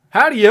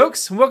Howdy,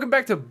 yokes, and welcome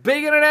back to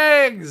Bacon and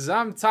Eggs.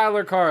 I'm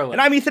Tyler Carlin.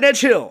 And I'm Ethan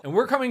Edgehill. And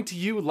we're coming to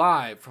you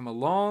live from a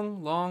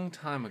long, long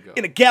time ago.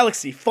 In a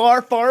galaxy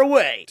far, far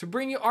away. To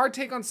bring you our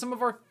take on some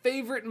of our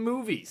favorite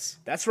movies.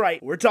 That's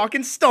right, we're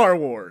talking Star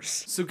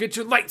Wars. So get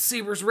your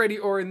lightsabers ready,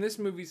 or in this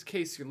movie's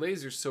case, your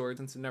laser sword,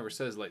 since it never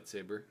says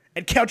lightsaber.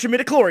 And count your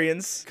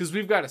midichlorians. Because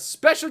we've got a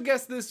special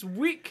guest this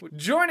week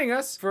joining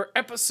us for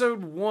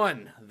episode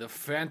 1, The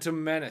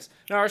Phantom Menace.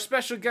 Now, our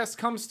special guest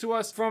comes to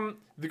us from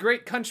the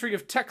great country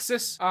of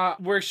Texas,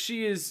 where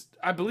she is,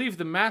 I believe,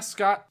 the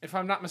mascot, if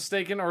I'm not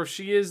mistaken, or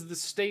she is the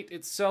state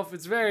itself.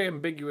 It's very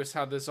ambiguous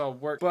how this all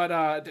works.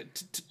 But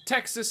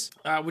Texas,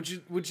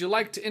 would you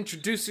like to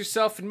introduce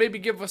yourself and maybe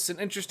give us an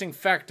interesting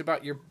fact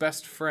about your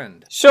best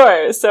friend?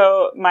 Sure.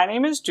 So my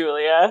name is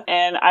Julia,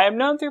 and I am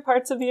known through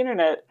parts of the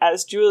internet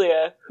as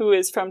Julia, who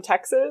is from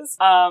Texas.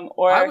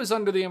 I was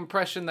under the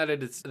impression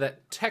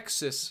that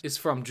Texas is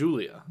from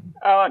Julia.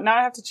 Oh, now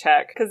I have to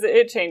check because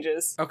it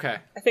changes. Okay.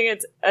 I think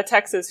it's a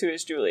Texas who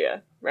is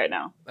Julia right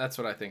now. That's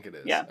what I think it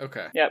is. Yeah.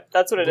 Okay. Yep,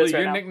 that's what it is right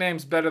your now.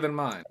 nickname's better than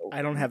mine.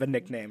 I don't have a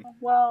nickname.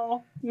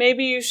 Well,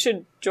 maybe you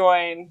should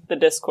join the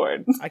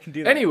Discord. I can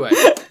do that. Anyway,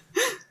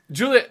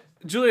 Julia,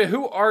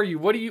 who are you?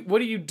 What do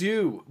you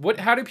do?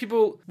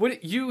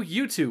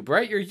 YouTube,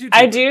 right? You're a YouTuber.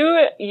 I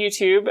do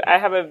YouTube. I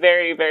have a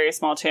very, very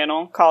small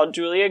channel called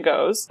Julia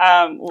Goes.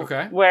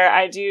 Okay. Where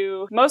I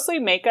do mostly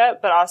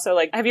makeup, but also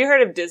have you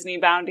heard of Disney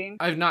bounding?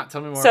 I have not. Tell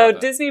me more So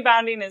about that. Disney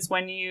bounding is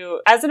when you,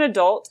 as an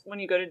adult,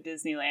 when you go to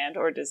Disneyland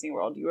or Disney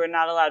World, you are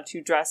not allowed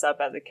to dress up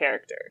as a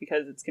character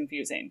because it's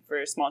confusing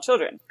for small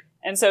children.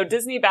 And so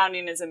Disney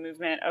bounding is a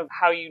movement of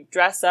how you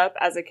dress up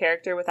as a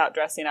character without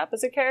dressing up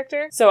as a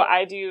character. So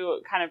I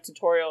do kind of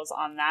tutorials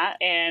on that.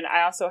 And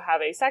I also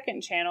have a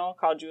second channel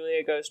called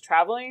Julia Goes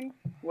Traveling,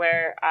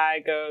 where I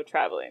go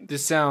traveling.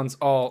 This sounds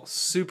all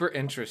super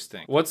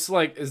interesting. Is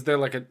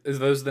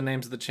those the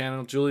names of the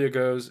channel? Julia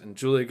Goes and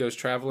Julia Goes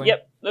Traveling?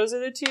 Yep. Those are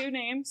the two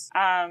names.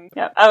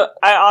 Yep. Oh,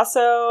 I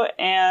also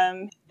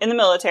am in the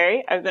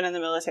military. I've been in the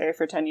military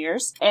for 10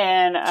 years.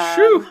 And,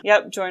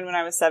 joined when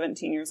I was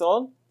 17 years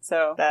old.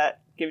 So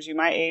that gives you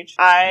my age.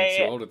 Makes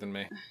you older than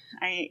me.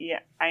 I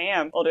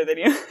am older than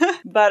you.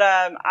 But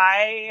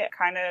I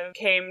kind of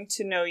came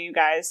to know you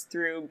guys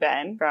through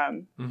Ben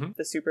from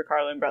the Super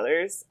Carlin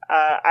Brothers.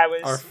 I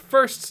was our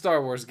first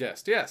Star Wars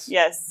guest. Yes.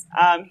 Yes.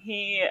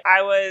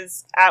 I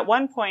was at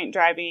one point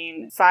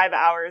driving 5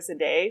 hours a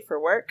day for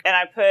work, and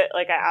I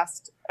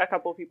asked a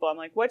couple people, I'm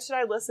like, what should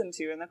I listen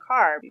to in the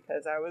car?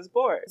 Because I was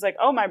bored. It's like,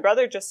 oh, my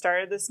brother just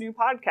started this new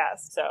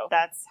podcast. So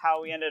that's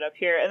how we ended up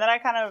here. And then I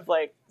kind of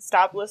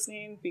stopped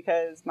listening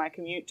because my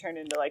commute turned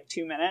into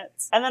 2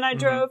 minutes. And then I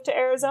drove to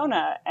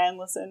Arizona and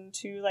listened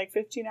to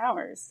 15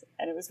 hours.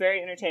 And it was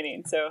very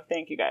entertaining. So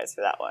thank you guys for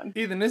that one.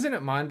 Ethan, isn't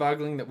it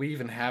mind-boggling that we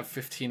even have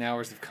 15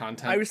 hours of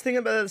content? I was thinking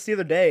about this the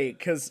other day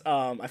because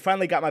I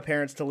finally got my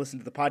parents to listen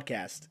to the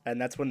podcast, and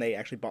that's when they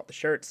actually bought the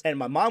shirts. And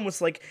my mom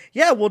was like,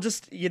 yeah, we'll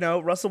just,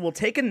 Russell, we'll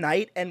take a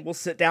night and we'll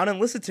sit down and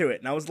listen to it.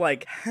 And I was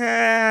like, we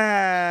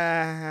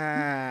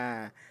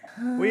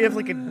have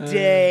a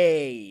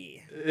day.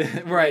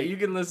 Right, you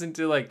can listen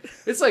to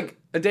it's a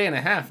day and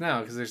a half now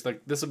because there's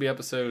this will be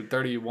episode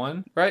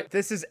 31, right?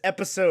 This is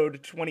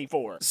episode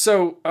 24.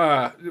 So,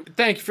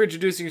 thank you for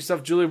introducing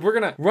yourself, Julia. We're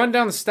gonna run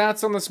down the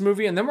stats on this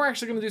movie, and then we're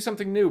actually gonna do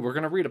something new. We're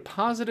gonna read a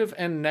positive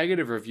and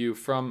negative review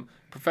from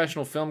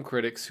professional film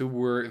critics who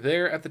were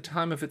there at the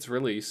time of its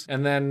release,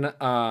 and then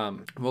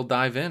we'll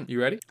dive in.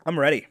 You ready? I'm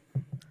ready.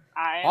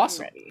 I'm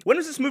awesome. ready. When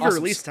was this movie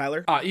released,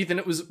 Tyler? Ethan,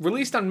 it was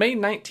released on May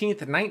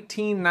 19th,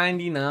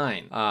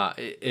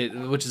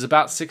 1999, which is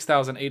about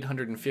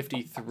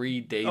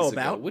 6,853 days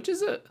ago. Which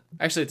is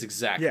actually, it's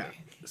exactly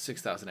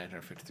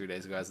 6,853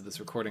 days ago as of this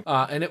recording.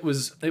 And it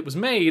was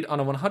made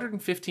on a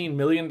 $115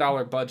 million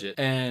budget,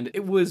 and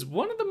it was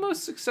one of the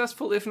most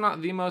successful, if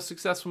not the most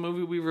successful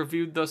movie we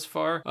reviewed thus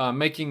far,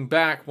 making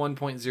back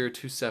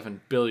 $1.027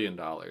 billion.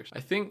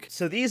 I think.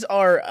 So these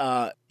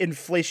are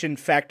inflation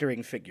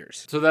factoring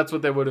figures. So that's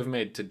what they would have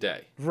made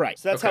today. Right.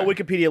 So that's how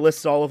Wikipedia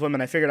lists all of them,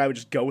 and I figured I would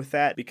just go with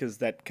that because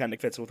that kind of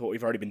fits with what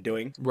we've already been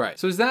doing. Right.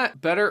 So is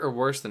that better or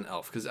worse than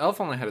Elf? Because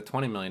Elf only had a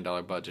 $20 million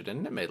budget,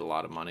 and it made a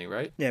lot of money,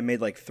 right? Yeah, it made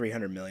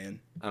 $300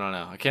 million. I don't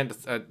know. I can't.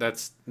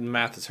 That's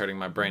math is hurting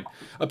my brain.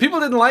 People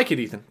didn't like it,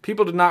 Ethan.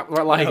 People did not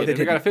like it.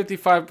 They got a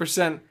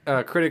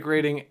 55% critic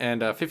rating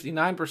and a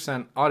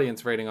 59%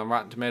 audience rating on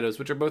Rotten Tomatoes,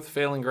 which are both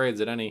failing grades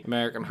at any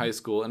American high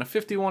school, and a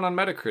 51 on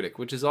Metacritic,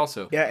 which is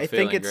also I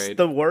think it's grade.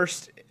 The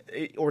worst,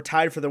 or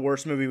tied for the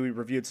worst movie we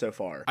reviewed so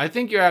far. I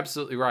think you're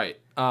absolutely right.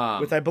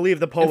 With, I believe,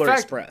 the Polar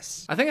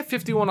Express. I think a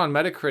 51 on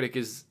Metacritic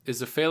is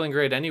a failing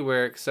grade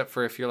anywhere except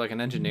for if you're an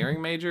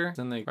engineering major.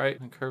 Then they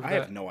curve that. I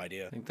have no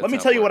idea. Let me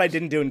tell you what I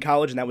didn't do in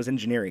college, and that was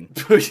engineering.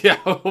 Yeah.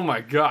 Oh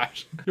my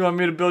gosh. You want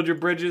me to build your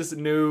bridges?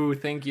 No,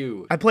 thank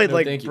you. I played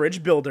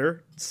bridge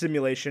builder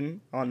simulation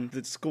on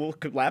the school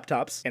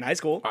laptops in high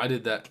school. I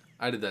did that.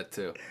 I did that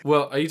too.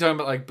 Well, are you talking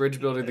about like Bridge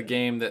Builder, the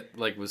game that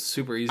like was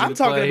super easy to play? I'm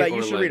talking about you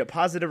or, should like... read a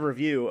positive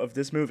review of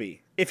this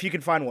movie if you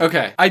can find one.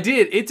 Okay, I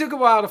did. It took a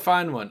while to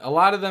find one. A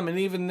lot of them, and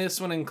even this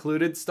one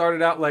included,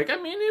 started out like, I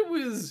mean, it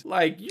was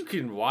like, you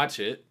can watch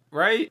it,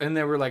 right? And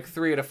there were like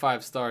 3 out of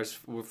 5 stars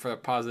for a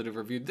positive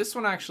review. This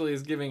one actually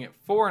is giving it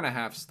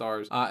 4.5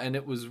 stars, and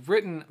it was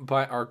written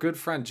by our good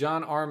friend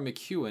John R.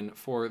 McEwen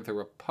for The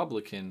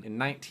Republican in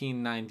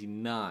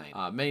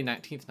 1999, May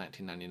 19th,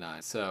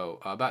 1999. So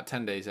about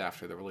 10 days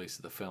after the release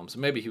of the film. So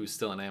maybe he was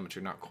still an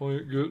amateur, not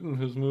quite getting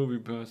his movie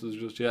passes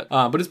just yet.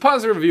 But his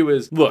positive review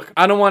is, look,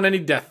 I don't want any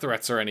death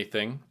threats or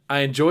anything. I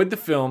enjoyed the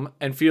film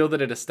and feel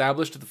that it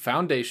established the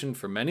foundation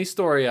for many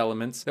story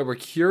elements that were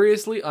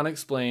curiously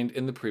unexplained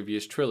in the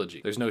previous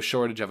trilogy. There's no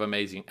shortage of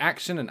amazing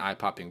action and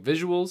eye-popping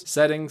visuals,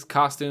 settings,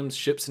 costumes,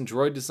 ships and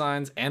droid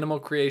designs, animal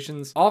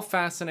creations, all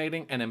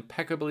fascinating and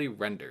impeccably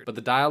rendered. But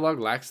the dialogue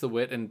lacks the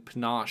wit and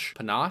panache.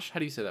 Panache? How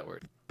do you say that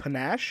word?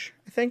 Panache,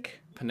 I think.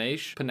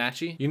 Panache?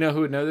 Panache? You know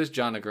who would know this?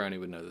 John Negroni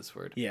would know this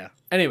word. Yeah.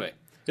 Anyway.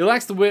 It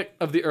lacks the wit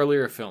of the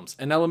earlier films,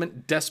 an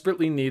element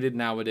desperately needed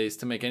nowadays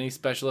to make any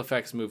special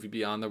effects movie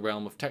beyond the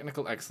realm of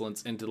technical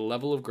excellence into the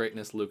level of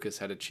greatness Lucas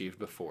had achieved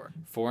before.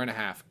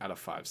 4.5 out of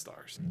 5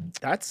 stars.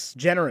 That's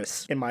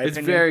generous, in my opinion.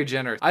 It's very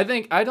generous.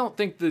 I don't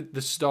think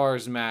the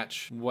stars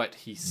match what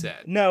he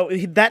said. No,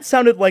 that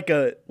sounded like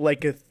a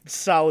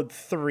solid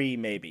 3,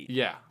 maybe.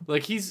 Yeah,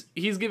 like he's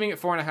giving it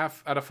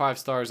 4.5 out of 5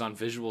 stars on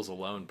visuals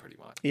alone, pretty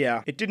much.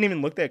 Yeah, it didn't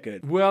even look that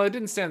good. Well, it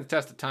didn't stand the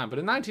test of time, but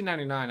in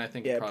 1999, I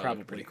think it probably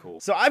looked pretty cool.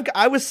 So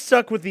I was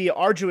stuck with the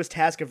arduous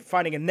task of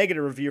finding a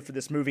negative review for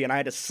this movie, and I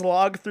had to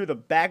slog through the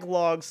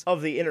backlogs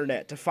of the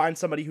internet to find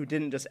somebody who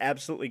didn't just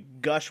absolutely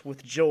gush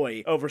with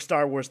joy over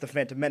Star Wars The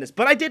Phantom Menace.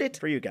 But I did it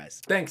for you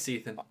guys. Thanks,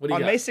 Ethan. What do you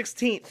got? On May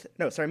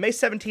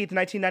 17th,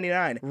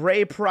 1999,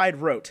 Ray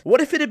Pride wrote, "What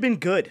if it had been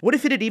good? What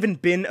if it had even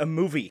been a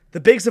movie? The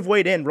bigs have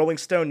weighed in, Rolling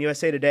Stone,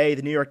 USA Today,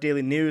 the New York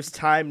Daily News,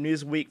 Time,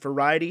 Newsweek,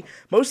 Variety,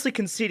 mostly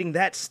conceding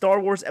that Star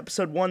Wars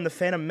Episode 1, The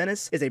Phantom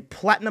Menace, is a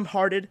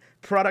platinum-hearted,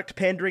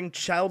 product-pandering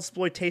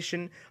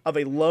childsploitation of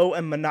a low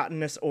and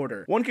monotonous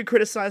order. One could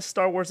criticize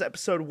Star Wars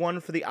Episode 1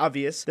 for the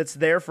obvious, that's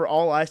there for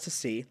all eyes to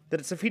see, that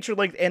it's a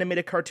feature-length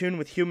animated cartoon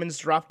with humans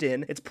dropped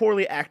in, it's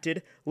poorly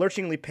acted,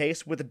 lurchingly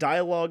paced, with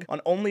dialogue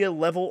on only a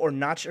level or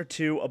notch or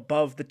two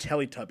above the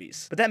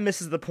Teletubbies. But that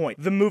misses the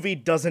point. The movie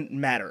doesn't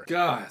matter."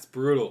 God, it's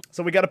brutal.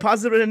 So we got a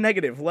positive and a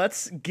negative.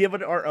 Let's give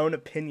it our own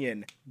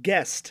opinion.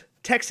 Guest,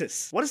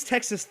 Texas. What does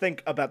Texas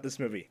think about this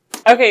movie?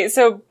 Okay,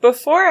 so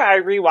before I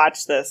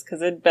rewatched this,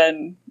 because it'd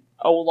been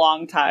a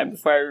long time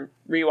before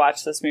I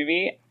rewatched this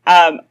movie,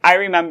 I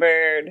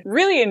remembered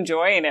really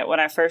enjoying it when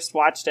I first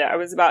watched it. I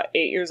was about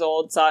 8 years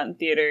old, saw it in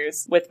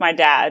theaters with my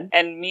dad,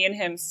 and me and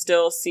him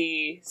still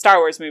see Star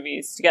Wars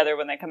movies together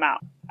when they come out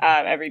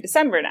every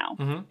December now.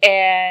 Mm-hmm.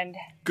 And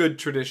good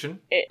tradition.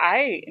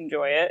 I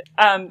enjoy it.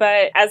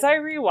 But as I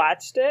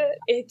rewatched it,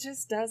 it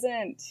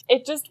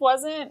just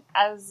wasn't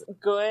as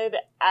good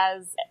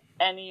as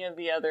any of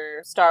the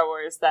other Star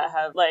Wars that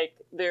have, like,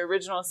 the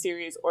original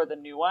series or the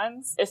new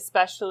ones,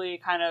 especially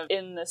kind of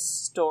in the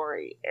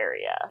story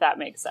area, if that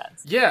makes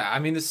sense. Yeah, I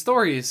mean, the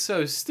story is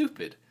so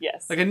stupid.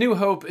 Yes. Like, A New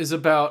Hope is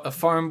about a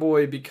farm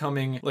boy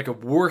becoming, like, a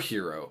war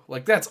hero.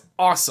 Like, that's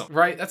awesome,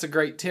 right? That's a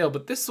great tale.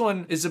 But this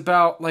one is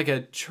about, like,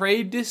 a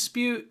trade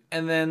dispute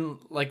and then,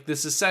 like, the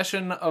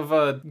secession of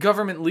a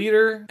government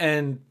leader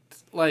and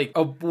like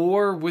a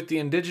war with the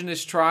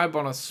indigenous tribe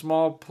on a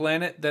small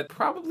planet that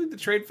probably the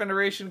Trade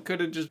Federation could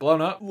have just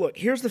blown up. Look,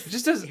 here's the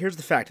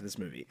fact of this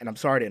movie, and I'm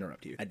sorry to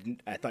interrupt you.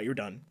 I thought you were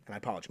done, and I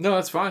apologize. No,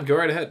 that's fine. Go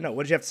right ahead. No,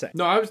 what did you have to say?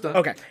 No, I was done.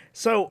 Okay,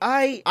 so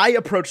I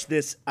approached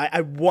this,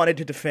 I wanted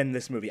to defend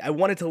this movie. I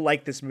wanted to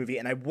like this movie,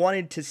 and I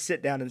wanted to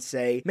sit down and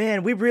say,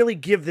 man, we really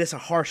give this a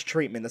harsh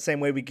treatment, the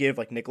same way we give,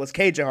 like, Nicolas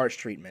Cage a harsh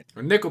treatment.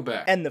 Or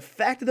Nickelback. And the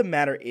fact of the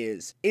matter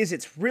is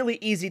it's really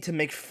easy to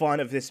make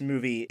fun of this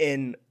movie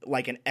in,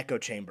 like, an echo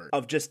chamber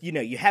of just,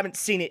 you haven't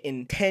seen it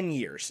in 10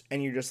 years,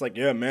 and you're just like,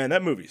 yeah, man,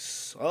 that movie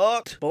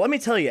sucked. But let me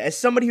tell you, as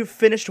somebody who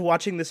finished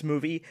watching this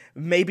movie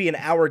maybe an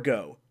hour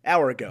ago,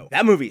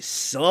 that movie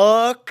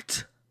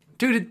sucked.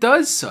 Dude, it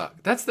does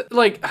suck. That's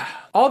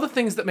all the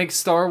things that make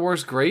Star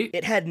Wars great.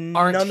 It had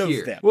aren't none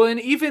here. of them. Well,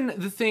 and even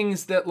the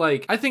things that,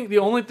 like, I think the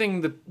only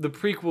thing that the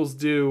prequels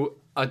do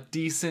a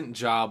decent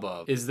job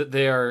of is that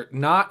they are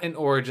not an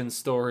origin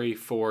story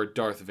for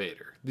Darth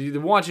Vader. They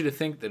want you to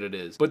think that it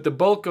is, but the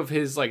bulk of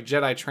his, like,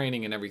 Jedi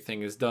training and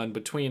everything is done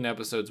between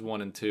episodes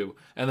 1 and 2,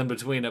 and then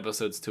between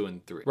episodes 2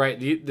 and 3. Right?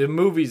 The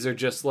movies are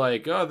just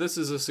like, oh, this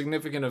is a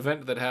significant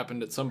event that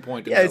happened at some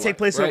point in they their take life,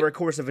 place right? over a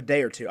course of a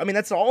day or two. I mean,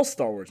 that's all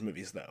Star Wars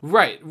movies, though.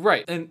 Right,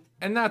 and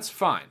that's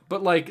fine.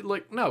 But like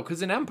no,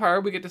 because in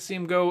Empire we get to see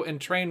him go and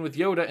train with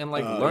Yoda and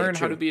learn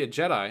how to be a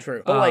Jedi.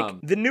 True, but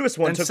the newest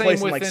one took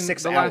place in like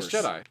 6 hours.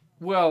 The Last Jedi.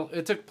 Well,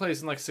 it took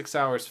place in like 6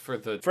 hours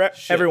for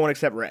everyone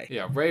except Rey.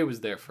 Yeah, Rey was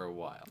there for a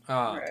while.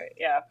 Right,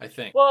 yeah. I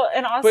think. Well,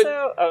 and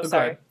also,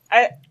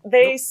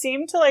 they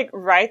seem to, like,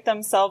 write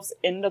themselves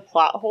into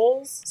plot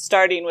holes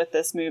starting with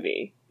this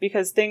movie.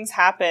 because things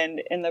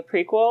happened in the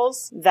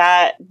prequels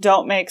that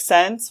don't make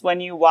sense when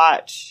you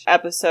watch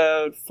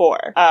episode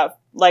 4.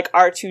 Like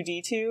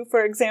R2-D2,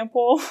 for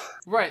example.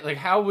 Right, like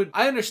how would...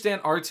 I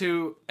understand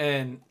R2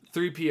 and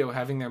 3PO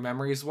having their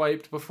memories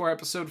wiped before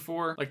episode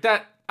 4. Like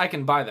that, I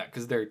can buy that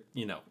because they're,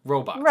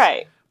 robots.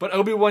 Right. But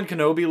Obi-Wan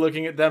Kenobi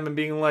looking at them and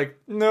being like,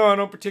 no, I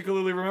don't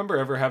particularly remember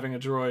ever having a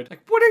droid.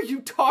 Like, what are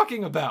you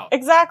talking about?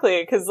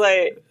 Exactly, because,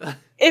 like,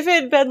 if it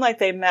had been, like,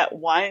 they met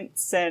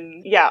once,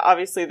 and, yeah,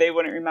 obviously they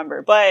wouldn't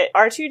remember. But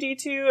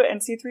R2-D2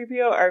 and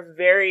C-3PO are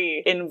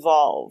very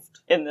involved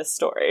in this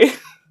story.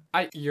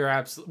 You're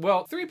absolutely...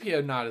 Well,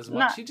 3PO not as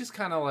much. He just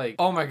kind of like...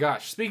 Oh my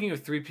gosh, speaking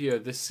of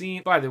 3PO, the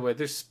scene... By the way,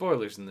 there's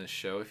spoilers in this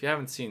show. If you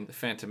haven't seen The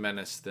Phantom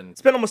Menace, then...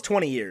 It's been almost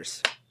 20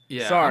 years.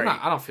 Yeah, sorry.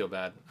 I don't feel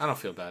bad.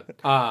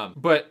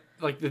 But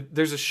like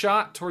there's a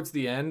shot towards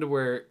the end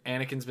where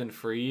Anakin's been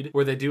freed,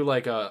 where they do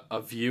like a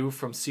view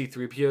from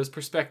C-3PO's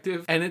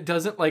perspective, and it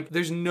doesn't like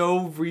there's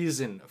no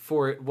reason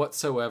for it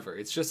whatsoever.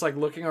 It's just like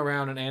looking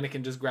around and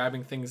Anakin just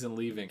grabbing things and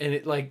leaving,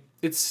 and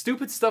it's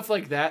stupid stuff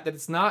like that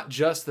it's not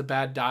just the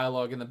bad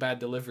dialogue and the bad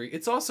delivery.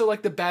 It's also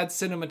like the bad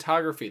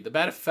cinematography, the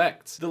bad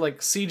effects, the like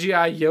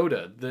CGI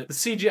Yoda, the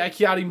CGI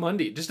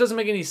Ki-Adi-Mundi. It just doesn't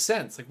make any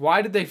sense. Like,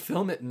 why did they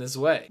film it in this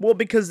way? Well,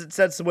 because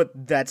that's what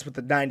the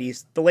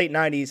 90s, the late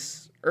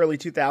 90s, early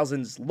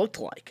 2000s looked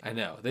like. I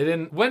know. They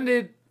didn't... When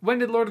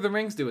did Lord of the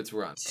Rings do its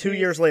run? 2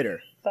 years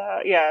later.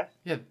 Yeah,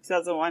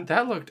 2001.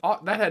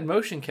 That had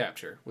motion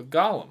capture with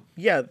Gollum.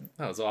 Yeah.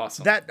 That was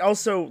awesome. That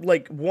also,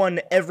 like, won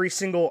every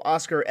single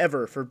Oscar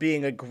ever for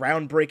being a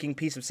groundbreaking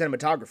piece of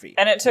cinematography.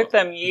 And it took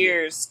them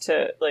years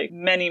to, like,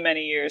 many,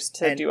 many years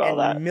to do all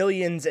that.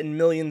 Millions and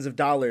millions of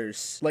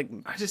dollars. Like,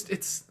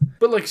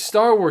 But, like,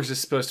 Star Wars is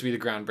supposed to be the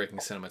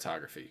groundbreaking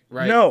cinematography,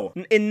 right? No,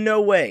 in no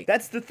way.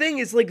 That's the thing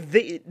is, like,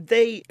 they...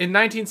 In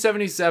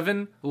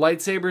 1977,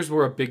 lightsabers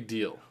were a big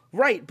deal.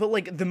 Right, but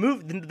like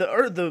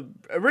the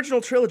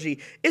original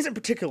trilogy isn't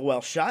particularly well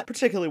shot,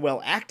 particularly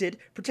well acted,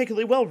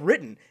 particularly well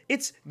written.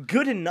 It's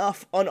good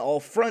enough on all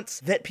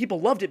fronts that people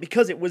loved it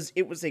because it was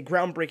a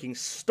groundbreaking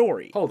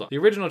story. Hold on. The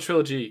original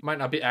trilogy might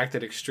not be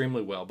acted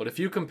extremely well, but if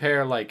you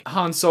compare like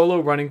Han Solo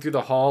running through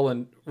the hall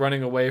and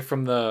running away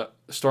from the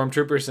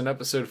stormtroopers in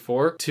episode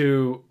 4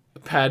 to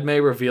Padme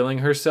revealing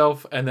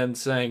herself and then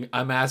saying,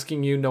 "I'm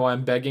asking you, no,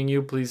 I'm begging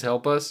you, please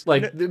help us."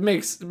 Like, it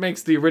makes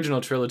the original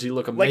trilogy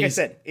look amazing. Like I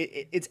said,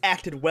 it's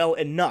acted well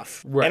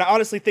enough. Right. And I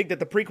honestly think that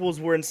the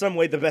prequels were in some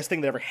way the best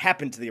thing that ever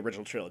happened to the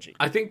original trilogy.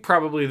 I think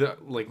probably the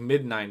like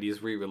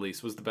mid-90s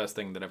re-release was the best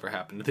thing that ever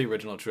happened to the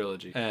original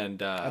trilogy. And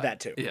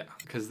that too. Yeah,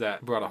 because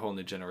that brought a whole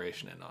new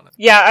generation in on it.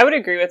 Yeah, I would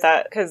agree with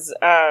that because,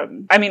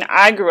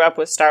 I grew up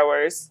with Star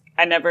Wars.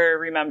 I never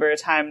remember a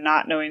time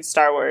not knowing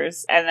Star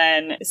Wars. And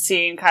then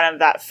seeing kind of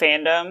that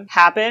fandom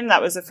happen,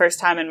 that was the first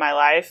time in my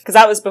life. Because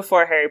that was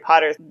before Harry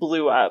Potter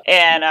blew up.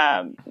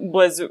 And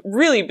was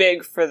really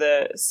big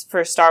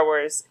for Star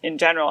Wars in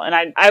general.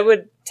 And I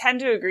would tend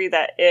to agree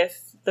that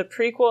if the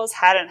prequels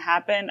hadn't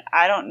happened,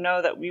 I don't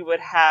know that we would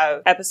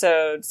have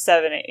episode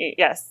 7, 8,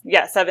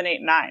 7,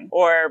 8, 9,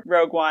 or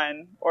Rogue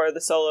One, or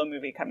the Solo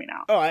movie coming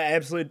out. Oh, I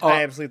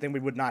absolutely think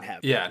we would not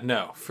have. Yeah,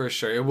 no, for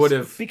sure. It would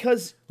have...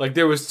 Because... Like,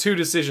 there was two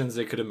decisions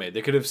they could have made.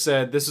 They could have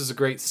said, this is a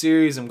great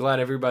series, I'm glad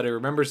everybody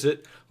remembers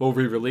it, we'll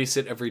re-release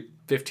it every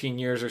 15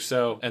 years or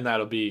so, and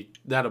that'll be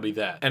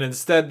that. And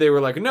instead, they were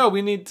like, no,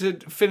 we need to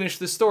finish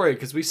the story,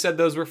 because we said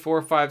those were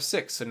 4, 5,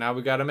 6, so now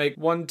we gotta make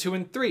 1, 2,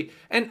 and 3.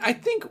 And I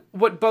think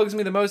what bugs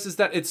me the most is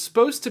that it's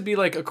supposed to be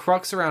like a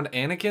crux around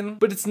Anakin,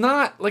 but it's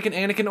not like an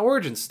Anakin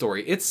origin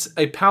story. It's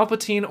a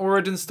Palpatine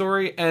origin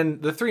story,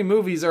 and the 3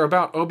 movies are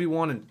about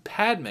Obi-Wan and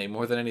Padme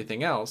more than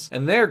anything else,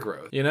 and their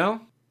growth, you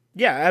know?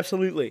 Yeah,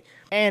 absolutely.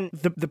 And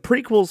the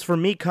prequels, for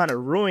me, kind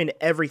of ruined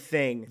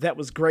everything that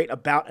was great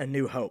about A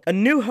New Hope. A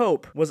New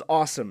Hope was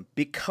awesome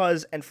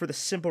because, and for the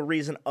simple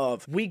reason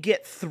of, we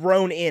get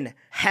thrown in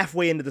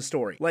halfway into the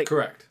story. Like,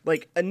 correct.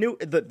 Like,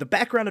 the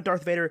background of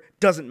Darth Vader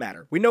doesn't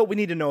matter. We know what we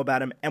need to know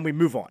about him, and we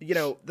move on. You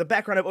know, the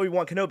background of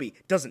Obi-Wan Kenobi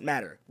doesn't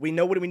matter. We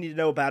know what we need to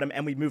know about him,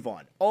 and we move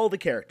on. All the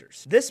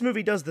characters. This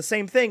movie does the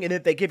same thing in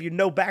that they give you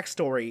no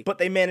backstory, but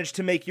they manage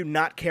to make you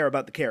not care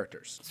about the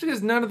characters. It's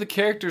because none of the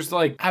characters,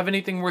 like, have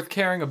anything worth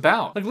caring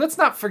about. Like,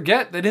 let's not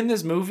forget that in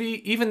this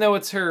movie, even though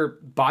it's her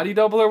body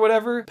double or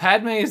whatever,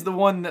 Padme is the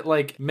one that,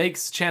 like,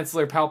 makes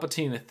Chancellor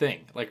Palpatine a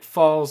thing. Like,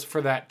 falls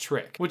for that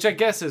trick. Which I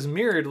guess is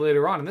mirrored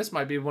later on, and this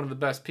might be one of the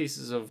best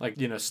pieces of,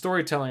 like, you know,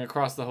 storytelling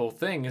across the whole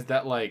thing, is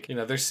that, like, you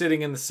know, they're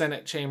sitting in the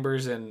Senate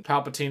chambers and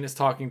Palpatine is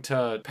talking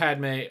to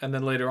Padme, and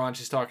then later on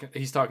he's talking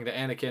to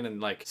Anakin and,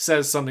 like,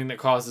 says something that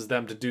causes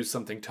them to do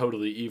something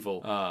totally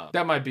evil.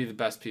 That might be the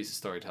best piece of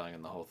storytelling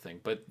in the whole thing.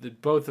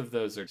 But both of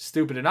those are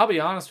stupid. And I'll be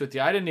honest with you,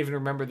 I didn't even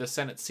remember the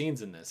Senate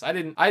scenes in this.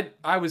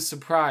 I was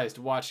surprised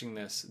watching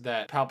this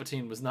that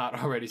Palpatine was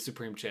not already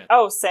Supreme Chancellor.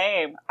 Oh,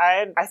 same.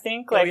 I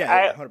think like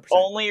yeah, I 100%.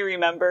 only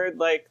remembered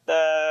like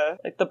the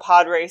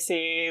pod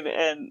racing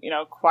and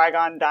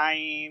Qui-Gon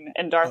dying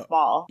and Darth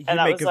Maul, You and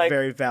that make was a like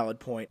very valid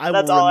point.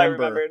 That's all I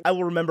remembered. I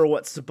will remember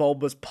what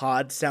Sebulba's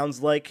pod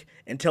sounds like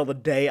until the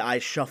day I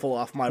shuffle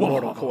off my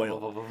mortal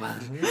coil.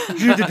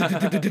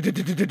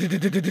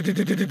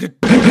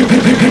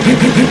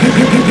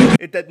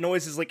 That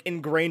noise is like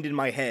ingrained in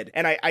my head,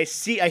 and I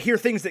hear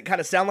things that kind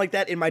of sound like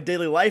that in my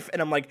daily life,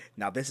 and I'm like,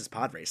 now this is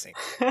pod racing.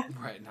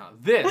 Right, now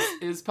this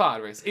is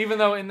pod racing. Even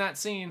though in that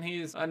scene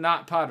he's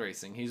not pod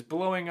racing, he's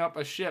blowing up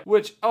a ship.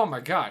 Which, oh my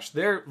gosh,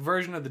 their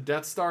version of the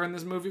Death Star in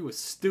this movie was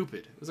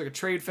stupid. It was like a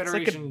Trade It's like a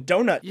Federation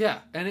donut. Yeah,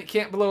 and it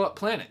can't blow up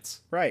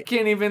planets. Right.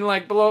 Can't even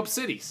like blow up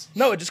cities.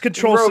 No, it just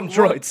controls some Rogue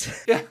One.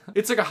 droids. Yeah,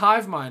 it's like a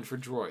hive mind for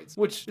droids,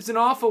 which is an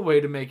awful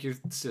way to make your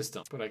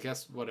system. But I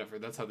guess whatever.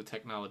 That's how the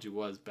technology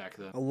was back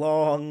then. A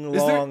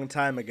long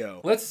time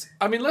ago. Let's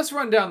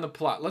run down the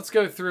plot. Let's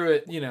go through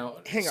it.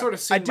 Hang sort on. of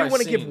scene I do by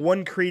want to give scene.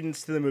 one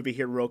credence to the movie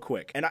here real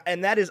quick.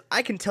 And that is,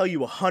 I can tell you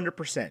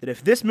 100% that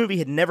if this movie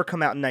had never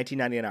come out in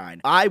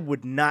 1999, I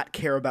would not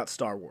care about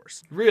Star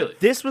Wars. Really?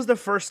 This was the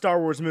first Star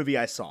Wars movie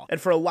I saw. And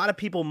for a lot of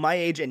people my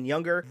age and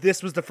younger,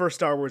 this was the first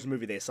Star Wars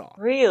movie they saw.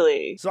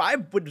 really. So I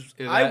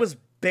was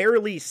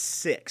barely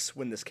 6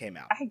 when this came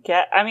out. I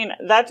guess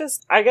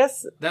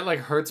That like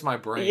hurts my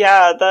brain.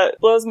 yeah, that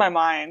blows my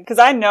mind because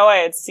I know I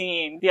had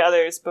seen the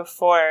others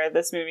before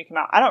this movie came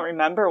out. I don't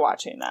remember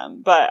watching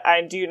them, but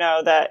I do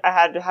know that I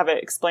had to have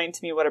it explained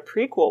to me what a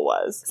prequel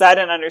was because I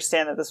didn't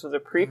understand that this was a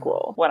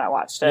prequel when I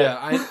watched it.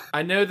 Yeah,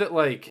 I know that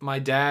like my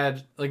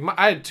dad,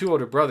 I had 2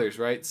 older brothers,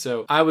 right?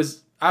 So I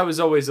was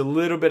always a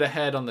little bit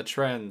ahead on the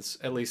trends,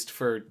 at least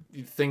for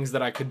things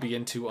that I could be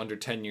into under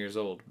 10 years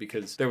old,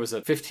 because there was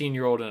a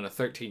 15-year-old and a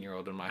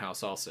 13-year-old in my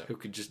house also who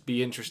could just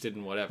be interested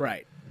in whatever.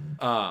 Right.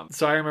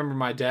 So I remember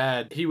my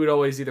dad, he would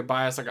always either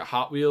buy us like a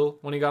Hot Wheel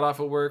when he got off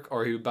of work,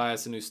 or he would buy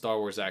us a new Star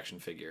Wars action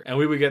figure. And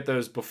we would get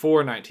those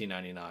before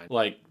 1999,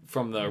 like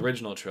from the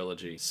original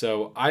trilogy.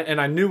 So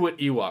I knew what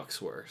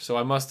Ewoks were, so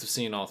I must have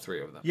seen all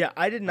 3 of them. Yeah,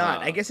 I did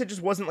not. I guess it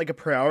just wasn't like a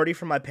priority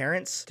for my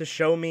parents to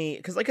show me,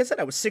 because like I said,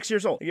 I was 6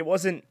 years old. It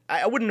wasn't,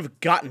 I wouldn't have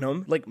gotten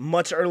them like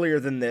much earlier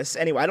than this.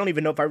 Anyway, I don't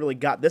even know if I really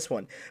got this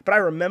one, but I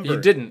remember.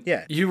 You didn't.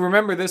 Yeah. You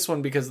remember this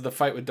one because of the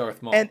fight with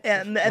Darth Maul.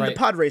 And the Right.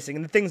 pod racing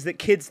and the things that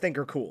kids think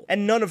are cool,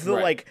 and none of the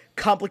Right. like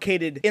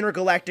complicated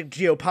intergalactic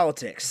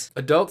geopolitics.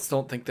 Adults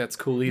don't think that's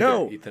cool either,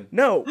 No, Ethan.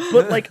 no,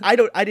 but like I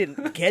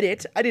didn't get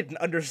it. I didn't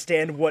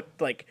understand what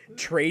like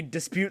trade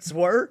disputes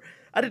were.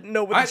 I didn't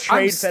know what the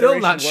trade I'm still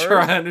federation not were. sure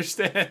I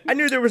understand. I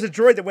knew there was a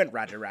droid that went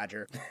Roger,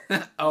 Roger.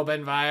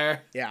 Open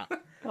fire. Yeah.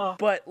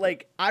 But,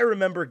 like, I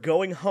remember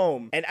going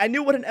home, and I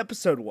knew what an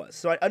episode was,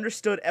 so I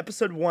understood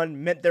episode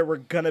 1 meant there were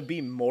gonna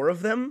be more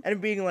of them, and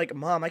being like,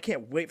 Mom, I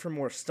can't wait for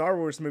more Star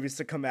Wars movies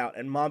to come out,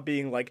 and Mom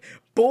being like,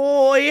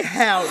 boy,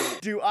 howdy,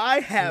 do I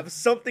have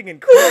something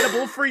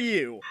incredible for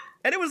you.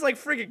 And it was like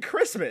friggin'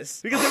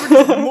 Christmas, because there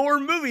were just more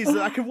movies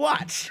that I could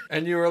watch.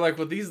 And you were like,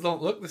 well, these don't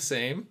look the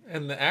same,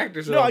 and the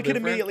actors are No, all I could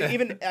different.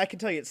 immediately, I can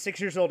tell you at 6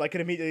 years old, I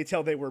could immediately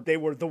tell they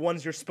were the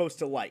ones you're supposed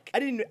to like. I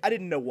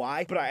didn't know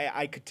why, but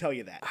I could tell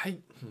you that.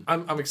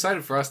 I'm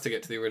excited for us to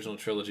get to the original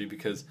trilogy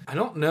because I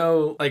don't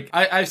know, like,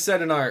 I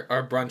said in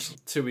our brunch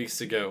 2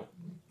 weeks ago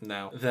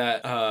now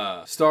that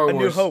Star Wars... A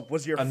New Hope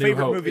was your A New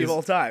favorite Hope movie of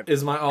all time.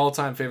 Is my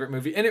all-time favorite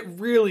movie, and it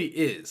really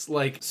is.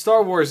 Like,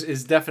 Star Wars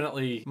is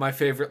definitely my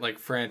favorite, like,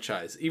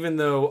 franchise, even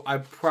though I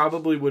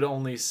probably would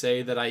only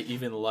say that I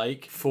even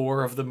like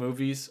 4 of the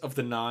movies of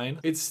the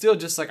 9. It's still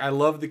just, like, I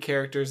love the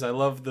characters, I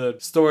love the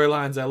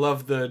storylines, I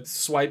love the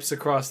swipes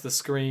across the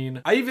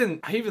screen. I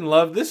even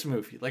love this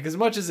movie. Like, as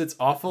much as it's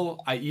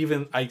awful,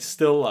 I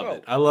still love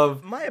it. I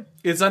love...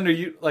 it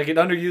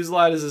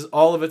underutilizes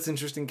all of its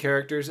interesting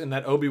characters, and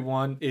that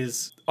Obi-Wan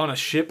is on a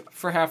ship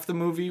for half the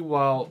movie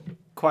while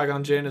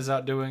Qui-Gon Jinn is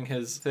out doing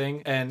his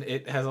thing, and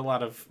it has a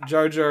lot of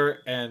Jar Jar,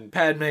 and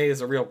Padme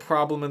is a real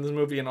problem in this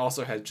movie, and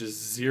also has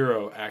just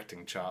 0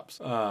 acting chops.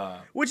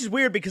 Which is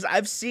weird because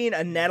I've seen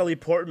a Natalie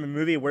Portman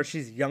movie where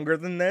she's younger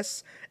than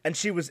this, and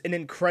she was an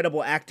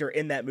incredible actor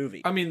in that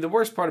movie. I mean, the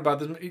worst part about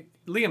this,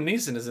 Liam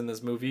Neeson is in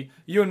this movie,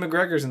 Ewan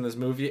McGregor's in this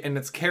movie, and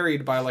it's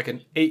carried by like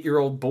an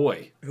 8-year-old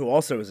boy. Who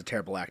also is a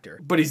terrible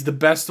actor. But he's the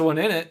best one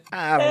in it.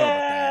 I don't know about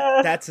that.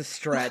 That's a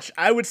stretch.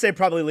 I would say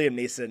probably Liam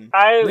Neeson.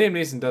 Liam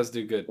Neeson does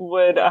do good.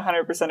 Would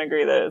 100%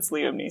 agree that it's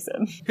Liam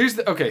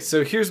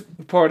Neeson. Here's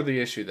part of the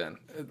issue then.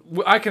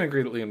 I can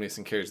agree that Liam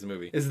Neeson carries the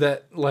movie. Is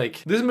that,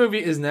 like, this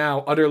movie is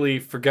now utterly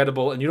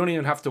forgettable, and you don't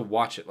even have to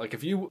watch it. Like,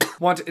 if you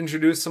want to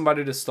introduce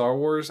somebody to Star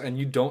Wars and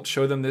you don't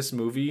show them this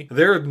movie,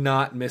 they're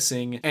not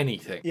missing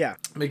anything. Yeah.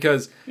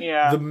 Because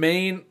the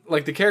main,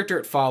 like, the character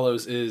it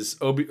follows is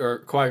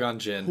Qui-Gon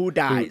Jinn. Who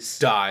dies.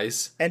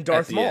 at And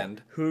Darth the Maul.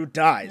 end. Who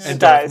dies. And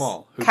Dies. Darth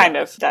Maul. Who Kind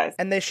dies. of dies.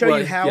 And they show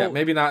you how...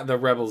 maybe not the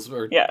Rebels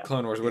or Yeah.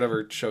 Clone Wars,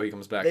 whatever show he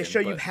comes back They in. show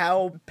you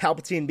how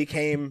Palpatine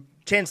became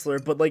Chancellor,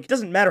 but like it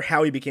doesn't matter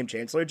how he became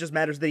Chancellor, it just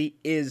matters that he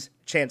is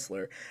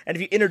Chancellor. And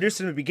if you introduced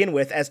him to begin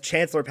with as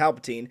Chancellor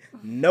Palpatine,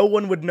 no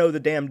one would know the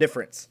damn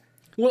difference.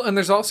 Well, and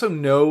there's also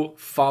no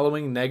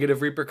following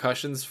negative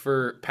repercussions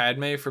for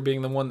Padme for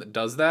being the one that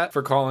does that,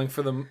 for calling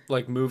for the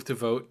like move to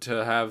vote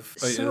to have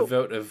a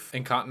vote of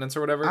incontinence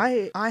or whatever.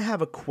 I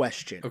have a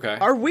question. Okay.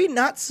 Are we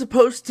not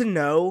supposed to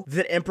know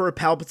that Emperor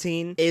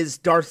Palpatine is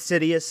Darth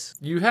Sidious?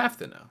 You have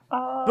to know.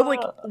 But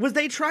like, was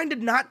they trying to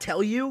not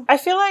tell you? I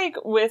feel like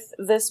with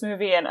this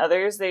movie and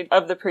others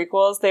of the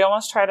prequels, they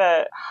almost try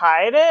to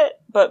hide it,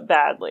 but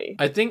badly.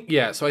 I think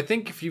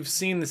if you've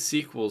seen the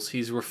sequels,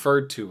 he's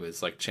referred to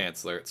as like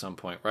Chancellor at some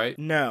point, right?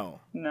 No.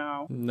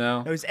 No.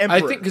 No. It was Emperor. I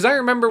think because I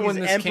remember He's when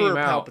this Emperor came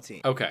out.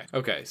 Palpatine.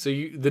 Okay. So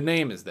the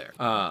name is there.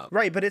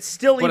 Right, but it's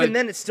still, But even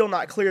then, it's still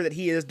not clear that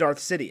he is Darth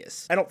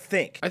Sidious. I don't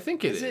think. I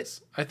think it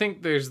is. I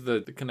think there's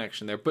the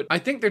connection there. But I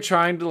think they're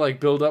trying to like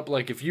build up,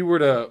 like if you were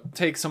to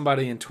take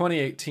somebody in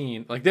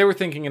 2018, like they were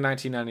thinking in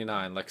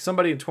 1999, like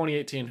somebody in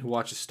 2018 who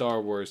watches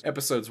Star Wars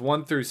episodes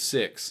 1 through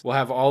 6 will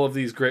have all of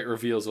these great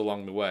reveals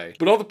along the way.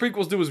 But all the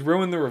prequels do is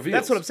ruin the reveals.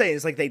 That's what I'm saying.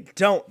 It's like they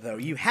don't, though.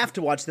 You have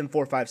to watch them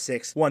 4, 5,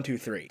 6, 1, 2,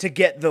 3 to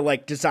get the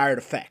like desired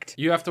effect.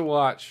 You have to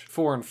watch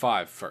 4 and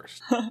 5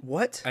 first.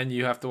 What? And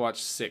you have to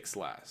watch 6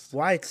 last.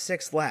 Why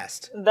 6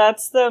 last?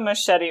 That's the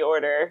machete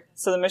order.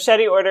 So the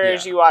machete order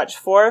is you watch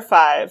 4 or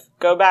 5,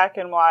 go back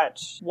and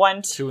watch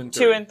 1, 2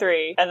 and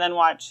 3, and then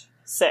watch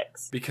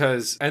 6.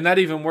 Because, and that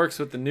even works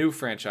with the new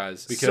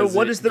franchise. Because so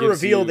what is the gives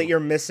reveal you- that you're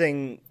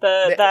missing?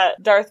 That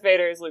Darth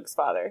Vader is Luke's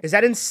father. Is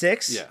that in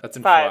 6? Yeah, that's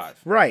in 5.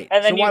 5. Right.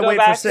 And then so you why go wait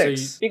back- for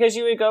 6? Because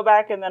you would go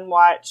back and then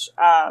watch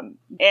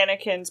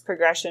Anakin's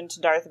progression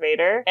to Darth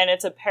Vader, and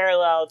it's a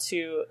parallel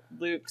to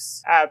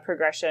Luke's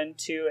progression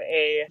to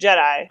a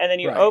Jedi. And then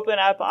you Right. open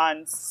up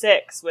on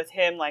 6 with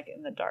him like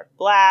in the dark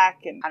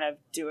black and kind of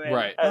doing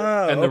Right.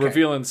 Oh, And the okay.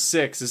 reveal in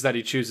 6 is that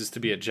he chooses to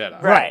be a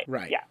Jedi. Right.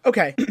 Right. Yeah.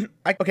 Okay.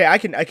 I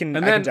can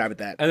And jive with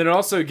that. And then it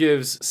also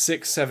gives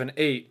 6, 7,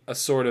 8 a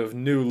sort of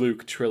new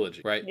Luke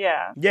trilogy, right?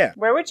 Yeah. Yeah.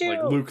 Where would you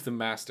Like Luke the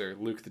Master,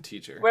 Luke the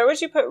Teacher. Where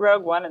would you put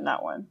Rogue One in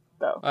that one,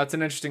 though? That's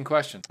an interesting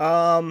question.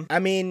 I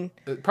mean,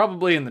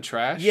 Probably in the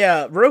trash.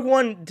 yeah, Rogue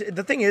One,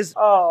 the thing is,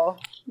 Oh,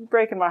 you're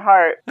breaking my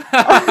heart.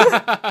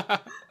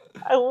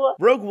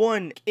 Rogue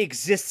One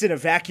exists in a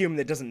vacuum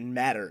that doesn't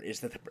matter is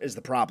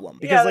the problem,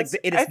 because Yeah, like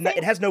that's-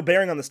 it has no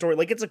bearing on the story.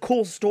 Like, it's a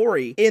cool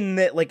story in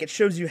that like it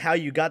shows you how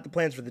you got the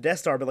plans for the Death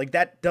Star, but like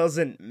that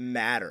doesn't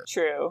matter.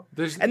 True.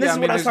 And this is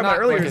what I was talking about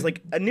earlier, is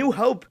like A New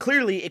Hope,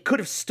 clearly it could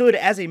have stood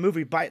as a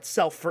movie by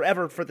itself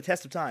forever for the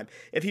test of time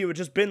if he would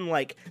just been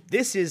like,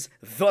 this is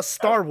the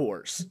Star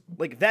Wars.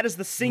 Like, that is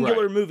the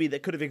singular Right. movie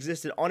that could have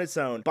existed on its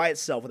own by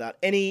itself without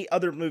any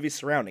other movies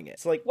surrounding it.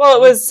 It's like, Well,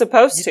 it was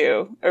supposed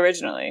to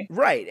originally.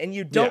 right, and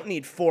you don't Yeah.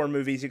 need 4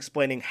 movies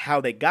explaining how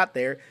they got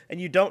there, and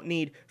you don't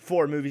need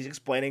 4 movies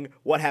explaining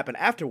what happened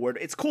afterward.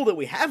 It's cool that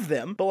we have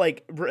them, but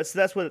like, so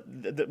that's what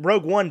the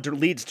Rogue One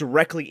leads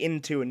directly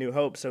into A New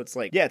Hope. So it's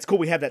like, yeah, it's cool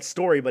we have that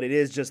story, but it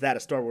is just that, a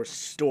Star Wars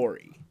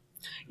story.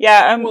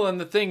 Yeah. Well, and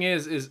the thing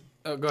is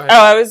oh, go ahead.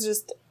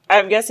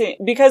 I'm guessing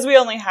because we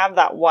only have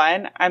that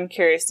one, I'm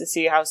curious to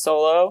see how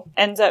Solo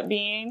ends up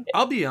being.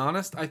 I'll be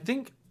honest, I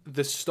think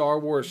the Star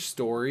Wars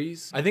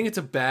stories, I think it's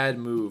a bad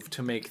move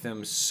to make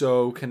them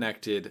so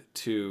connected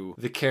to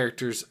the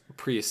characters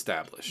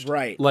pre-established.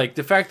 Right. Like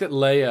the fact that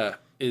Leia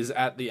is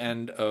at the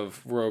end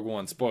of Rogue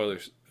One,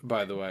 spoilers,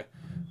 by the way,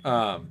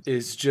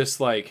 is just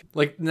like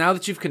now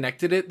that you've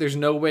connected it, there's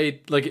no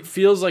way, like it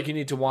feels like you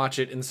need to watch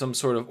it in some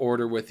sort of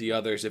order with the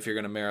others if you're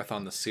going to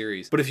marathon the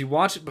series. But if you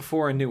watch it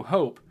before A New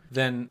Hope,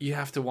 then you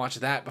have to watch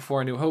that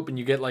before A New Hope, and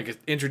you get like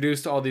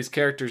introduced to all these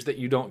characters that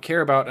you don't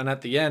care about, and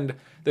at the end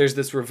there's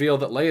this reveal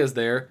that Leia's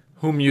there,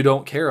 whom you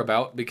don't care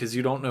about because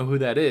you don't know who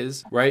that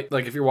is, right?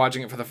 Like if you're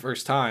watching it for the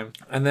first time,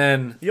 and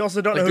then You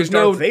also don't like, know who there's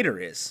Darth no- Vader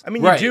is. I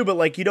mean, Right. you do, but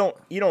like you don't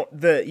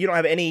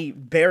have any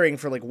bearing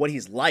for like what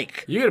he's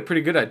like. you get a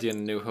pretty good idea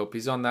in New Hope.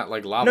 He's on that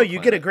like lava. No, you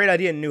get a planet. great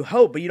idea in New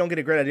Hope, but you don't get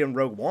a great idea in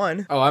Rogue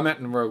One. Oh, I meant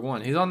in Rogue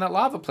One. He's on that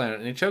lava planet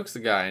and he chokes the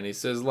guy and he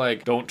says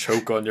like, "Don't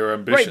choke on your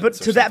ambitions." Right, but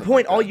or to that something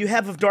point, like all that. you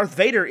have of Darth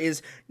Vader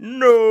is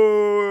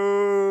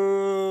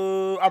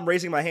no. I'm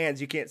raising my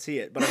hands. You can't see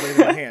it, but I'm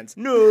raising my hands.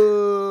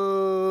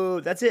 No,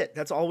 that's it.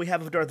 That's all we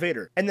have of Darth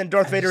Vader. And then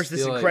Darth Vader is just this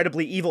feel like-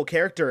 incredibly evil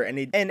character,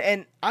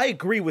 and I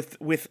agree with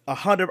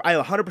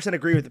 100%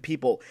 agree with the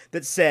people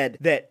that said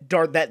that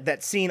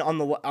that scene on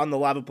the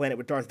lava planet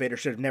with Darth Vader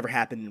should have never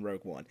happened in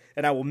Rogue One.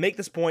 And I will make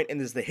this point, and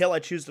this is the hill I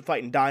choose to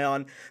fight and die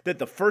on, that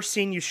the first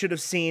scene you should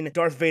have seen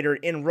Darth Vader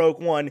in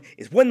Rogue One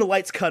is when the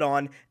lights cut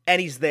on and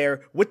he's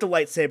there with the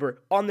lightsaber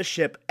on the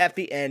ship at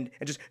the end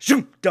and just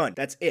zoom, done.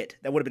 That's it.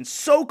 That would have been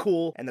so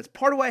cool, and that's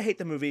part of why I hate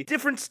the movie.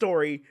 Different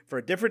story for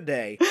a different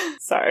day.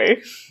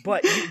 Sorry.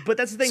 But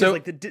that's the thing, So- is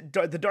like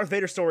the Darth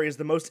Vader story is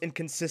the most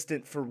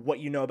inconsistent for what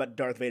you know about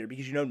Darth Vader,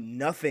 because you know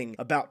nothing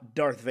about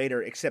Darth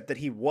Vader except that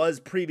he was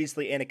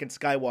previously Anakin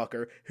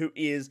Skywalker, who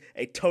is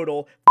a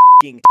total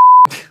f***ing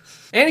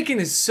Anakin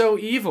is so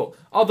evil.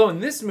 Although in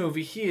this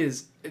movie he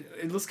is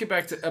let's get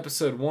back to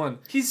episode 1.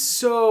 He's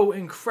so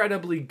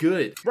incredibly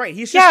good. Right,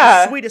 he's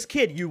just the sweetest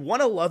kid. You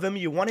want to love him.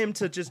 You want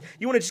to just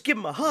give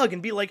him a hug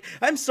and be like,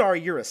 I'm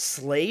sorry, you're a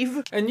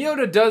slave. And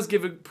Yoda does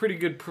give a pretty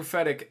good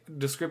prophetic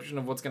description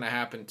of what's going to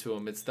happen to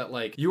him. It's that,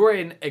 like, you are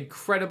an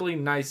incredibly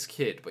nice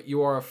kid, but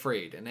you are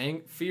afraid.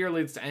 And fear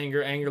leads to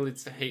anger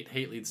leads to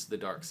hate leads to the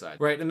dark side.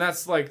 Right, and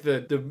that's, like,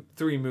 the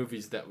 3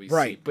 movies that we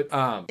see.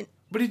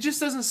 But he just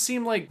doesn't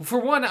seem like... For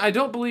one, I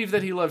don't believe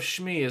that he loves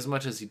Shmi as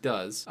much as he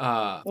does.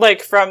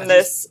 Like, from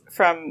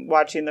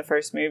watching the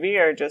first movie,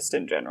 or just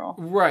in general?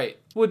 Right.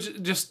 Well,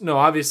 no,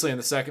 obviously in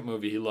the second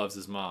movie, he loves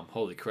his mom.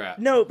 Holy crap.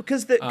 No,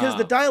 because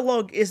the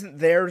dialogue isn't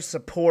there to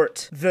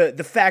support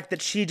the fact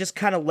that she just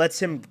kind of lets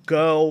him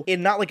go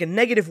in not like a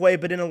negative way,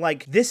 but in a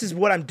like, this is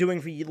what I'm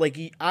doing for you. Like,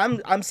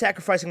 I'm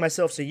sacrificing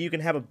myself so you can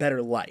have a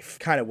better life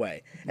kind of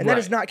way. And that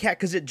is not Cat,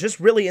 because it just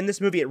really, in this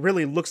movie, it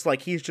really looks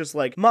like he's just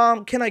like,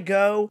 Mom, can I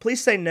go?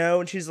 Please say no.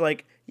 And she's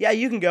like, yeah,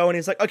 you can go. And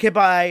he's like, okay,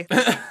 bye.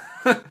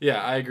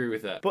 Yeah, I agree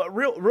with that. But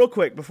real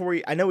quick,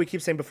 I know we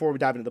keep saying before we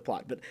dive into the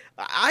plot, but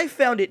I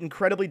found it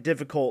incredibly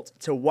difficult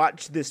to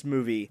watch this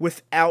movie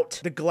without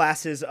the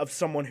glasses of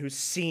someone who's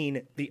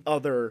seen the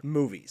other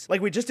movies.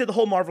 Like, we just did the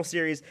whole Marvel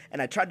series,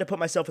 and I tried to put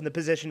myself in the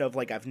position of,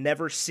 like, I've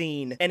never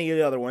seen any of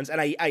the other ones, and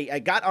I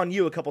got on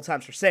you a couple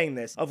times for saying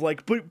this, of,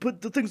 like,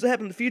 but the things that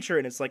happen in the future,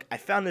 and it's like, I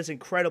found this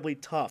incredibly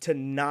tough to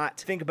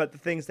not think about the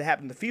things that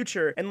happen in the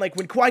future, and, like,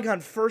 when Qui-Gon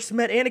first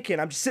met Anakin,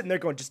 I'm just sitting there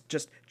going,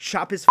 just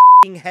chop his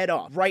head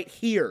off right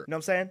here. You know what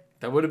I'm saying?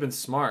 That would have been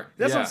smart.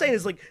 That's what I'm saying,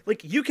 is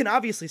like you can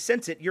obviously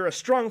sense it. You're a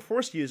strong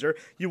Force user.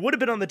 You would have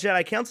been on the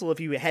Jedi Council if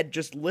you had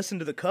just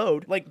listened to the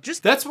code. Like,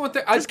 that's one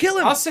thing. Just kill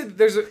him. I'll say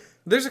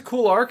there's a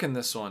cool arc in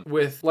this one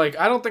with, like,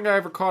 I don't think I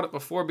ever caught it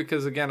before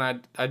because, again,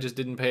 I just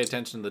didn't pay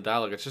attention to the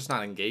dialogue. It's just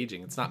not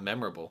engaging. It's not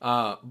memorable.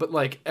 But,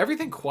 like,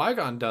 everything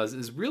Qui-Gon does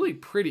is really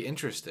pretty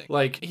interesting.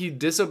 Like, he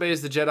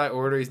disobeys the Jedi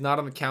Order. He's not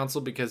on the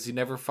Council because he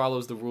never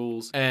follows the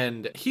rules.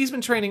 And he's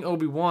been training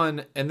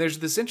Obi-Wan, and there's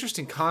this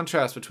interesting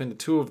contrast between the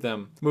two of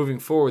them moving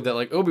forward that,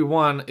 like,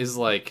 Obi-Wan is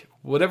like,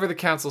 whatever the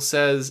council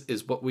says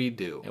is what we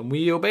do. And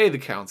we obey the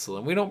council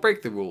and we don't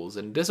break the rules.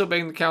 And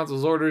disobeying the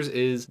council's orders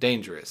is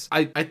dangerous.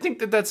 I think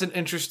that that's an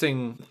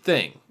interesting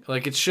thing.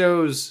 Like, it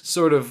shows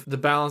sort of the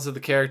balance of the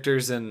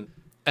characters and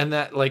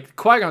that, like,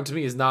 Qui-Gon to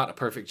me is not a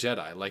perfect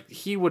Jedi. Like,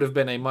 he would have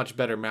been a much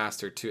better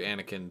master to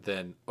Anakin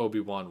than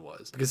Obi-Wan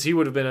was. Because he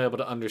would have been able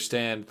to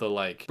understand the,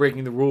 like,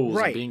 breaking the rules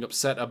and being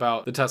upset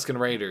about the Tusken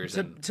Raiders.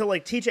 To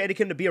like, teach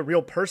Anakin to be a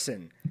real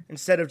person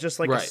instead of just,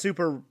 like, a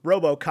super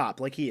RoboCop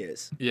like he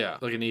is. Yeah,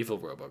 like an evil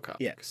RoboCop.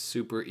 Yeah. Like,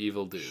 super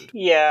evil dude.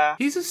 Yeah.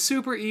 He's a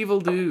super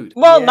evil dude.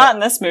 Well, not in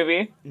this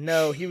movie.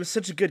 No, he was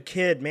such a good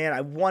kid, man.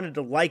 I wanted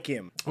to like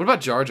him. What about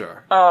Jar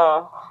Jar?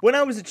 When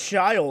I was a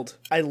child,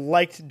 I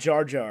liked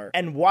Jar Jar.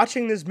 And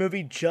watching this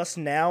movie just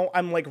now,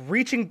 I'm like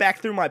reaching back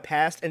through my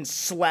past and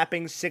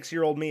slapping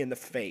 6-year-old me in the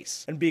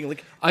face and being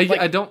like,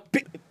 I don't...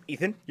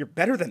 Ethan, you're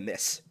better than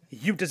this.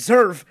 You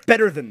deserve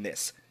better than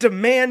this.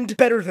 Demand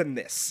better than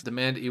this.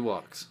 Demand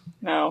Ewoks.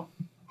 No.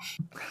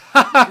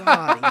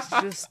 God,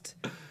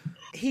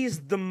 he's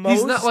the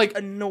most not, like,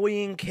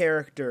 annoying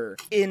character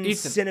in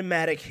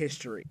cinematic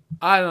history.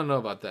 I don't know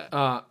about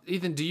that.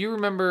 Ethan, do you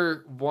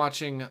remember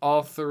watching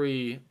all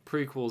 3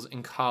 prequels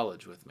in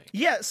college with me?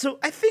 Yeah, so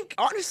I think,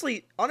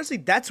 honestly,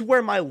 that's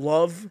where my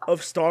love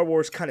of Star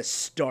Wars kind of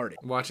started.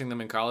 Watching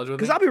them in college with me?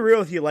 Because I'll be real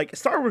with you, like,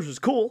 Star Wars was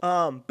cool,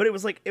 but it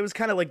was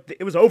kind of like,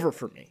 it was over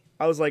for me.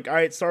 I was like, all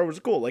right, Star Wars is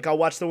cool. Like, I'll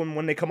watch them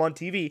when they come on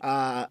TV.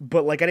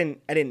 But, like, I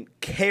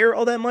didn't care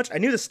all that much. I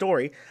knew the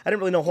story. I didn't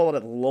really know a whole lot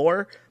of the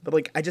lore, but,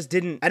 like, I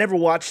never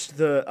watched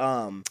the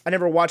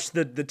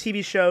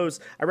TV shows.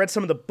 I read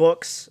some of the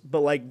books,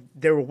 but, like,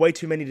 there were way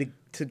too many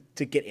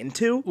to get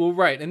into. Well,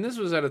 right, and this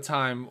was at a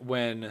time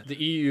when the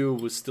EU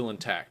was still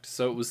intact,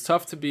 so it was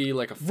tough to be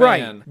like a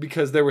fan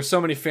because there were so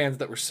many fans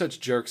that were such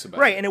jerks about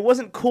it. Right, and it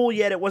wasn't cool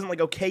yet, it wasn't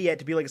like okay yet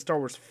to be like a Star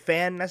Wars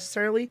fan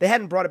necessarily. They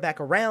hadn't brought it back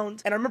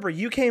around, and I remember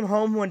you came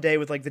home one day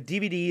with like the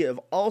DVD of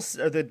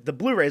the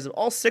Blu-rays of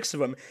all 6 of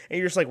them, and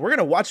you're just like, we're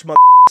gonna watch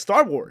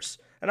Star Wars.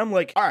 And I'm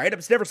like, all right,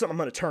 it's never something I'm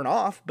going to turn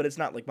off, but it's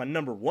not like my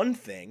number one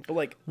thing. But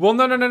like, well,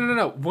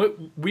 no.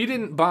 We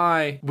didn't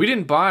buy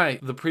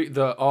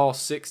the all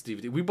 6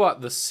 DVD. We bought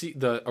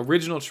the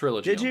original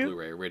trilogy on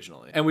Blu-ray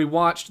originally, and we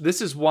watched.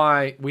 This is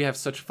why we have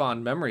such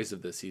fond memories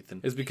of this, Ethan,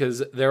 is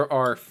because there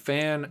are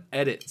fan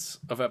edits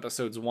of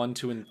episodes 1,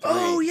 2, and 3.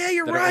 Oh yeah,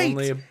 you're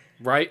right.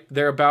 Right,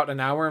 they're about an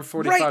hour and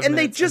 45 minutes. Right, and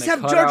they just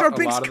have Jar Jar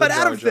Binks cut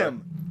out of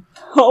them.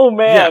 Oh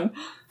man.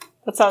 Yeah.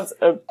 That sounds...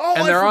 and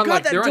I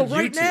forgot that until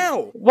right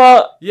now.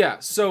 Well... Yeah,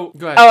 so...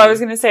 Go ahead. Oh, I was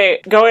going to say,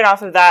 going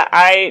off of that,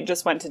 I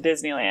just went to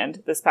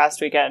Disneyland this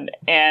past weekend,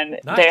 and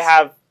they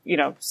have,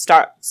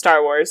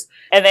 Star Wars,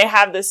 and they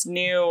have this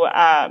new,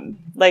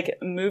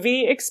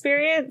 movie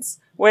experience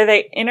where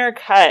they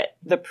intercut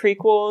the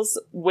prequels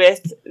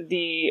with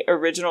the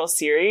original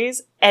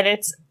series, and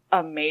it's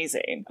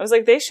amazing. I was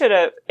like, they should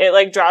have, it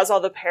like draws all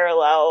the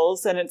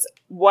parallels, and it's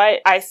what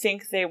I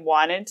think they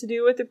wanted to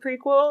do with the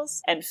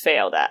prequels and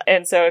failed at.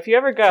 And so if you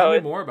ever Tell go, me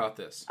more about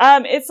this.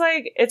 it's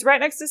right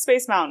next to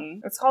Space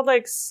Mountain. It's called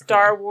like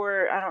Star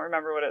Wars. I don't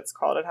remember what it's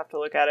called. I'd have to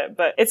look at it,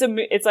 but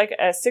it's like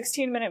a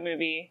 16-minute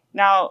movie.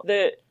 Now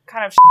the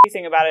kind of shitty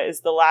thing about it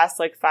is the last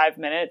like 5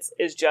 minutes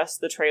is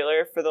just the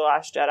trailer for The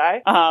Last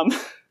Jedi.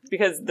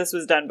 Because this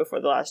was done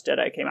before The Last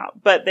Jedi came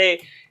out. But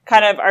they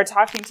kind of are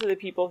talking to the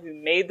people who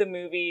made the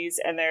movies,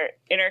 and they're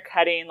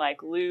intercutting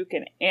like Luke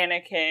and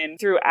Anakin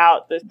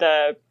throughout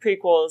the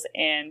prequels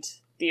and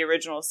the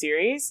original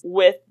series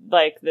with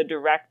like the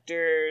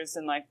directors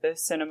and like the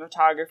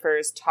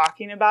cinematographers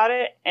talking about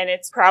it, and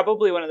it's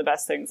probably one of the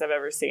best things I've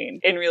ever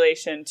seen in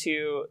relation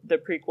to the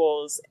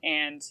prequels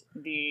and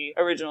the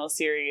original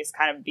series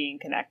kind of being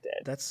connected.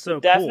 That's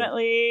so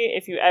Definitely,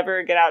 if you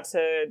ever get out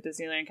to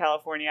Disneyland,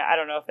 California, I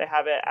don't know if they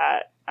have it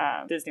at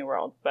Disney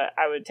World, but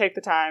I would take the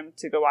time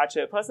to go watch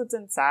it. Plus, it's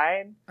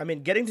inside. I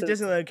mean, getting to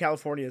Disneyland,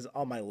 California is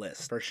on my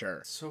list for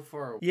sure. So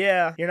far away.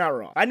 Yeah, you're not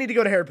wrong. I need to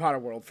go to Harry Potter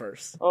World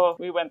first. Oh,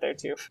 we went there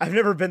too. I've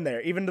never been there,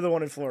 even to the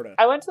one in Florida.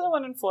 I went to the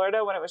one in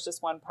Florida when it was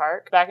just one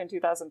park back in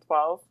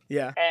 2012.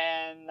 Yeah.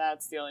 And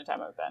that's the only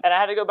time I've been. And I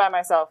had to go by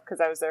myself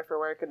because I was there for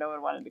work and no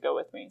one wanted to go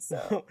with me.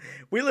 So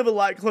We live a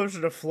lot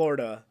closer to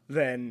Florida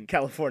than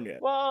California.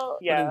 well,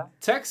 But yeah. in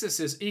Texas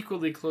is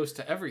equally close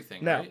to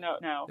everything, No. right?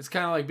 No. It's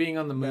kind of like being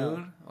on the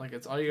moon. Like,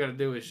 it's all you got to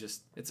do is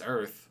just, it's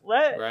Earth,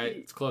 Let right?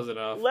 It's close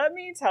enough. Let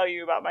me tell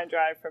you about my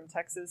drive from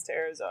Texas to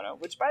Arizona,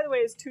 which, by the way,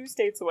 is 2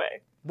 states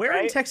away. Where in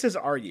right? Texas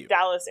are you?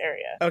 Dallas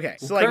area. Okay,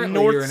 Well, so like currently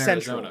north you're in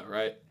central. Arizona,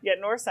 right? Yeah,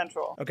 north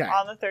central. Okay.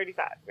 On the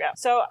 35. Yeah.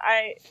 So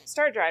I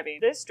start driving.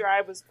 This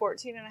drive was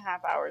 14 and a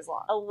half hours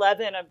long.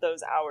 11 of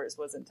those hours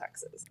was in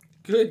Texas.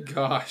 Good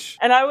gosh.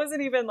 And I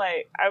wasn't even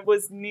like, I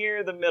was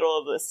near the middle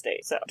of the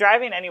state. So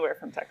driving anywhere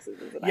from Texas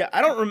is a Yeah,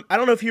 I don't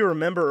know if you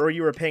remember or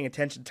you were paying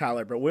attention,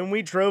 Tyler, but when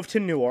we drove to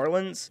New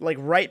Orleans, like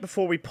right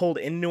before we pulled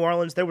in New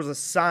Orleans, there was a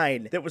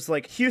sign that was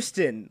like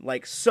Houston,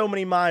 like so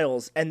many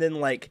miles, and then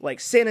like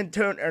San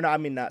Antonio, or no, I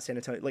mean not San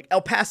Antonio, like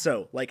El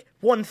Paso, like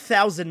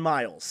 1,000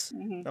 miles.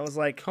 Mm-hmm. I was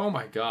like, Oh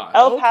my god.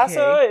 El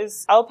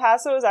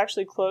Paso is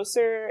actually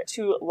closer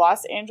to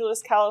Los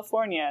Angeles,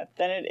 California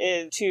than it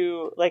is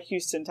to like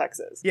Houston,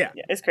 Texas. Yeah.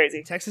 It's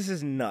crazy. Texas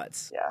is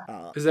nuts.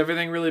 Yeah. Is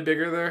everything really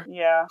bigger there?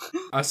 Yeah.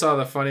 I saw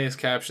the funniest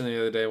caption the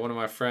other day. One of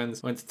my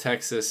friends went to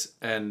Texas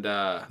and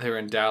they were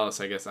in Dallas,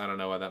 I guess. I don't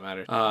know why that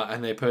matters.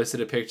 And they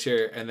posted a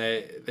picture, and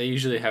they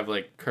usually have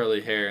like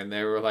curly hair, and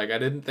they were like, I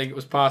didn't think it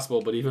was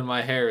possible, but even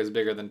my hair is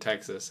bigger than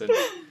Texas. And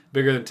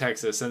bigger than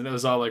Texas, and it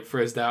was all like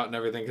frizzed out and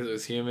everything because it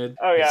was humid.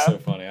 Oh, yeah. It's so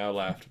funny. I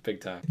laughed big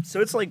time.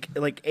 So it's like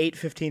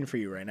 8:15 for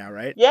you right now,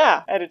 right?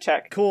 Yeah. I had to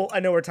check. Cool. I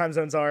know where time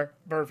zones are.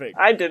 Perfect.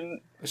 I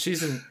didn't.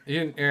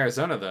 You're in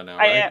Arizona though now, I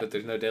right? am. But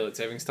there's no daylight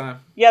savings time.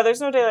 Yeah, there's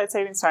no daylight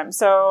savings time.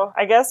 So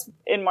I guess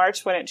in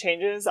March when it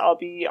changes, I'll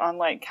be on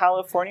like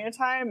California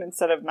time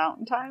instead of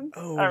mountain time.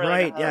 Oh, I don't really know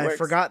right. how Yeah, that I works.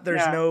 forgot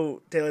there's Yeah.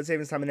 no daylight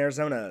savings time in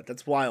Arizona.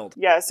 That's wild.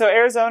 Yeah, so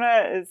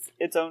Arizona is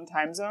its own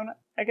time zone,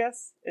 I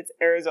guess. It's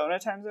Arizona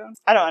time zone.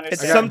 I don't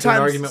It's understand. got into an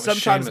argument with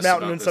sometimes Seamus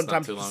mountain about and this not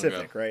sometimes too long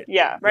Pacific, ago. right?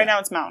 Yeah, right now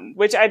it's mountain,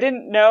 which I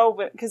didn't know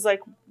because like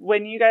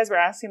when you guys were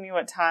asking me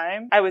what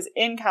time, I was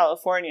in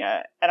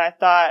California and I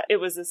thought it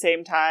was the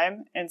same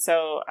time, and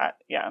so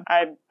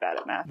I'm bad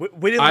at math.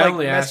 We didn't I like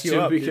only mess asked you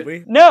you up, because- did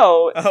we?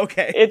 No,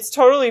 Okay. it's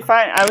totally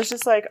fine. I was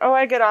just like, oh,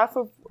 I get off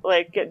of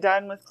get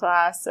done with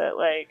class at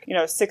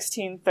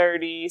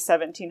 16:30,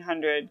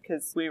 1700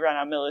 because we run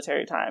on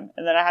military time,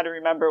 and then I had to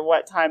remember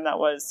what time that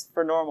was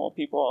for normal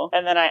people,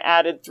 and then I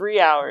added 3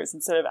 hours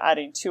instead of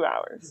adding 2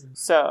 hours,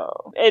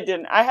 so it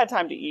didn't. I had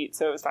time to eat,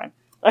 so it was fine.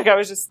 Like I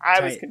was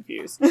Tight.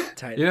 confused.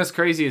 Tight. You know what's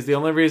crazy is the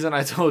only reason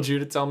I told you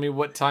to tell me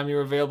what time you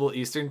were available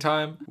Eastern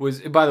time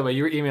was, by the way,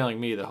 you were emailing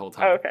me the whole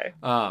time. Oh, okay.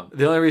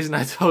 The only reason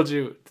I told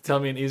you to tell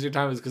me an Eastern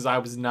time is because I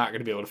was not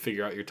going to be able to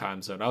figure out your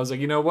time zone. I was like,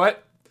 you know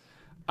what?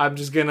 I'm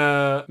just going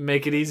to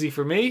make it easy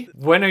for me.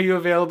 When are you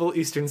available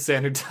Eastern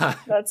Standard Time?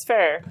 That's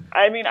fair.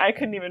 I mean, I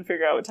couldn't even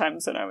figure out what time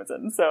zone I was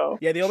in, so.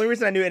 Yeah, the only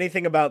reason I knew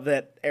anything about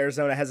that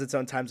Arizona has its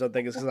own time zone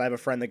thing is because I have a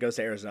friend that goes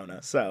to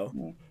Arizona.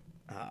 So,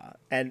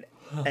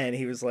 and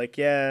he was like,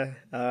 "Yeah,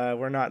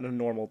 we're not in a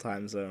normal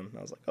time zone."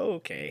 I was like, "Oh,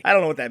 okay." I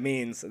don't know what that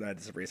means, and I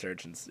did some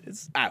research, and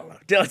it's I don't know.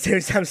 Daylight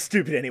savings time is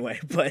stupid anyway,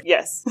 but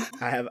Yes.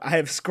 I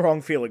have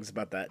strong feelings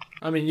about that.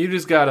 I mean, you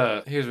just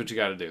gotta, here's what you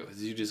gotta do,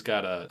 is you just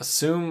gotta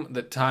assume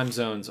that time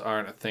zones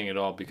aren't a thing at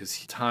all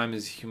because time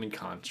is a human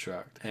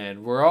construct.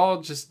 And we're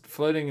all just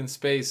floating in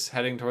space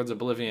heading towards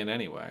oblivion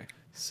anyway.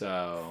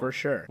 So, For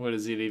sure. what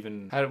is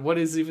even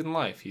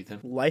life, Ethan?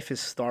 Life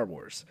is Star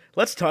Wars.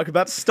 Let's talk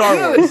about Star Do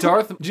you know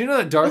Wars. do you know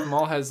that Darth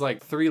Maul has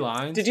like 3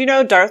 lines? Did you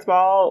know Darth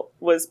Maul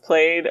was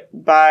played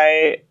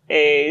by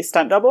a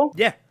stunt double?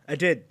 Yeah, I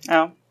did.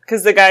 Oh,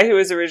 Because the guy who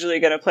was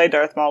originally going to play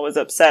Darth Maul was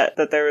upset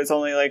that there was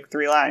only like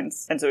 3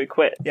 lines, and so he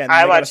quit. Yeah, and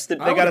I they watched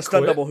got a, they got a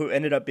stunt double who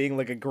ended up being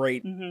like a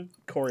great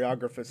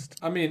choreographist.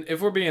 I mean,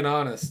 if we're being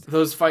honest,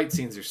 those fight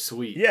scenes are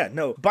sweet. Yeah,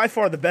 no, by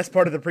far the best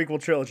part of the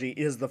prequel trilogy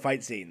is the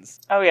fight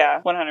scenes. Oh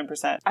yeah,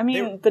 100%. I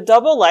mean, the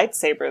double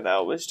lightsaber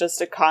though was just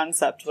a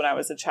concept when I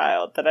was a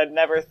child that I'd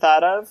never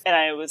thought of, and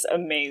I was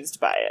amazed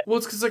by it. Well,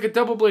 it's because like a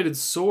double-bladed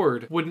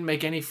sword wouldn't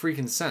make any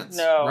freaking sense.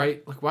 No.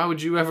 Right? Like, why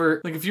would you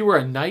ever, like, if you were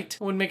a knight,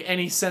 it wouldn't make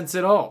any sense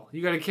at all.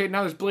 You got a kid,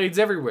 now there's blades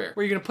everywhere.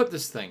 Where are you gonna put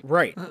this thing?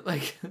 Right.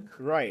 Like,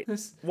 right.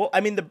 Well,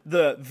 I mean,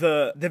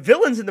 the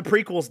villains in the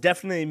prequels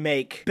definitely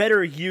make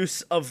better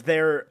use of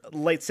their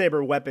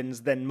lightsaber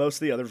weapons than most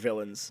of the other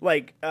villains.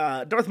 Like,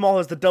 Darth Maul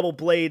has the double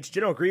blades.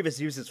 General Grievous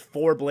uses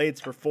 4 blades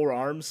for 4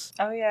 arms.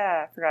 Oh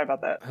yeah, I forgot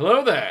about that.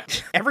 hello there.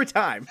 Every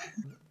time.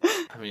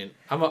 I mean,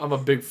 I'm a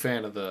big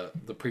fan of the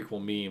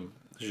prequel meme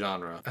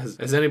genre,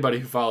 as anybody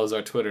who follows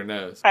our Twitter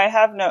knows. I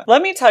have no.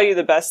 Let me tell you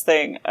the best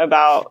thing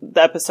about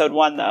the episode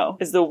 1 though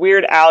is the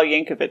Weird Al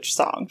Yankovic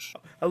song.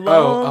 A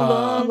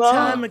long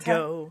time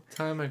ago,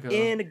 Time ago.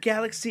 in a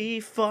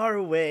galaxy far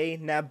away,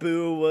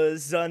 Naboo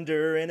was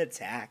under an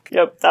attack.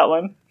 Yep, that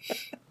one.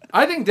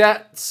 I think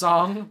that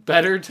song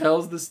better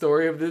tells the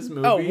story of this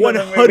movie. Oh, than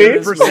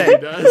this 100%. movie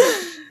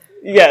does.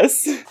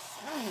 Yes.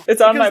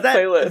 It's on my Because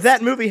playlist.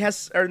 that movie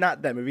has, or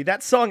not that movie,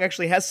 that song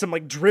actually has some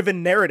like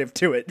driven narrative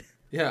to it.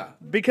 Yeah.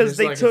 Because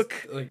There's they like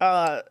took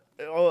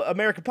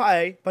American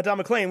Pie by Don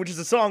McLean, which is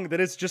a song that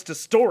is just a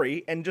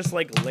story, and just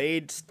like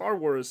laid Star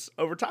Wars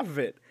over top of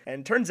it.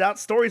 And turns out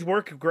stories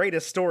work great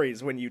as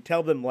stories when you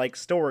tell them like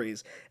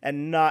stories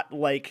and not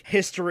like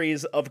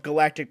histories of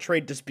galactic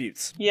trade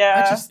disputes.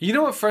 Yeah. You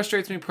know what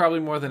frustrates me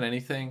probably more than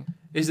anything?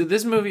 Is that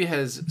this movie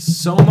has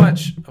so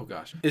much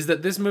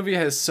CGI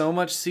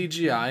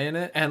in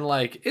it, and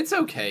like it's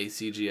okay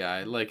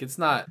CGI, like it's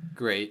not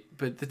great,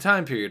 but the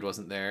time period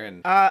wasn't there,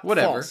 and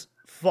whatever.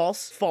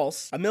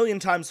 False. A million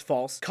times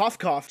false. Cough,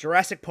 cough.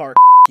 Jurassic Park.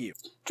 You.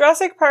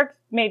 Jurassic Park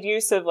made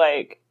use of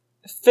like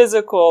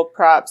physical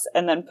props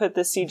and then put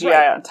the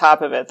CGI on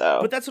top of it though.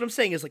 But that's what I'm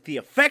saying is like the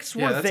effects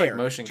were that's there. like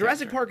motion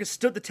Jurassic capture. Park has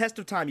stood the test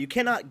of time. You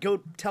cannot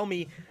go tell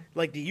me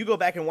like, do you go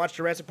back and watch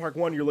Jurassic Park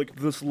 1, you're like,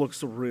 this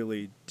looks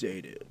really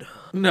dated.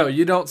 No,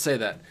 you don't say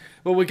that.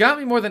 But what got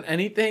me more than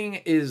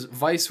anything is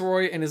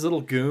Viceroy and his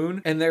little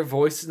goon and their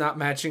voices not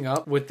matching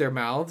up with their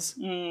mouths.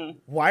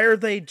 Why are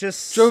they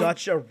just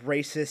such a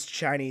racist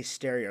Chinese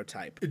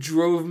stereotype? It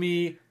drove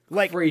me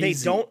Like, crazy.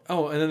 they don't...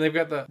 Oh, and then they've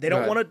got They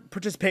don't want to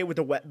participate with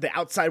the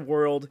outside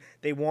world.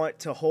 They want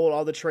to hold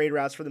all the trade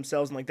routes for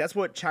themselves. And, like, that's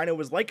what China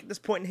was like at this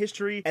point in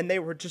history. And they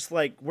were just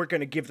like, we're going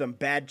to give them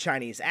bad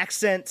Chinese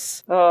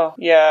accents. Oh,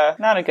 yeah.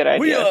 Not a good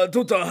idea. We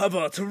don't have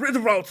a trade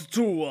route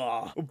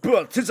to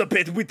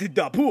participate with the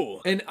Naboo.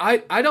 And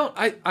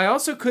I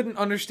also couldn't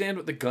understand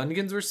what the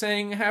Gungans were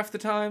saying half the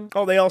time.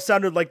 Oh, they all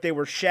sounded like they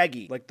were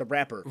Shaggy, like the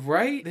rapper.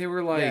 Right? They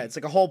were like... Yeah, it's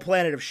like a whole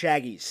planet of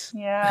Shaggies.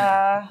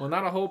 Yeah. Well,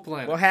 not a whole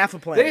planet. Well, half a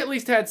planet. They at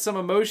least had some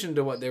emotion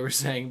to what they were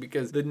saying,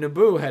 because the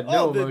Naboo had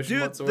no emotion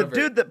whatsoever. The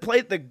dude that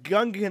played the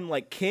Gungan,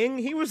 like, king,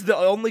 he was the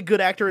only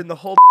good actor in the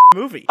whole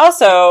movie.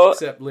 Also,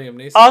 Except Liam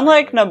Neeson.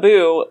 unlike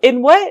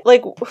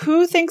Naboo,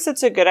 who thinks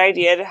it's a good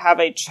idea to have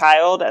a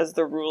child as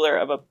the ruler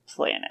of a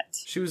planet?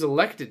 She was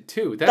elected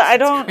too. That's I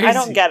don't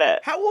crazy. get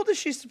it. How old is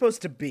she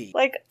supposed to be?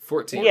 Like,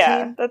 14.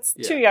 yeah, that's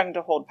Yeah. too young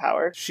to hold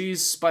power.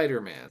 She's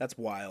Spider-Man, That's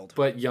wild.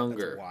 but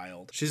younger. That's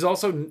wild. She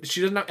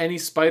doesn't have any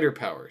spider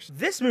powers.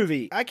 This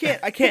movie, I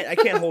can't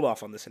hold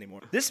off on this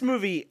anymore. This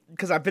movie,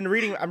 because I'm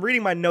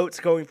reading my notes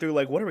going through,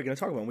 like, what are we going to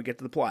talk about when we get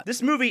to the plot?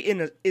 This movie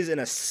is an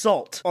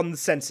assault on the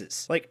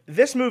senses. Like,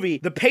 this movie,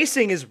 the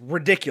pacing is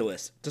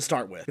ridiculous to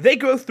start with. They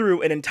go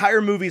through an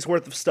entire movie's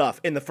worth of stuff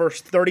in the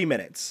first 30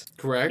 minutes.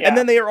 Correct? Yeah. And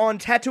then they are on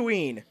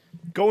Tatooine,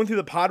 going through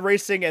the pod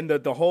racing and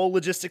the whole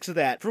logistics of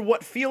that for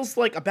what feels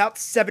like about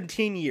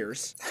 17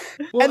 years.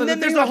 Well, and then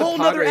the there's thing a about the whole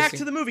pod nother act racing-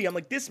 to the movie. I'm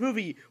like, this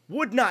movie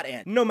would not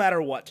end, no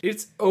matter what.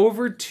 It's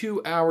over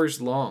 2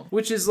 hours long,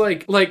 which is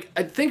like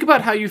think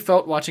about how you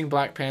felt watching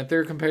Black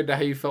Panther compared to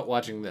how you felt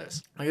watching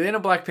this. Like at the end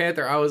of Black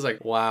Panther, I was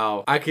like,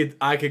 wow, I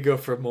could go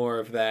for more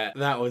of that.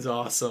 That was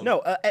awesome.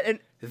 No, and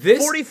This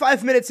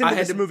 45 minutes into I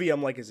had this to- movie,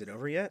 I'm like, is it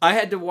over yet? I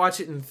had to watch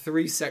it in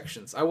 3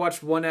 sections. I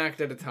watched one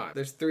act at a time.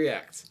 There's 3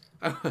 acts.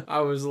 I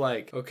was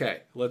like,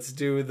 okay, let's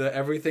do the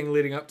everything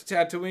leading up to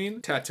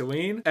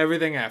Tatooine,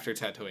 everything after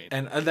Tatooine.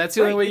 And that's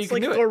the only way you it's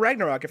can like do Thor it.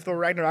 Ragnarok, if Thor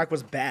Ragnarok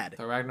was bad.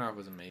 Thor Ragnarok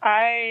was amazing.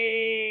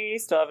 I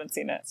still haven't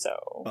seen it, so.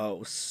 Oh, it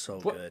was so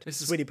What? good.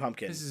 This is- Sweetie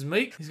Pumpkin. This is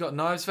Meek. He's got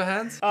knives for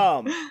hands.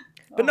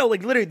 But no,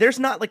 like literally, there's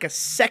not like a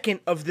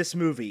second of this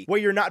movie where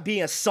you're not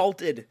being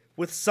assaulted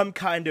with some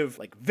kind of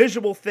like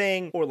visual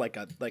thing or like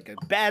a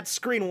bad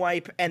screen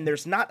wipe, and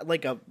there's not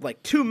like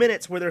 2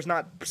 minutes where there's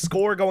not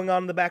score going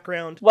on in the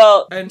background.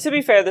 Well, And- to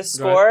be fair, the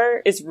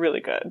score is really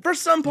good. For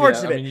some parts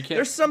Yeah, of I it, mean, you can't-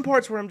 there's some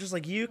parts where I'm just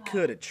like, you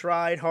could have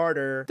tried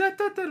harder.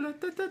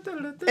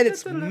 And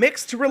It's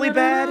mixed really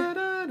bad.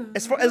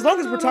 As long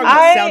as we're talking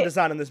about sound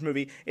design in this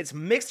movie, it's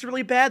mixed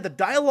really bad. The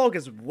dialogue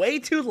is way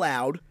too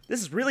loud.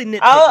 This is really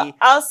nitpicky.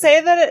 I'll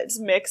say that it's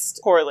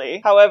mixed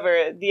poorly.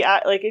 However,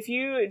 if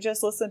you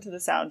just listen to the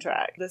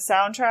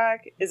soundtrack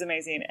is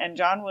amazing, and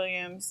John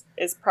Williams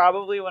is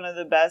probably one of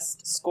the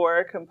best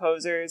score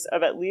composers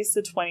of at least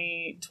the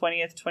 20th,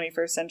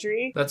 21st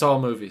century. That's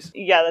all movies.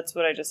 Yeah, that's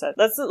what I just said.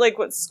 That's like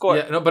what score.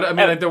 Yeah, no, but I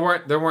mean, like,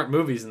 there weren't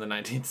movies in the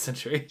 19th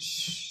century.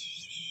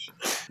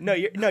 No,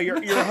 you're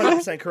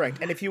 100% correct.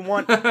 And if you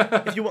want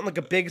like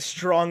a big,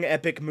 strong,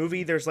 epic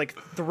movie, there's like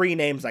 3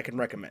 names I can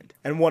recommend,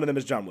 and one of them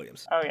is John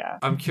Williams. Oh yeah.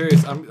 I'm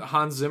curious. I'm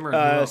Hans Zimmer.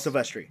 And who else?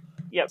 Silvestri.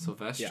 Yep.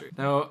 Silvestri. Yeah.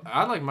 Now,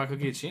 I like Michael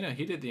Giacchino.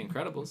 He did The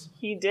Incredibles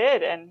He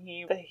did, and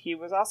he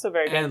was also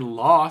very good. and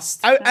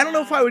Lost. I don't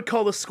know if I would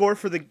call the score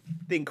for the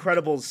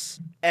Incredibles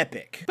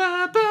epic.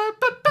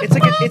 It's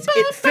like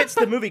it fits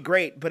the movie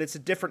great, but it's a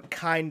different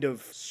kind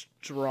of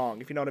strong,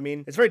 if you know what I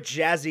mean. It's very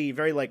jazzy,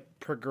 very like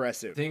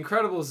progressive. The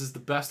Incredibles is the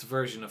best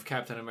version of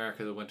Captain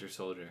America: The Winter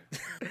Soldier.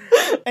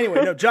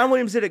 Anyway, no, John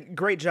Williams did a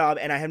great job,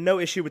 and I have no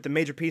issue with the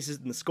major pieces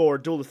in the score.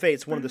 Duel of the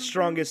Fates, one of the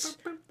strongest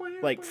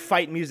like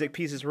fight music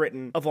pieces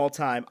written of all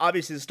time.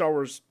 Obviously, the Star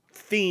Wars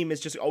theme is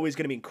just always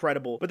going to be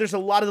incredible, but there's a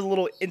lot of the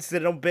little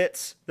incidental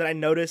bits that I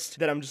noticed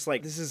that I'm just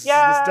like, this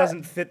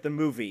doesn't fit the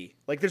movie.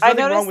 Like, there's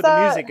nothing wrong with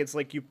the music. It's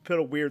like you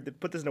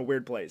put this in a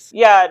weird place.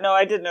 Yeah, no,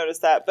 I did notice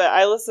that, but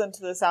I listened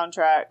to the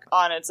soundtrack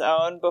on its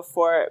own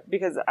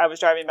because I was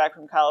driving back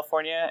from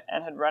California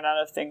and had run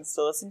out of things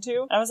to listen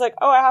to. And I was like,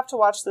 oh, I have to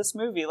watch this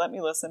movie. Let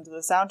me listen to the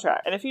soundtrack.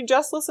 And if you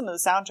just listen to the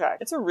soundtrack,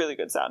 it's a really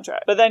good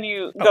soundtrack. But then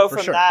you go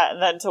from that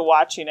and then to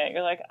watching it,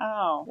 you're like,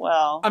 oh,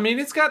 well. I mean,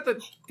 it's got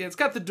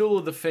the Duel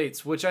of the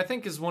Fates, which I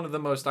think is one of the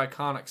most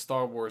iconic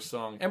Star Wars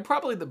songs, and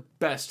probably the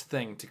best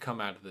thing to come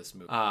out of this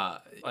movie.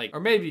 Or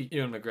maybe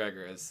Ewan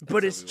McGregor is.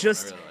 But it's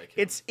just, really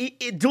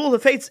like Duel of the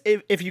Fates,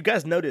 if you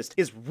guys noticed,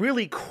 is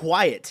really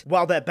quiet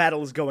while that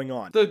battle is going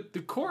on.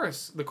 the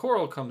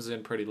choral comes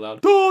in pretty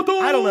loud.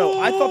 I don't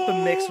know. I thought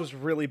the mix was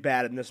really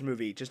bad in this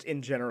movie, just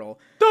in general.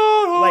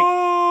 Like,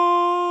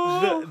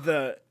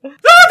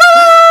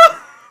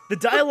 the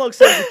dialogue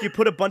sounds like you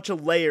put a bunch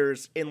of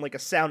layers in like a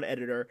sound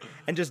editor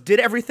and just did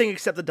everything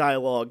except the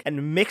dialogue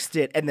and mixed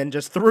it and then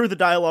just threw the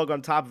dialogue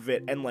on top of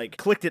it and like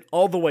clicked it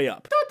all the way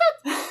up.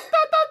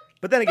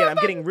 But then again, I'm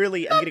getting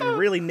really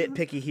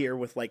nitpicky here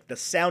with like the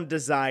sound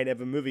design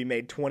of a movie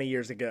made 20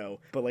 years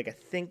ago. But like I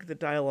think the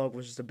dialogue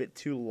was just a bit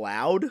too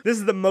loud. This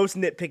is the most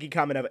nitpicky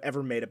comment I've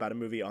ever made about a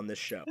movie on this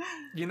show.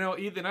 You know,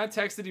 Ethan, I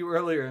texted you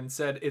earlier and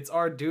said it's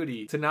our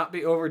duty to not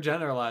be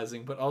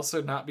overgeneralizing, but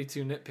also not be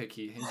too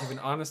nitpicky and give an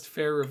honest,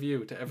 fair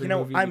review to every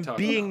movie we talk about. I'm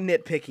being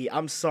nitpicky.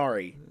 I'm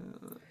sorry.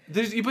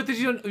 But you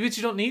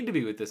don't need to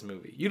be with this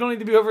movie. You don't need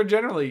to be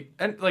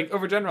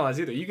overgeneralized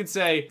either. You could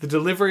say the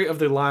delivery of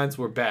the lines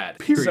were bad.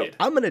 Period. So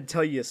I'm gonna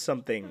tell you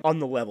something on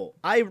the level.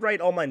 I write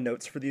all my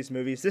notes for these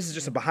movies. This is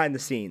just a behind the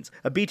scenes,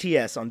 a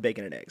BTS on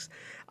Bacon and Eggs.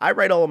 I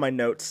write all of my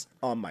notes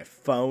on my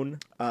phone,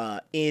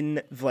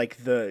 in like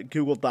the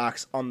Google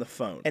Docs on the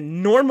phone.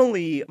 And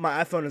normally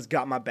my iPhone has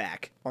got my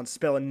back on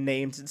spelling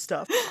names and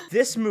stuff.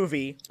 This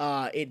movie,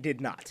 it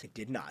did not. It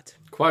did not.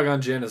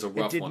 Qui-Gon Jinn is a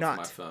rough It did one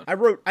not. for my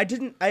phone. I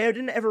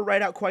didn't ever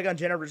write out Qui-Gon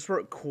Jinn. I just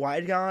wrote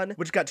Qui-Gon,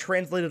 which got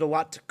translated a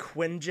lot to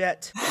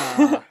Quinjet,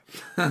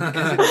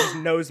 because it just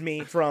knows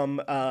me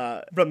from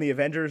the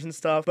Avengers and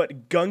stuff.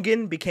 But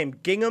Gungan became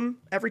Gingham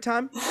every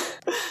time.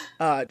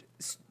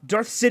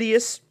 Darth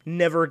Sidious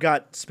never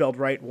got spelled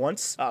right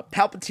once.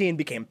 Palpatine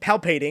became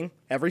Palpating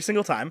every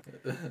single time.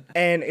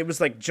 And it was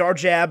like Jar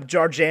Jab,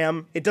 Jar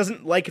Jam. It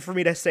doesn't like for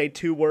me to say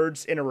 2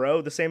 words in a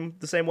row the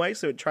same way,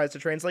 so it tries to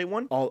translate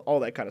one. All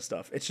that kind of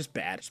stuff. It's just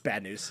bad. It's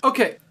bad news.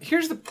 Okay,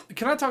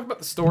 can I talk about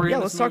the story? Yeah,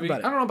 in let's this talk movie?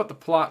 about it. I don't know about the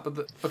plot,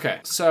 but okay.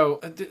 So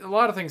a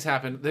lot of things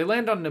happen. They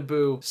land on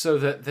Naboo so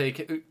that they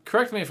can,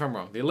 correct me if I'm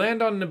wrong. They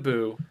land on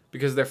Naboo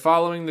because they're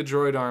following the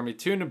droid army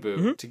to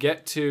Naboo to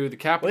get to the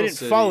capital Well, they didn't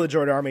city. follow the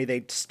droid army.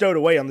 They stowed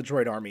away on the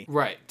droid army.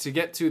 Right, to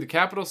get to the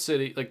capital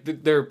city, like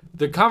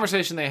the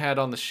conversation they had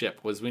on the ship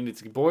was we need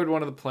to board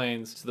one of the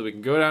planes so that we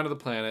can go down to the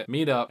planet,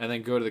 meet up, and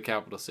then go to the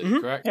capital city,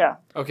 correct? Yeah.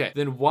 Okay,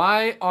 then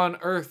why on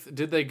earth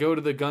did they go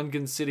to the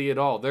Gungan city at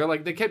all?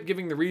 They kept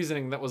giving the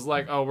reasoning that was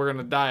like, oh, we're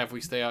gonna die if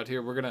we stay out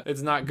here.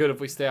 It's not good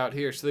if we stay out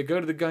here. So they go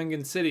to the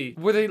Gungan city.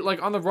 Were they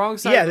like on the wrong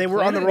side? Yeah, of the they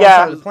were on the planet? wrong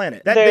side of the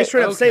planet. They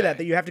straight up say okay.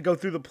 that you have to go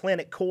through the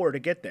planet core to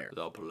get there.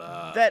 The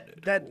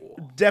planet.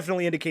 That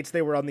definitely indicates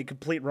they were on the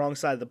complete wrong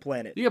side of the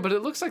planet. Yeah, but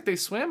it looks like they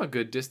swam a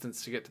good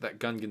distance to get to that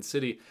Gungan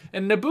city.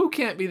 And Naboo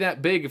can't be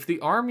that big. If the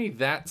army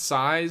that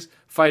size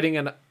fighting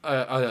a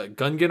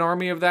Gungan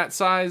army of that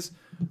size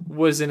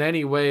was in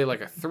any way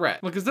like a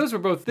threat. Because those were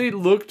both, they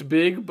looked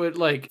big, but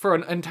like for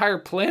an entire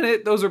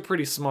planet, those are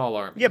pretty small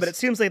armies. Yeah, but it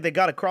seems like they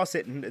got across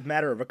it in a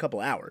matter of a couple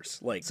hours.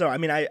 Like, so I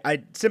mean,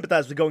 I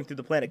sympathize with going through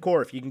the planet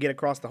core if you can get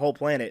across the whole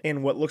planet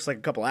in what looks like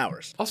a couple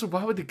hours. Also,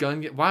 why would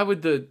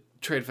the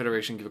Trade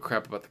Federation give a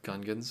crap about the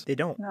Gungans? They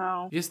don't.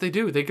 No. Yes, they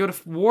do. They go to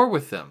war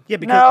with them. Yeah,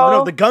 because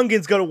No. the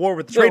Gungans go to war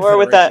with the Go Trade war Federation.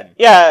 with that.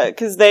 Yeah,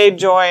 because they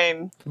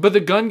join. But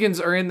the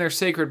Gungans are in their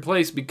sacred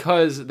place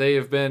because they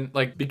have been,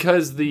 like,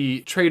 because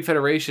the Trade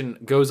Federation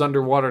goes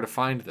underwater to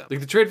find them.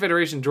 Like, the Trade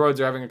Federation droids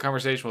are having a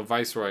conversation with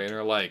Viceroy and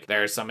are like,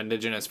 there's some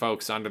indigenous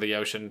folks under the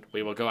ocean.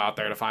 We will go out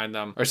there to find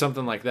them. Or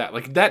something like that.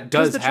 Like, that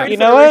does The happen. Trade You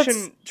know what?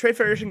 Trade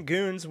Federation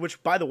goons,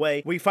 which, by the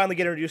way, we finally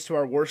get introduced to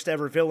our worst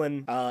ever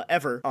villain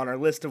ever on our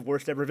list of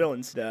worst ever villains.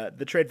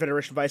 The Trade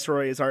Federation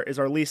Viceroy is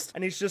our least,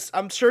 and he's just,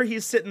 I'm sure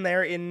he's sitting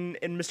there in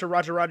Mr.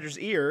 Roger Rogers'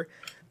 ear,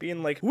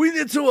 being like, we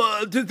need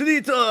to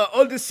delete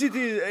all the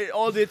city,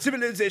 all the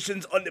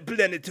civilizations on the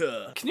planet.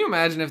 Can you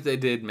imagine if they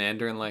did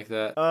Mandarin like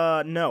that?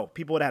 No,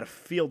 people would have had a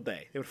field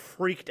day. They would have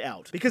freaked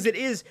out because it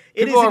is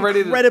People are ready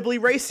to- incredibly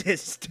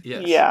racist.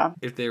 Yes. Yeah.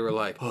 If they were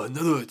like, oh,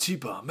 another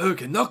cheap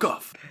American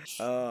knockoff.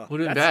 Would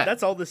have been bad.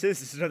 That's all this is.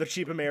 This is another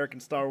cheap American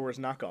Star Wars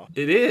knockoff.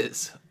 It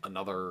is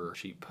another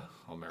cheap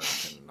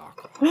American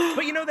knockoff.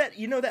 But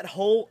you know that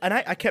whole, and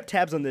I kept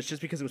tabs on this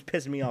just because it was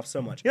pissing me off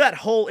so much. You know that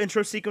whole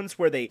intro sequence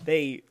where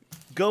they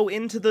go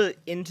into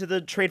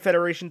the Trade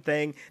Federation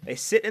thing, they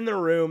sit in the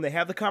room, they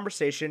have the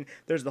conversation,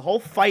 there's the whole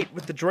fight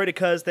with the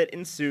droidicas that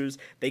ensues,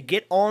 they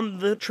get on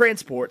the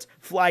transports,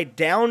 fly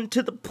down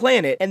to the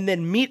planet, and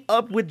then meet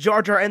up with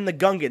Jar Jar and the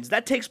Gungans.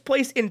 That takes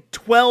place in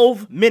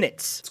 12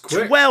 minutes. It's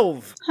quick.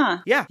 12! Huh.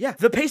 Yeah.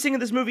 The pacing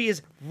of this movie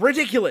is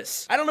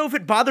ridiculous. I don't know if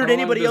it bothered How long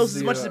anybody does else as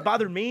the, much as it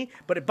bothered me,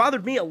 but it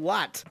bothered me a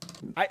lot.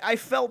 I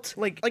felt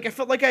like I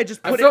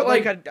just I put felt it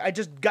like like- I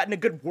just gotten a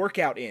good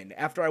workout in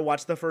after I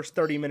watched the first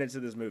 30 minutes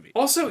of this movie.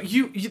 Also,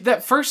 you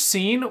that first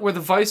scene where the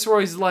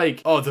Viceroy's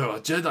like, "Oh, there are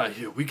Jedi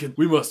here.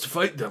 We must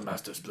fight them,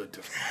 Master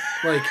Splinter."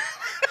 Like,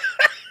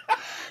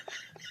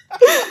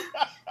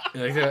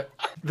 like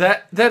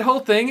that whole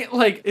thing.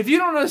 Like, if you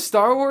don't know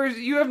Star Wars,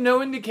 you have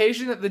no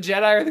indication that the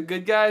Jedi are the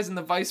good guys and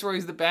the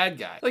Viceroy's the bad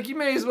guy. Like, you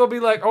may as well be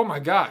like, "Oh my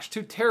gosh,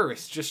 2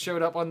 terrorists just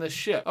showed up on this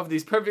ship of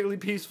these perfectly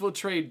peaceful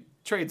tradesmen."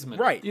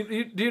 Right. Do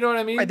you know what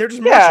I mean? Right, they're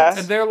just Yeah. Martians.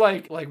 And they're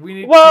like we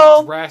need Well-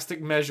 to take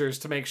drastic measures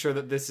to make sure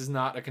that this is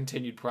not a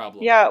continued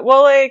problem. Yeah,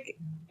 well, like,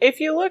 if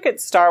you look at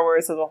Star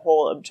Wars as a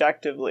whole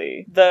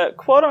objectively, the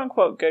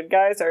quote-unquote good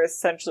guys are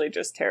essentially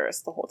just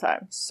terrorists the whole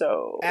time,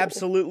 so...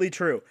 Absolutely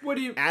true. What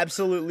do you?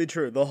 Absolutely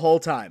true. The whole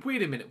time.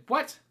 Wait a minute.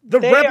 What? The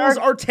They rebels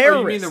are- are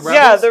terrorists. Oh, you mean the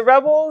Yeah, rebels? the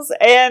rebels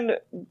and...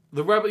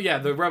 The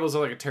rebels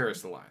are like a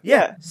terrorist alliance.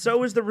 Yeah.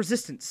 So is the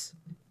resistance.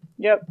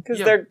 Yep, because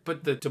Yeah, they're...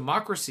 but the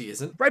democracy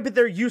isn't. Right, but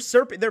they're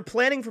usurping. They're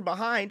planning from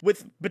behind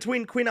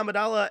between Queen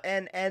Amidala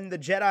and the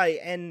Jedi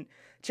and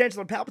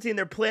Chancellor Palpatine.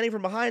 They're planning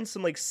from behind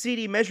some like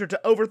seedy measure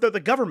to overthrow the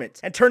government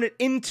and turn it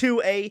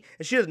into and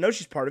she doesn't know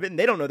she's part of it, and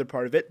they don't know they're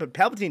part of it, but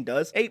Palpatine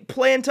does. A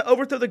plan to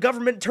overthrow the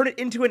government and turn it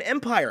into an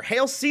empire.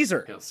 Hail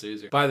Caesar! Hail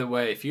Caesar. By the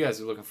way, if you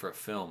guys are looking for a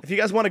film, If you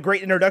guys want a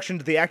great introduction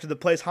to the actor that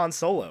plays Han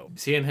Solo,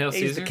 is he in Hail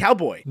he's Caesar? the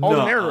cowboy.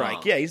 Alden Nuh-uh.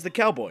 Ehrenreich. Yeah, he's the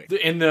cowboy.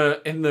 In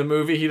the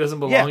movie he doesn't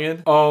belong Yeah.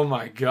 in? Oh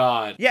my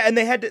god. Yeah, and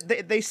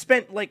they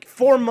spent like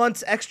 4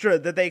 months extra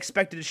that they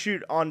expected to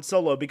shoot on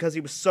Solo because he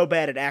was so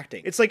bad at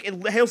acting. It's like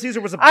Hail Caesar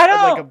was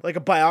like a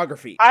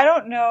biography. I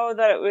don't know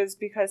that it was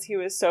because he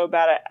was so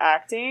bad at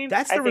acting.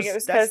 I think it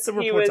was that's because the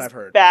he reports was I've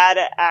heard. bad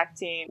at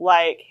acting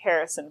like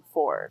Harrison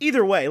Ford.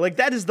 Either way, like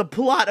that is the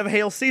plot of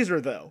Hail Caesar,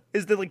 though,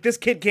 is that like this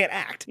kid can't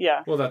act.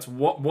 Yeah. Well, that's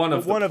one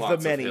of the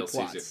many Hail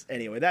plots. Caesar.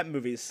 Anyway, that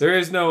movie's There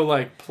is no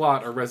like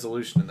plot or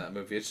resolution in that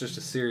movie. It's just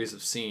a series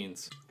of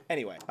scenes.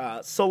 anyway.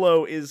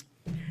 Solo is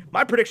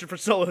my prediction for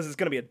Solo is it's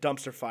going to be a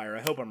dumpster fire.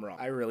 I hope I'm wrong.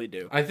 I really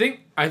do. I think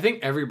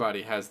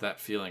everybody has that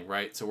feeling,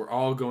 right? So we're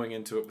all going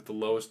into it with the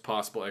lowest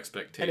possible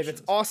expectations. And if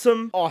it's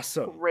awesome,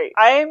 awesome. Great.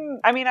 I'm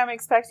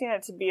expecting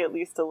it to be at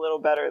least a little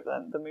better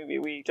than the movie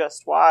we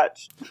just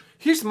watched.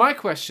 Here's my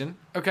question,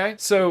 okay?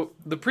 So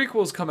the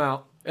prequels come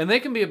out, and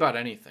they can be about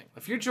anything.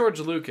 If you're George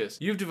Lucas,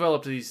 you've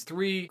developed these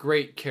 4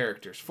 great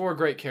characters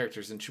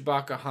in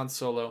Chewbacca, Han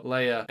Solo,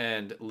 Leia,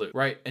 and Luke,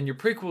 right? And your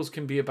prequels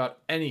can be about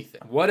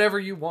anything, whatever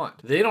you want.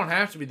 They don't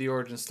have to be the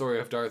origin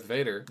story of Darth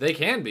Vader. They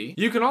can be.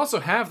 You can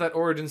also have that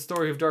origin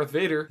story of Darth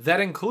Vader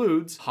that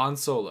includes Han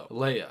Solo,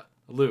 Leia,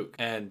 Luke,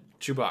 and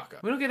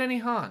Chewbacca. We don't get any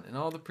Han in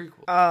all the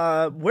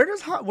prequels.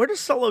 Where does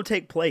Solo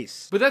take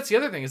place? But that's the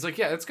other thing. It's like,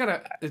 yeah, it's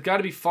got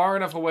to be far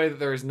enough away that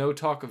there is no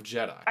talk of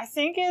Jedi. I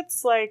think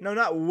it's like No,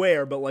 not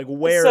where, but like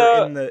where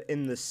So-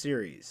 in the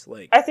series.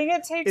 Like, I think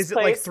it takes is it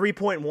like place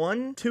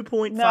 3.1,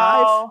 2.5?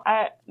 No.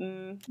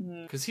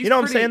 Because You know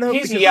what I'm saying, though?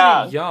 He's Because-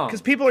 young. young.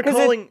 Because people are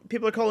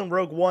 'Cause calling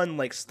Rogue One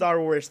like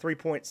Star Wars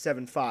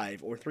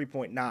 3.75 or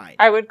 3.9.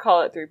 I would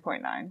call it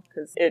 3.9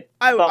 because it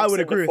I bumps would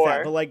into agree with 4.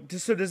 that, but like,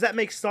 so does that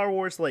make Star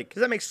Wars like?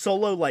 Does that make Solo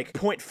like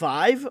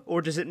 0.5,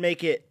 or does it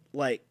make it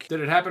like... Did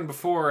it happen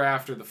before or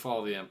after the fall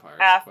of the Empire?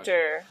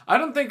 After. I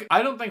don't think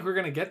we're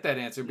gonna get that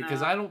answer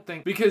because No.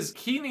 because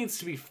he needs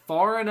to be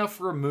far enough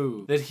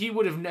removed that he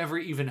would have never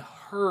even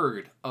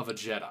heard of a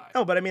Jedi.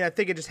 No, but I mean, I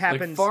think it just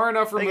happens... Like far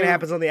enough I think removed it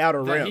happens on the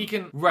outer that rim. he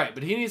can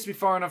but he needs to be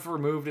far enough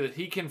removed that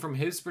he can, from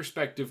his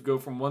perspective, go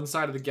from one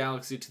side of the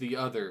galaxy to the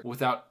other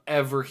without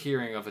ever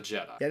hearing of a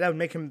Jedi. Yeah, that would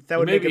make him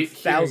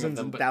thousands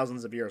and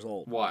thousands of years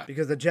old. Why?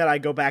 Because the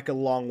Jedi go back a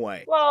long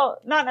way. Well,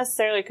 not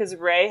necessarily because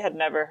Rey had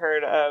never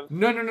heard of.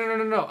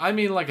 No. I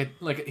mean,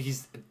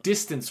 he's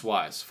distance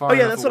wise far. Oh yeah,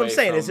 enough that's what I'm away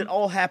saying. from Is it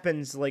all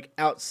happens like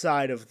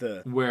outside of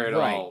the where it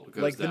all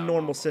goes like the down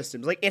normal almost.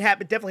 systems. Like it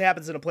definitely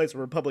happens in a place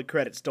where Republic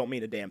credits don't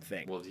mean a damn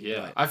thing. Well,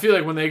 yeah. But- I feel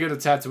like when they go to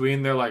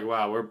Tatooine, they're like,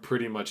 "Wow, we're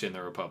pretty much in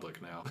the Republic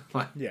now."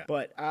 Yeah,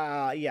 but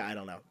yeah, I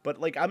don't know. But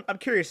like, I'm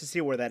curious to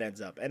see where that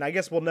ends up, and I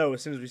guess we'll know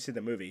as soon as we see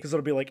the movie because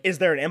it'll be like, is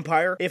there an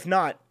empire? If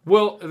not,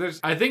 Well,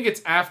 I think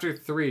it's after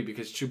 3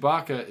 because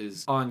Chewbacca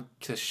is on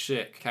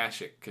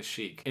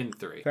Kashyyyk in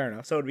 3. fair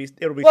enough. So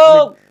it'll be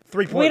Well,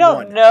 3.1. we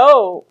don't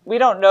know. We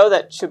don't know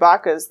that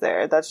Chewbacca's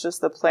there. That's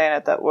just the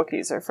planet that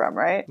Wookiees are from,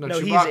 right? No,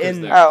 Chewbacca's he's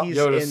in. there. Oh. He's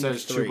Yoda in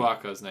says 3.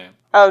 Chewbacca's name.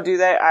 Oh, do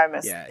they? I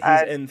missed.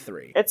 Yeah, he's in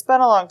 3. It's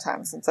been a long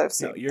time since I've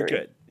seen. No, you're 3.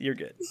 good. You're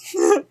good.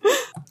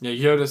 Yeah,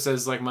 Yoda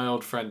says like my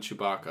old friend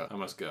Chewbacca. I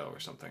must go or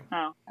something.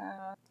 Oh.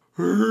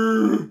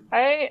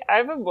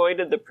 I've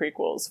avoided the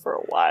prequels for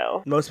a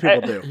while. Most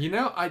people do. You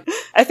know,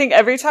 I think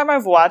every time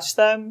I've watched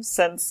them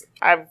since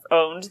I've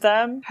owned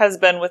them has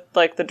been with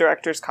like the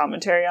director's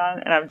commentary on,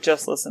 and I've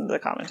just listened to the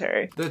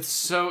commentary. that's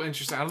so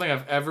interesting. I don't think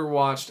I've ever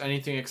watched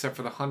anything except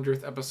for the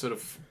 100th episode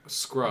of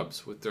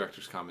Scrubs with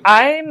director's commentary.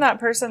 I'm that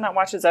person that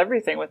watches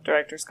everything with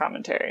director's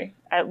commentary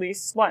at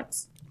least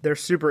once. They're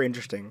super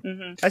interesting.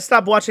 Mm-hmm. I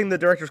stopped watching the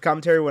director's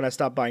commentary when I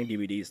stopped buying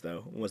DVDs,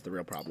 though, was the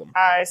real problem.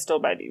 I still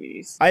buy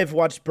DVDs. I have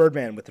watched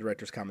Birdman with the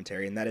director's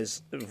commentary, and that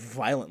is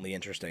violently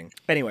interesting.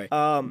 Anyway,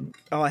 I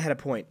had a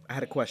point. I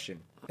had a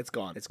question. It's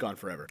gone. It's gone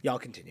forever. Y'all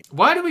continue.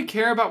 Why do we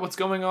care about what's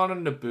going on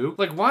in Naboo?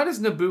 Like, why does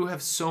Naboo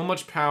have so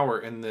much power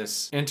in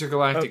this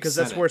intergalactic Because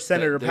Senate? that's where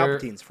Senator that they're-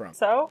 Palpatine's from.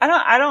 So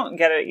I don't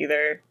get it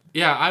either.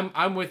 Yeah,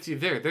 I'm with you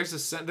there.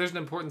 There's an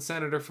important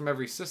senator from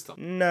every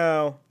system.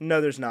 No,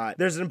 there's not.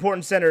 There's an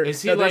important senator.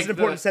 Is he there's like an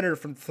important the- senator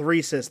from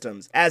 3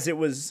 systems, as it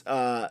was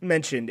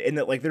mentioned in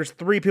that like there's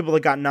 3 people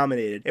that got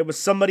nominated. It was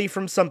somebody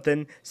from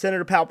something,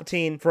 Senator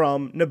Palpatine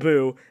from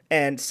Naboo,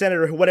 and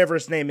Senator whatever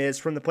his name is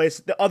from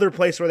the other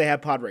place where they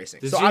have pod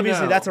racing. Did So you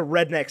obviously know- that's a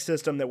redneck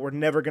system that we're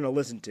never gonna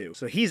listen to.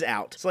 So he's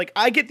out. So like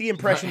I get the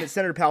impression that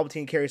Senator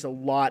Palpatine carries a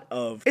lot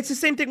of. It's the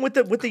same thing with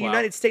the Clout.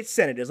 United States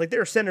Senate. Is like there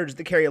are senators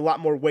that carry a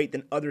lot more weight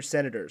than other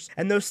senators,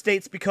 and those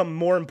states become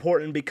more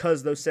important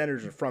because those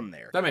senators are from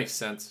there. That makes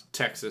sense.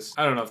 Texas.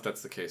 I don't know if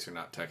that's the case or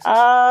not. Texas.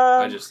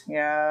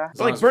 Yeah. As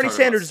So long like as we're Bernie talking about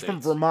Sanders is from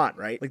states. Vermont,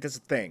 right? Like that's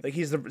the thing. Like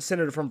he's the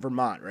senator from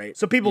Vermont, right?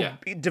 So people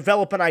Yeah.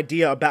 develop an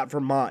idea about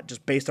Vermont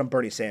just based on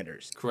Bernie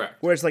Sanders. Correct.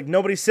 Whereas like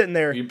nobody's sitting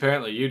there,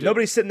 Apparently you do.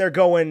 nobody's sitting there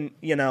going,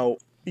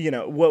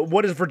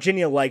 what is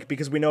Virginia like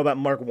because we know about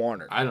Mark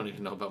Warner. I don't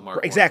even know about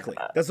Mark. Exactly.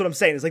 That's what I'm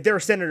saying. It's like there are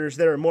senators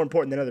that are more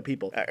important than other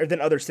people, or than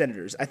other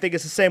senators. I think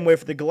it's the same way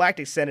for the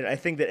Galactic Senate. I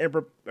think that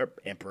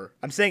Emperor.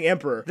 I'm saying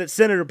Emperor. That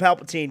Senator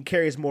Palpatine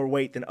carries more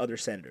weight than other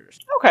senators.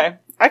 Okay.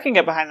 I can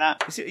get behind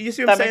that. You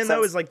see what I'm That saying makes though?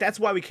 sense. Is like that's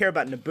why we care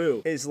about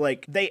Naboo. Is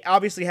like they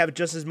obviously have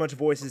just as much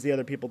voice as the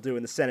other people do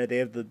in the Senate. They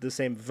have the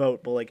same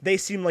vote, but like they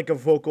seem like a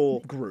vocal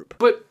group.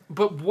 But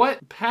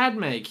what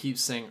Padme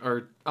keeps saying,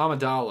 or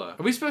Amidala,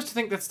 are we supposed to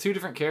think that's 2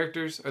 different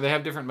characters, or they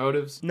have different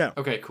motives? No.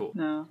 Okay, cool.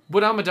 No.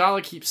 What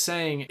Amidala keeps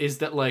saying is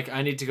that, like,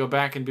 I need to go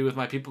back and be with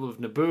my people of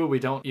Naboo. We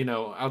don't,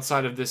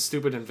 outside of this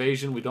stupid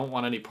invasion, we don't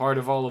want any part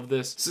of all of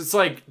this. So it's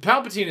like,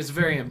 Palpatine is a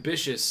very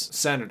ambitious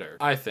senator,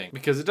 I think,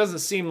 because it doesn't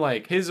seem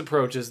like his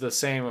approach is the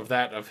same of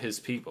that of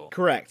his people.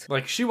 Correct.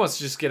 Like, she wants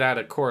to just get out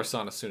of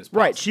Coruscant as soon as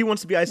possible. Right. She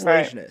wants to be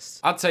isolationist.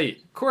 I'll tell you,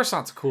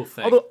 Coruscant's a cool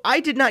thing. Although I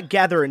did not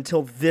gather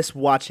until this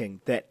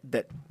watching that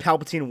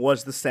Palpatine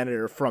was the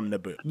senator from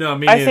Naboo. No,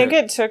 me I neither. think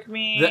it took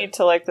me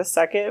to like the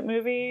third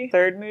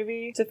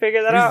movie to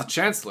figure that He's out. the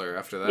Chancellor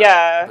after that.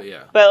 Yeah. But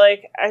yeah. But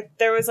like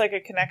there was like a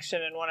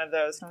connection in one of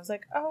those, and I was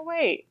like, oh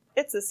wait,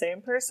 it's the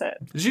same person.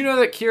 Did you know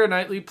that Keira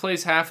Knightley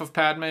plays half of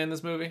Padme in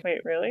this movie?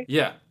 Wait, really?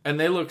 Yeah, and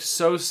they look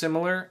so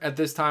similar at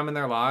this time in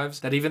their lives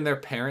that even their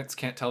parents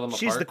can't tell them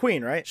She's apart. the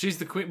queen, right? She's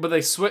the queen, but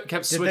they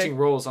kept switching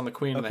roles on the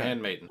Queen and the Okay.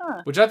 Handmaiden,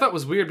 Huh. which I thought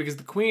was weird because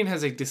the Queen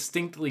has a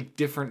distinctly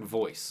different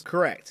voice.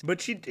 Correct.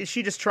 But she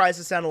just tries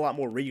to sound a lot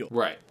more real.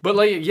 Right, but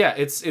like, yeah,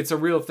 it's a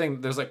real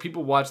thing. There's like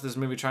people watch this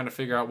movie trying to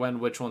figure out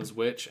which one's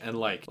which, and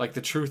like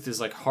the truth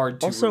is like hard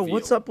to Also, reveal.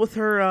 what's up with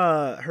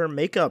her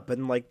makeup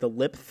and like the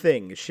lip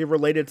thing? Is she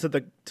related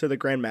to the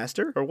Grand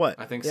Master or what?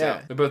 I think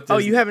Yeah. so. They're both Oh,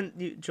 Disney. you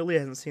haven't. Julia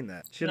hasn't seen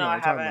that. She doesn't No, know I what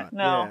I'm talking haven't.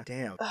 about. No.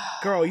 Yeah. Damn.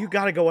 Girl, you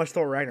gotta go watch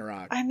Thor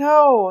Ragnarok. I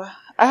know.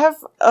 I have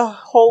a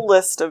whole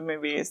list of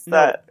movies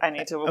that I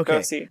need to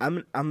go see.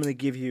 I'm gonna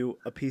give you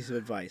a piece of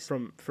advice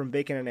from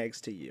Bacon and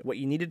Eggs to you. What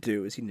you need to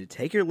do is you need to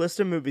take your list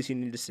of movies you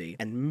need to see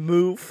and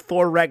move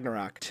Thor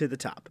Ragnarok to the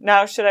top.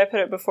 Now, should I put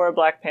it before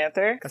Black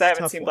Panther? Because I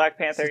haven't seen Black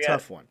Panther yet.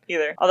 Tough one.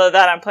 Either. Although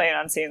that I'm planning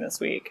on seeing this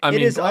week.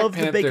 It is of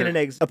the Bacon and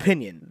Eggs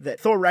opinion that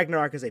Thor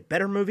Ragnarok is a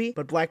better movie,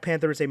 but Black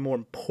Panther is a more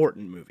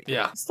important movie.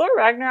 Yeah. Is Thor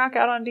Ragnarok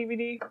out on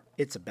DVD?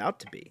 It's about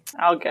to be.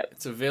 I'll get it.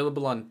 It's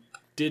available on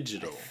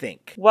digital. I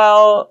think.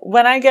 Well,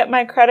 when I get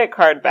my credit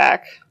card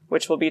back,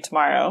 which will be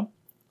tomorrow,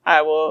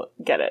 I will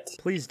get it.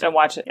 Please do. And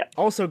watch it. Yeah.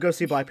 Also, go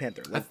see Black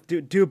Panther. Let's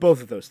do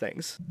both of those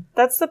things.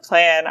 That's the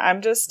plan.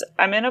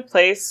 I'm in a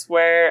place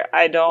where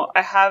I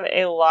have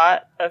a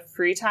lot of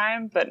free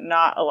time, but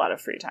not a lot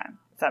of free time.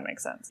 If that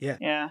makes sense. Yeah.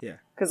 Yeah. Yeah.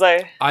 Because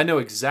I know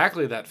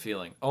exactly that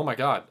feeling. Oh my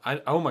god.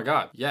 Oh my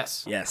god.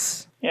 Yes.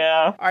 Yes.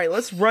 Yeah. All right,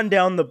 let's run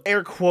down the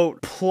air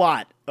quote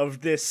plot of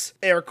this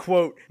air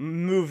quote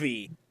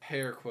movie.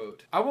 Hair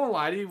quote. I won't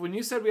lie to you. When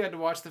you said we had to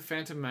watch The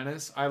Phantom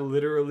Menace, I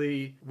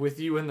literally, with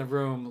you in the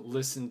room,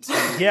 listened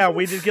to. Yeah,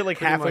 we did get like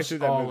pretty halfway much through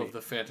that all movie. of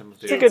The Phantom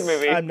Menace. It's a good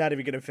movie. I'm not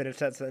even gonna finish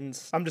that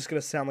sentence. I'm just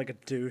gonna sound like a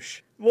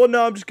douche. Well,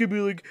 no, I'm just gonna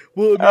be like,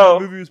 well, the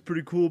movie was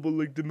pretty cool, but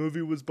like the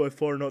movie was by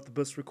far not the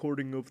best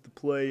recording of the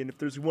play. And if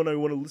there's one I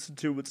want to listen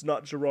to, it's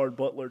not Gerard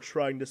Butler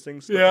trying to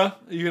sing stuff. Yeah,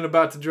 you're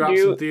about to drop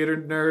some theater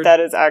nerd. That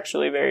is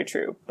actually very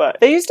true.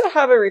 But they used to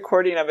have a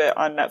recording of it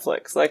on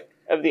Netflix, like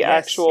of the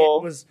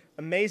actual. It was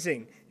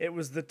amazing. It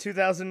was the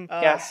 2000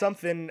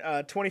 something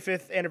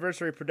 25th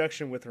anniversary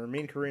production with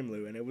Ramin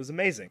Karimloo, and it was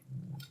amazing.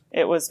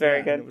 It was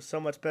very good. It was so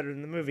much better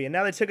than the movie, and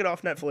now they took it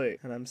off Netflix,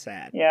 and I'm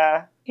sad.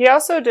 Yeah, he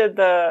also did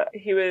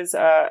he was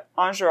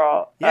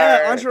Enjolras.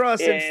 Yeah,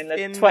 Enjolras in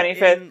the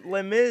 25th. in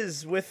Les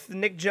Mis with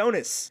Nick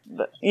Jonas.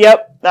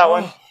 Yep, that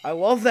one. I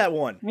love that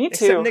one. Me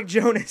too. Except Nick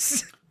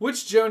Jonas.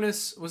 Which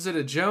Jonas? Was it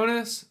a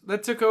Jonas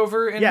that took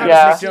over? In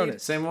Nick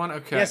Jonas. Same one?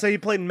 Okay. Yeah, so he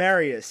played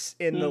Marius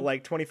in the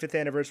 25th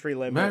anniversary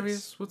Les Mis.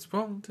 Marius, what's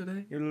wrong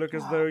today? You look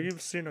as though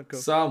you've seen a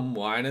ghost. Some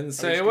wine and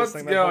say just what's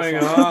gonna sing that whole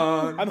going song.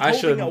 on. I'm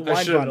holding a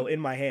wine bottle in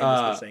my hand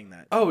as we're saying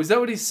that. Oh, is that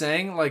what he's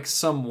saying? Like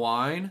some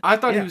wine? I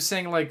thought he was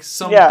saying like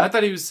some. Yeah. I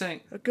thought he was saying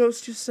A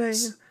ghost, you say?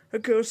 A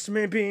ghost,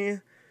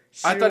 maybe.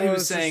 I thought he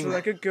was just saying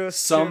like a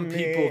ghost some to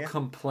people me.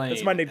 complain.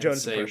 That's my Nick and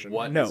Jonas say impression.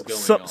 What No,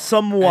 is going on.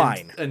 some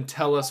wine. And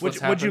tell us what's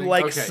Would happening. you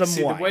like okay, some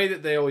see, wine? the way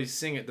that they always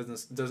sing it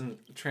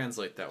doesn't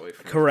translate that way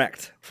for me.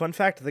 Correct. Fun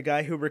fact, the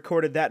guy who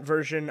recorded that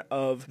version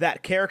of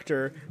that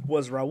character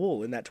was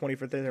Raul in that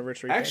 25th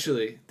anniversary.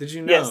 Actually, did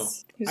you know?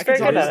 Yes, he's I can very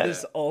talk good about at it.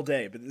 this all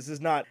day, but this is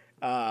not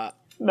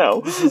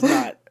No. this is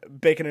not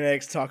Bacon and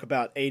Eggs talk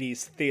about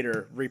 80s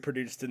theater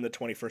reproduced in the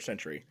 21st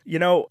century. You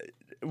know,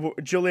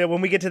 Julia,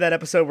 when we get to that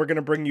episode, we're going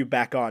to bring you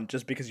back on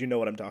just because you know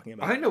what I'm talking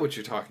about. I know what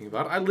you're talking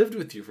about. I lived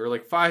with you for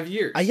like 5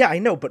 years. Yeah, I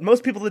know, but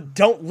most people that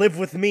don't live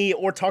with me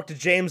or talk to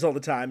James all the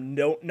time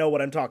don't know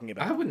what I'm talking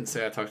about. I wouldn't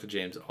say I talk to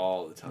James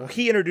all the time. Well,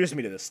 he introduced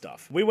me to this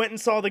stuff. We went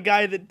and saw the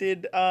guy that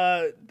did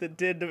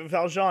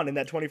Valjean in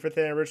that 25th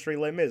anniversary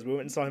Les Mis. We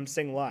went and saw him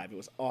sing live. It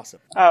was awesome.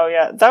 Oh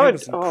yeah, that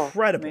was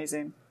incredible.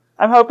 Amazing.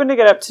 I'm hoping to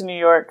get up to New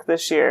York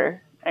this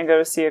year and go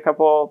to see a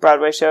couple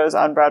Broadway shows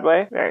on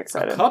Broadway. Very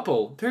excited. A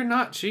couple? They're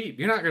not cheap.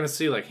 You're not going to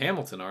see like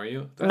Hamilton, are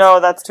you? No,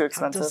 that's too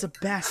How does expensive. a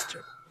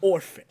bastard,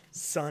 orphan,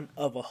 son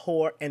of a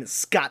whore, and a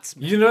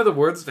Scotsman. You know the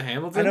words to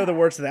Hamilton? I know the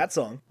words to that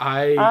song.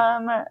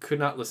 I could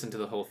not listen to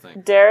the whole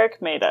thing.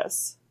 Derek made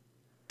us.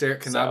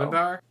 Derek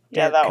Knabenbauer?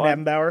 Yeah, that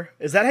one. Knabenbauer.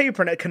 Is that how you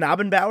pronounce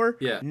Knabenbauer?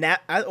 Yeah.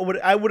 I would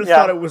have Yeah.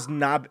 thought it was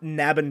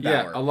Nabenbauer.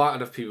 Yeah, a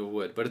lot of people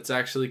would, but it's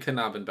actually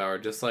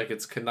Knabenbauer, just like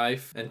it's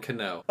Knife and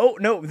Kno. Oh,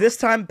 no, this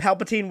time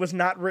Palpatine was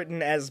not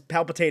written as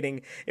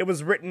palpitating. It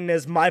was written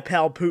as my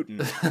pal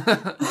Putin.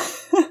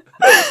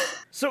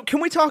 So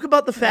can we talk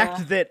about the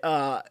fact that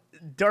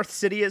Darth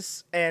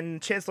Sidious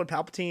and Chancellor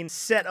Palpatine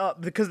set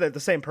up, because they're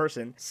the same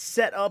person,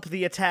 set up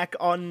the attack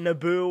on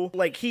Naboo?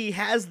 Like, he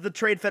has the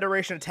Trade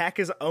Federation attack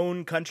his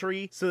own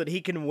country so that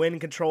he can win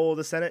control of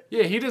the Senate?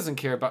 Yeah, he doesn't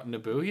care about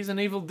Naboo. He's an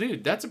evil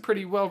dude. That's a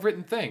pretty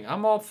well-written thing.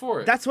 I'm all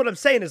for it. That's what I'm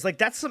saying, is like,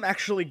 that's some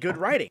actually good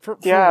writing. For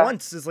Yeah.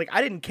 once, is like,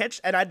 I didn't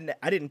catch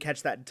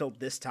that until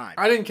this time.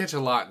 I didn't catch a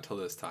lot until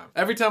this time.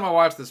 Every time I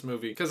watch this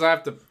movie, because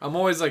I'm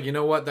always like, you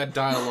know what, that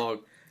dialogue,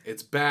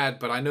 it's bad,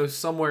 but I know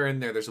somewhere in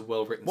there's a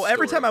well-written story. Well,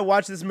 every time I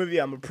watch this movie,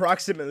 I'm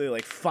approximately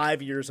like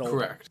 5 years old.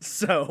 Correct.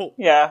 So,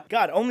 Yeah.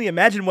 God, only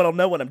imagine what I'll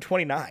know when I'm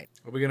 29.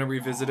 Are we going to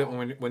revisit it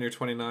when you're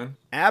 29?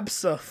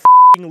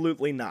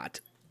 Absolutely not.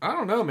 I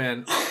don't know,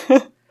 man.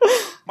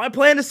 My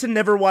plan is to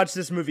never watch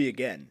this movie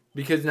again.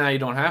 Because now you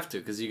don't have to,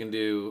 because you can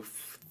do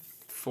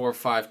 4,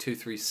 5, 2,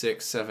 3,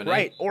 6, 7, 8.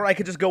 Right, or I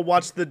could just go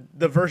watch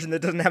the version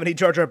that doesn't have any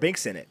Jar Jar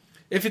Binks in it.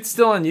 If it's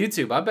still on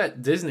YouTube, I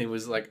bet Disney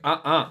was like,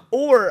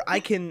 Or I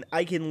can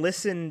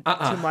listen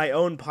to my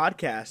own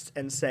podcast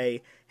and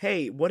say,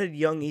 hey, what did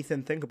young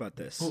Ethan think about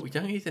this? Oh,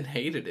 young Ethan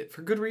hated it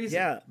for good reason.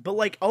 Yeah, but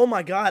like, oh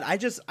my God,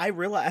 I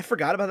realized, I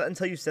forgot about that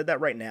until you said that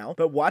right now.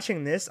 But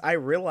watching this, I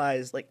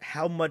realized like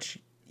how much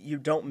you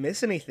don't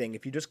miss anything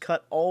if you just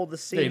cut all the you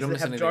scenes don't that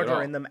miss have anything Jar at Jar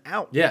all. in them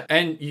out. Yeah,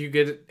 and you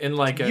get it in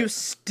like a... You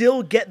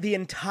still get the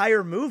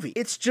entire movie.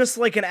 It's just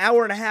like an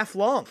hour and a half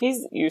long.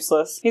 He's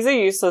useless. He's a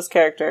useless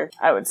character,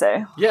 I would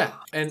say. Yeah,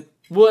 and...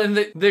 Well, and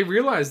they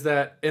realize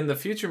that in the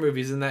future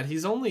movies, in that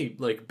he's only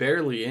like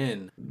barely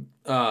in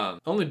Attack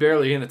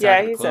Yeah,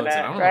 of the he's Clones. in it, and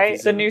I don't know if right?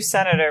 he's The in new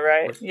senator,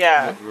 right?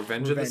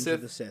 Revenge Yeah.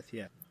 of the Sith.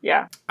 Yeah.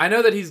 Yeah. I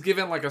know that he's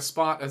given like a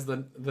spot as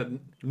the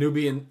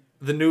Nubian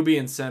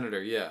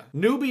senator. Yeah,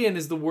 Nubian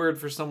is the word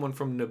for someone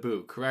from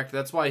Naboo, correct?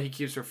 That's why he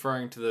keeps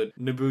referring to the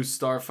Naboo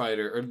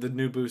starfighter or the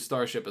Naboo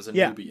starship as a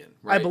Nubian.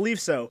 Right? I believe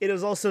so. It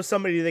is also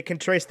somebody that can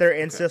trace their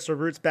ancestral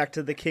roots back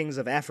to the kings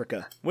of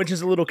Africa, which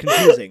is a little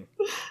confusing.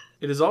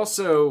 It is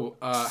also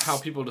how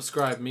people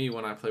describe me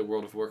when I play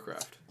World of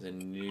Warcraft. The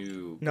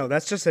noob. No,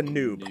 that's just a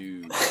noob.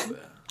 Noob.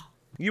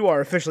 You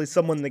are officially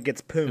someone that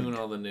gets Doing pooned.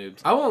 all the noobs.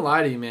 I won't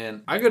lie to you,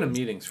 man. I go to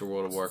meetings for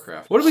World of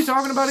Warcraft. What are we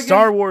talking about again?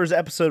 Star Wars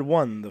Episode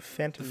 1, The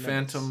Phantom Menace.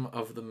 Phantom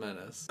of the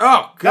Menace.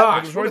 Oh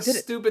gosh, just what a already did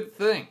it. stupid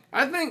thing.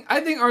 I think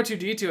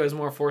R2D2 has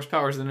more force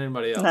powers than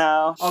anybody else.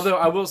 No. Although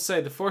I will say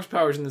the force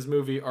powers in this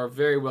movie are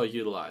very well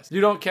utilized.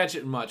 You don't catch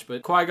it much,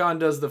 but Qui-Gon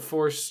does the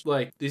force,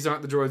 like, these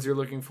aren't the droids you're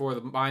looking for,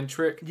 the mind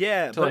trick.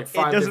 Yeah, to, but like,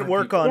 5 it doesn't different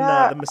work people. on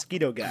Yeah. the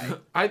mosquito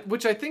guy.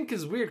 Which I think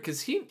is weird,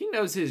 because he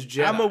knows his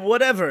Jedi. I'm a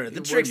whatever. The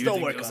What, tricks you don't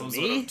think work you're on some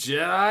sort me. of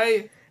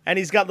Jedi? And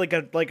he's got like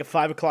a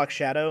 5 o'clock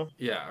shadow.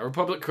 Yeah,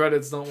 Republic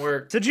credits don't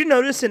work. Did you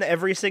notice in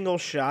every single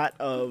shot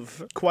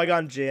of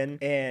Qui-Gon Jinn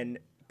and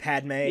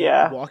Padme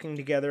Yeah. walking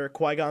together,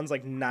 Qui-Gon's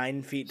like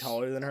 9 feet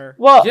taller than her?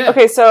 Well, Yeah.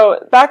 okay,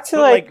 so back to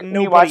But, like like, me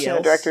nobody watching the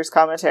else. director's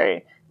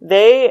commentary.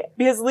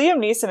 Because Liam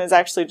Neeson is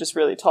actually just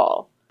really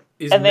tall.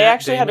 Is And they Matt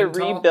actually had to Damon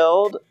tall?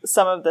 rebuild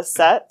some of the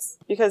sets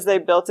because they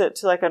built it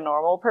to like a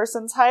normal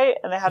person's height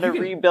and they had You to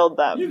can- rebuild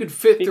them. You could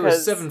fit through a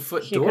because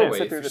 7-foot he couldn't doorway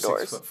fit if through you're the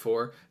doors.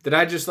 6'4". Did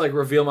I just like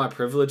reveal my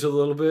privilege a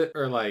little bit,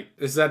 or like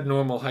is that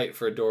normal height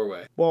for a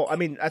doorway? Well, I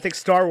mean, I think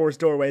Star Wars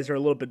doorways are a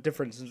little bit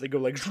different since they go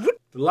like. A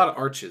lot of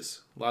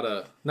arches, not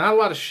a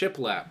lot of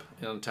shiplap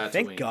on Tatooine.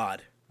 Thank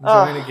God.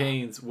 Joanna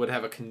Gaines would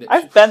have a connection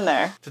I've been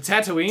there. to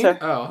Tatooine.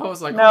 to- I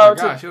was like, No, oh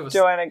my gosh, it to was.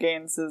 Joanna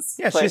Gaines's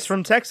Yeah, place. she's from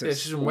Yeah,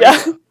 Texas. she's from Yeah.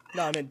 Waco.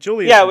 No, I mean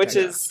Julia. Yeah, which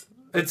is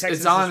It's Texas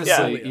is honestly.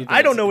 Julia. either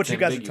I don't it's- know what it's you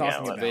guys are ambiguous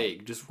talking or about.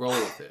 Vague. Just roll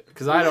with it,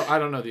 because I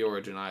don't know the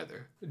origin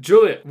either.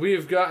 Julia, we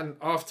have gotten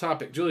off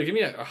topic. Julia, give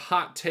me a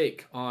hot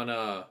take on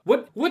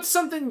what's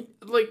something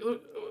like.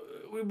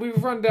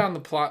 We've run down the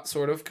plot,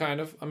 sort of,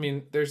 kind of. I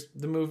mean, there's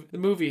the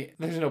movie.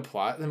 There's no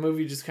plot. The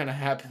movie just kind of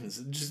happens.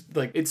 It just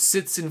like it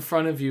sits in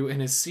front of you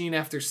and is scene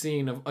after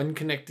scene of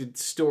unconnected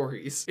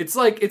stories. It's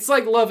like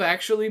Love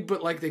Actually,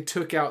 but like they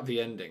took out the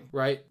ending,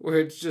 right? Where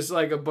it's just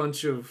like a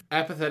bunch of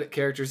apathetic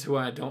characters who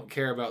I don't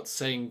care about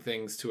saying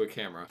things to a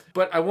camera.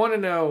 But I want to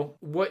know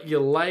what you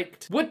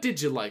liked. What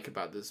did you like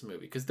about this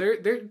movie? Because there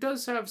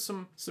does have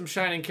some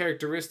shining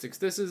characteristics.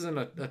 This isn't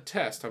a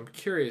test. I'm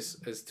curious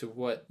as to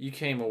what you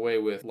came away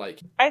with like.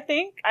 I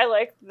think I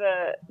liked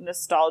the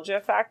nostalgia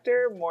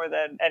factor more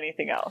than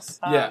anything else.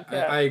 Yeah,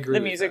 I agree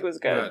The with music that. was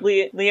Go good.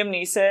 ahead. Liam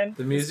Neeson.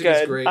 The was music is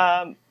good. great.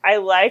 I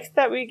liked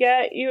that we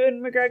get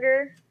Ewan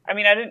McGregor. I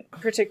mean, I didn't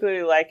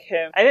particularly like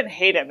him. I didn't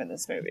hate him in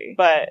this movie,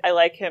 but I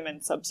like him in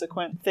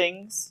subsequent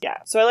things. Yeah,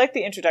 so I like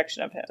the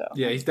introduction of him. So.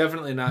 Yeah, he's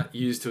definitely not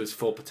used to his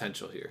full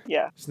potential here.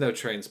 Yeah. There's no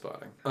train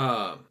spotting.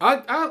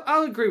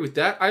 I'll agree with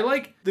that. I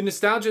like the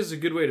nostalgia is a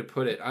good way to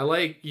put it. I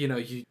like,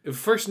 the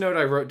first note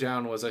I wrote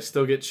down was I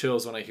still get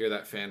chills when I hear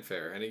that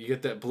fanfare. And you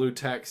get that blue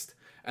text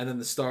and then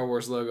the Star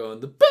Wars logo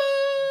and the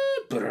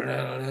you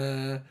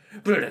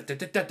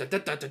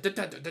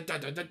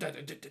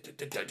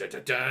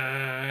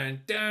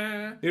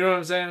know what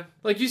I'm saying?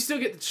 Like, you still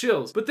get the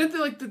chills. But then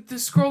the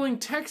scrolling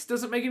text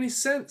doesn't make any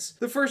sense.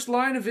 The first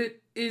line of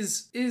it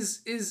is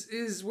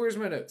where's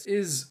my notes?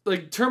 Is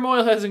like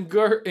turmoil has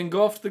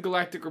engulfed the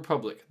Galactic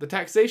Republic. The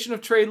taxation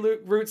of trade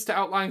routes to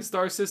outlying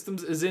star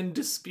systems is in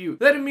dispute.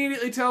 That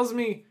immediately tells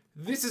me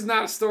this is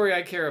not a story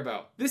I care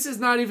about. This is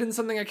not even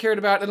something I cared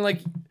about in like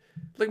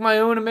my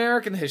own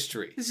American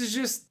history. This is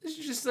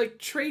just like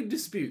trade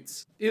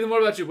disputes. Ethan,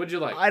 what about you? What'd you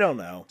like? I don't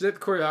know. Is that the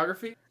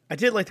choreography? I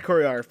did like the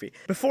choreography.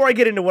 Before I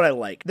get into what I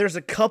like, there's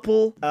a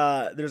couple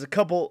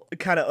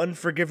kind of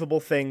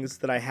unforgivable things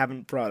that I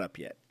haven't brought up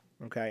yet.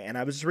 Okay, and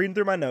I was just reading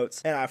through my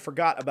notes, and I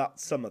forgot about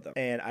some of them.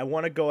 And I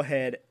want to go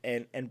ahead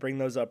and bring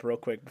those up real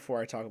quick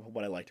before I talk about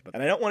what I liked about it.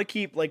 And I don't want to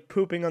keep,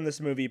 pooping on this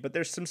movie, but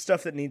there's some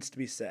stuff that needs to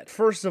be said.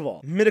 First of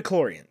all,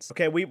 midichlorians.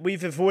 Okay,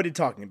 we've avoided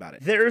talking about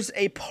it. There's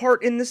a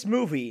part in this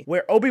movie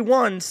where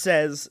Obi-Wan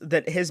says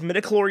that his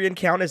midichlorian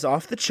count is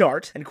off the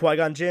chart, and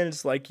Qui-Gon Jinn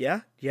is like, yeah,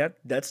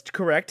 that's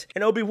correct.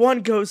 And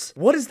Obi-Wan goes,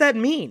 what does that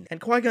mean?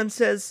 And Qui-Gon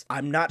says,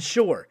 I'm not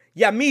sure.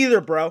 Yeah, me either,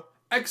 bro.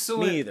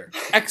 Excellent. Me either.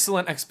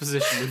 Excellent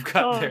exposition we've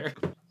got there.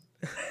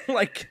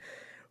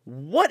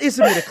 What is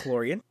a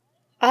midichlorian?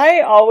 I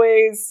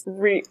always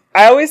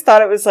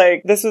thought it was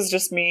like, this was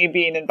just me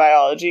being in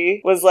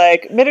biology, was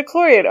like,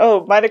 midichlorian,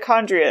 oh,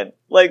 mitochondrion.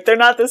 Like, they're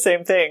not the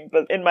same thing,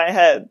 but in my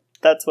head.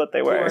 that's what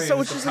they were. Right. So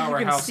is it's the just like you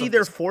can powerhouse see of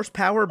their this- force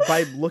power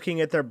by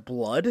looking at their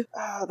blood,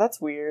 Oh, that's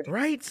weird.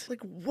 right?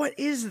 Like, what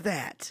is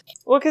that?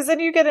 Well, because then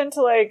you get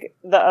into like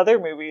the other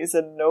movies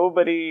and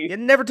nobody, It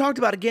never talked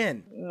about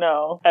again.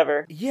 no,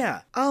 ever.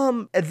 Yeah.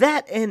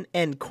 That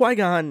and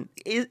Qui-Gon,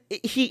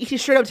 he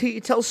straight up he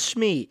tells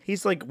Shmi,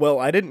 he's like, well,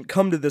 I didn't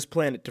come to this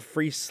planet to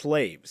free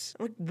slaves.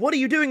 I'm like, what are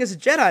you doing as a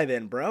Jedi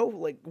then, bro?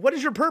 Like, what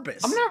is your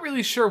purpose? I'm not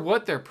really sure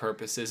what their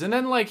purpose is. And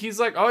then, like, he's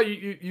like, oh,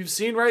 you've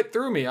seen right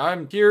through me.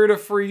 I'm here to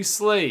free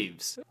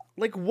slaves.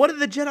 Like, what do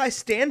the Jedi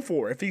stand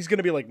for if he's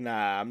gonna be like,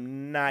 nah,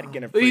 I'm not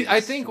gonna free I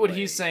think what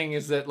he's slaves? saying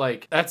is that,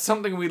 like, that's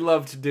something we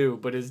love to do,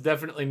 but is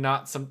definitely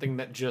not something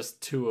that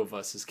just two of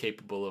us is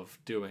capable of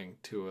doing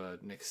to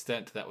an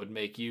extent that would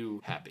make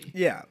you happy.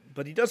 Yeah,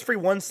 but he does free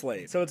one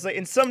slave. So it's like,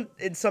 in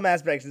some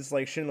aspects, it's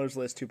like Schindler's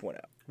List 2.0.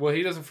 Well,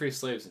 he doesn't free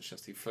slaves, it's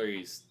just he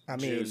frees I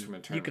mean, Jews from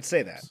internment. you could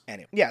say that.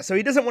 Anyway, yeah. So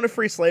he doesn't want to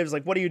free slaves.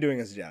 Like, what are you doing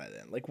as a Jedi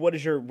then? Like, what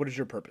is your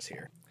purpose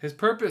here? His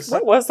purpose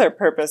What was their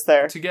purpose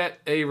there? to get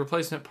a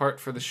replacement part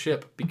for the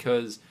ship,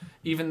 because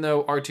even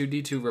though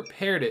R2-D2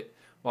 repaired it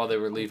while they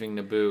were leaving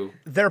Naboo,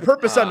 Their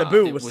purpose on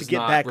Naboo it was to was get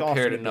not back off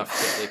repaired Naboo. enough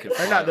that they could Or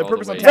fly not, the all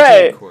purpose the on way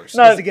Tatooine. to the course.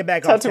 No, was to get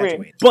back off Tatooine.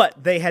 Tatooine.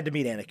 But they had to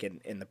meet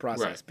Anakin in the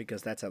process Right.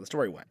 because that's how the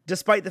story went.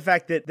 Despite the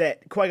fact that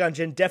Qui-Gon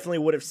Jinn definitely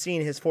would have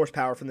seen his force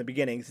power from the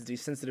beginning since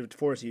he's sensitive to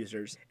force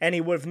users, and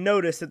he would have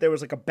noticed that there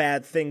was like a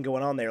bad thing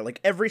going on there.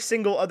 Like every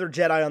single other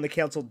Jedi on the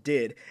council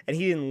did, and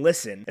he didn't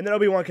listen. And then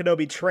Obi-Wan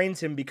Kenobi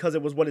trains him because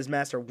it was what his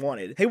master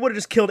wanted. He would have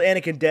just killed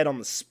Anakin dead on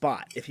the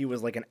spot if he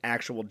was like an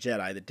actual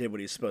Jedi that did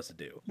what he was supposed to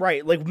do.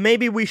 Right, like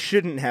maybe we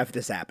shouldn't have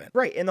this happen.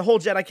 Right, and the whole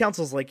Jedi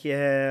Council's like,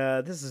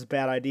 yeah, this is a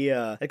bad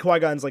idea. And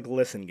Qui-Gon's like,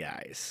 listen,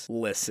 guys,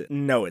 listen.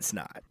 No, it's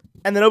not.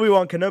 And then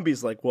Obi-Wan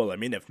Kenobi's like, well, I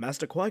mean, if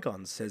Master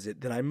Qui-Gon says it,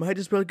 then I might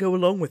as well go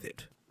along with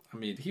it. I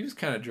mean, he was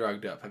kind of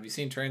drugged up. Have you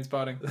seen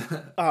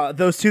Trainspotting?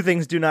 Those two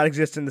things do not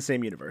exist in the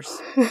same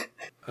universe.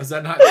 Is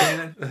that not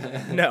canon?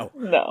 No.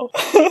 No.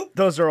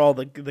 Those are all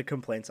the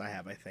complaints I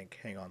have, I think.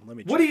 Hang on, let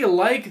me check. What do you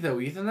like, though,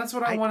 Ethan? That's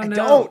what I want to know.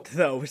 don't,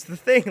 though. It's the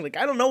thing. Like,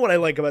 I don't know what I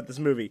like about this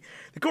movie.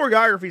 The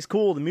choreography's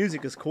cool. The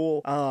music is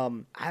cool.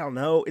 I don't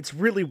know. It's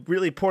really,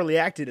 really poorly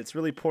acted. It's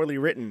really poorly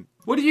written.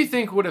 What do you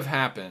think would have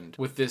happened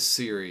with this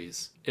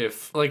series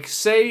if, like,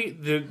 say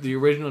the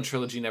original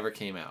trilogy never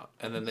came out,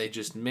 and then they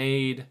just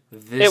made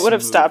this It would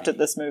have movie? stopped at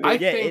this movie. I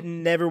Yeah, think- it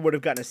never would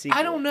have gotten a sequel.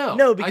 I don't know.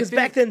 No, I because think-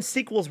 back then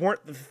sequels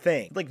weren't the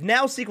thing. Like,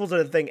 now sequels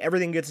are the thing.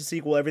 Everything gets a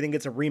sequel. Everything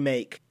gets a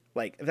remake.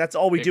 Like, that's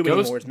all we Yeah, do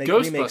anymore is make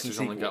remakes and Ghostbusters sequels.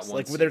 only got one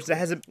like, sequel. there's it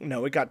hasn't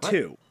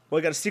two. Well,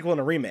 it got a sequel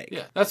and a remake.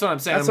 Yeah, that's what I'm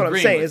saying. That's what I'm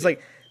agreeing saying. with It's you.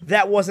 like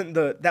that wasn't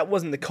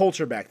the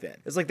culture back then.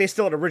 It's like they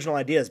still had original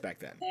ideas back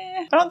then.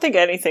 I don't think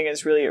anything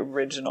is really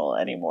original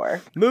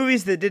anymore.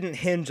 Movies that didn't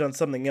hinge on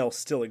something else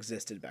still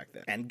existed back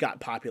then and got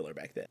popular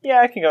back then. Yeah,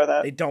 I can go with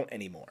that. They don't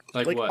anymore.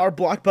 Like what? Our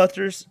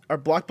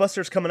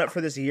blockbusters coming up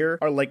for this year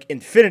are like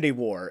Infinity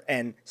War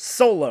and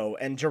Solo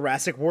and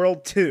Jurassic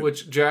World 2.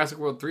 Which Jurassic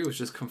World 3 was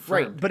just confirmed.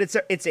 Right, but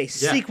it's a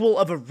sequel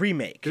of a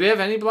remake Do we have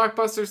any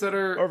blockbusters that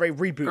are or a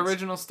reboot.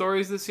 original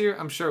stories this year?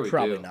 I'm sure we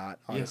Probably do. not,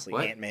 Yeah, honestly.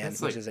 what? Ant-Man,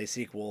 That's which like- is a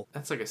sequel.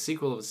 That's like a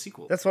sequel of a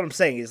sequel. That's what I'm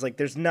saying. Is like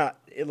there's not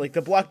like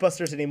the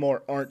blockbusters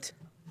anymore aren't.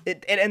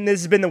 And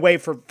this has been the way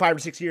for 5 or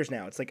 6 years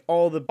now. It's like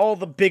all the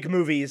big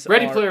movies.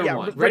 Ready are, Player yeah,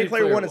 One. Ready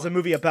Player One is a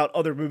movie about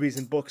other movies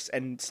and books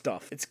and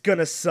stuff. It's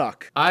gonna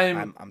suck.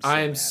 I'm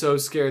mad. so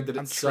scared that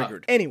I'm it's sucked.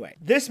 triggered. Anyway,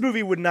 this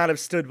movie would not have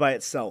stood by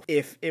itself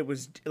if it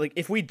was like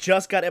if we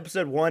just got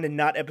episode 1 and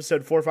not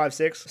episode 4, 5,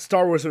 6.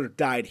 Star Wars would have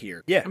died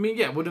here. Yeah. I mean,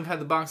 yeah, it wouldn't have had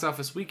the box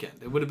office weekend.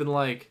 It would have been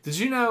like, did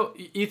you know,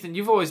 Ethan,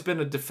 you've always been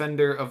a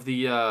defender of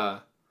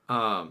the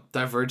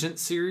Divergent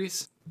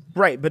series.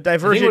 Right, but I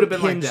think it would Divergent have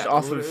been like hinged that.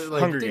 off It of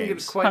like, Hunger didn't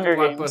Games. get quite Hunger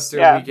the Games, blockbuster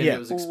yeah. weekend Yeah. it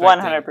was expecting.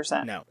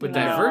 100%. No. But No.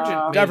 Divergent,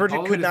 made Divergent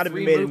all the could way not to have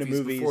been 3 made into movies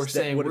movies before that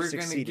saying would have we're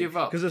gonna succeeded, give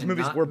up 'cause those and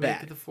movies not were make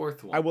bad. The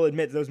fourth one. I will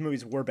admit those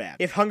movies were bad.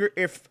 If Hunger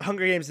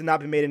Games had not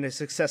been made into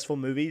successful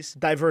movies,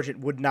 Divergent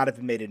would not have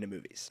been made into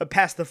movies.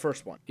 Past the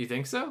first one. You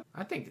think so?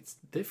 I think it's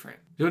different.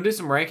 You want to do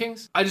some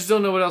rankings? I just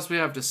don't know what else we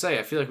have to say.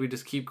 I feel like we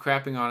just keep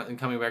crapping on it and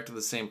coming back to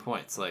the same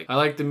points. Like, I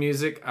like the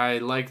music. I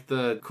like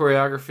the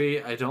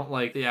choreography. I don't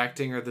like the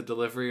acting or the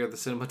delivery or the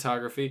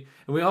cinematography.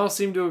 And we all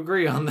seem to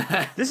agree on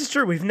that. This is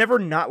true. We've never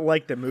not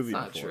liked a movie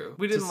Not before. true.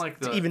 We didn't Just like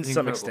the even the to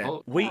some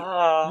Incredible extent.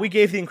 Hulk. We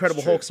gave the Incredible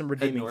It's true. Hulk some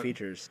redeeming Ignore it.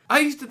 features. I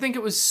used to think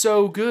it was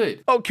so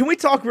good. Oh, can we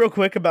talk real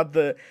quick about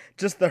the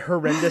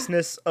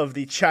horrendousness of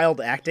the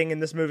child acting in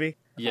this movie?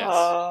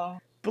 Yes.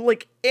 But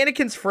like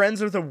Anakin's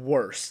friends are the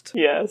worst.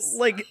 Yes.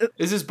 Like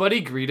Is his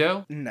buddy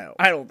Greedo? no,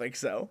 I don't think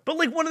so. But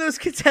like one of those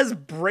kids has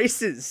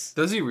braces.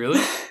 Does he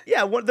really?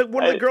 Yeah, one of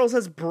the girls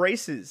has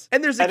braces.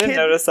 And there's a I kid didn't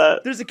notice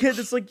that. There's a kid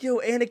that's like, "Yo,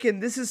 Anakin,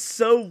 this is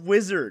so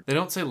wizard." They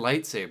don't say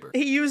lightsaber.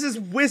 He uses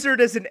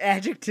wizard as an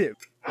adjective.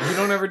 You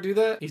don't ever do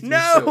that?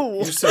 No!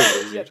 You're so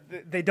wizard.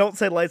 They don't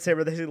say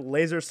lightsaber, they say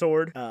laser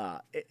sword.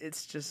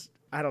 It's just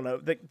I don't know.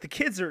 The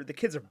kids are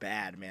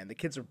bad, man. The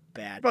kids are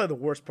bad. Probably the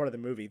worst part of the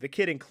movie. The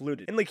kid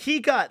included. And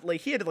he had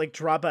to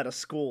drop out of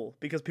school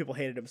because people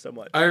hated him so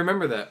much. I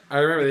remember that.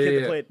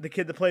 The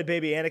kid that played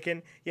baby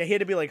Anakin. Yeah, he had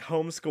to be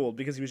homeschooled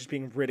because he was just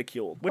being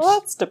ridiculed. Which, well,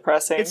 that's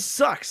depressing. It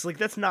sucks.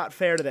 That's not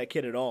fair to that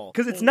kid at all.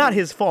 Because it's not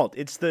his fault.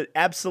 It's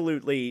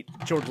absolutely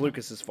George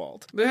Lucas's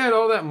fault. They had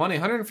all that money.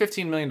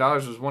 $115 million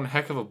was one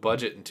heck of a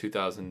budget in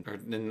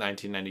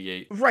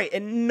 1998. Right,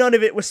 and none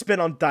of it was spent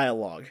on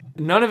dialogue.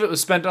 None of it was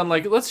spent on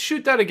let's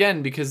shoot that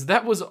again because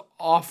that was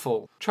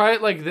awful. Try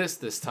it like this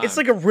time. It's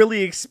a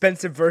really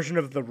expensive version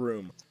of The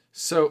Room.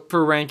 So,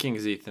 for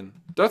rankings, Ethan,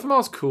 Darth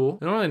Maul's cool.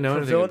 I don't really know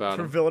anything about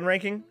him. For villain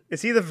ranking?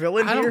 Is he the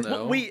villain here? I don't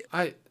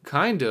know.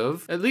 Kind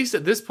of. At least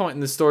at this point in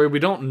the story, we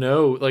don't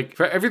know.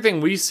 For everything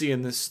we see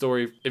in this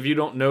story, if you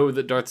don't know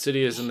that Darth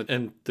Sidious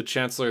and the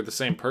Chancellor are the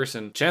same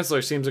person,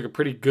 Chancellor seems like a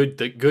pretty good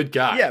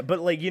guy. Yeah, but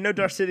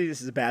Darth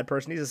Sidious is a bad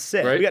person. He's a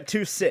Sith. Right? We got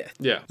 2 Sith.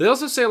 Yeah. They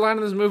also say a line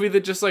in this movie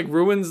that just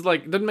ruins,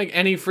 doesn't make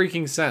any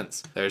freaking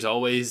sense. There's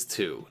always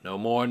 2. No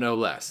more, no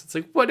less.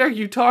 It's what are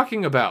you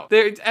talking about?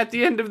 At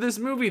the end of this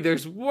movie,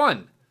 there's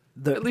 1.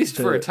 At least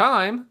for a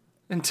time.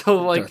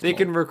 Until, they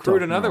can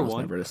recruit another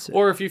one.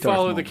 Or if you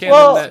follow the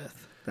canon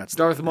that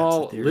Darth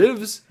Maul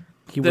lives,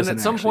 then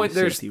at some point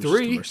there's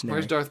 3.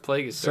 Where's Darth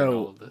Plagueis?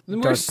 So,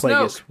 Darth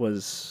Plagueis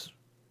was...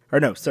 Or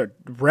no, sorry,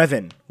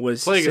 Revan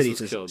was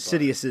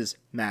Sidious's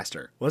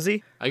master. Was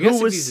he? I guess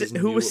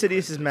who was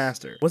Sidious's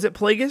master? Was it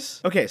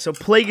Plagueis? Okay, so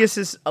Plagueis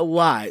is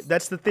alive.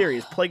 That's the theory,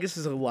 is Plagueis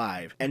is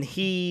alive. And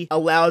he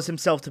allows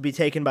himself to be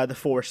taken by the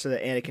Force so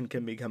that Anakin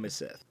can become a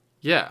Sith.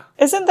 Yeah.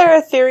 Isn't there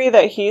a theory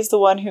that he's the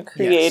one who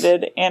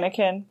created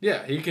Anakin?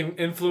 Yeah, he can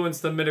influence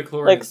the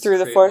midichlorians through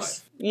the Force?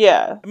 Life.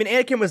 Yeah. I mean,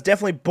 Anakin was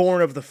definitely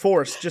born of the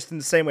Force, just in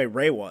the same way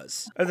Rey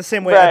was. Or the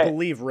same way I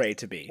believe Rey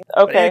to be.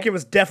 Okay. But Anakin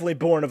was definitely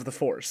born of the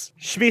Force.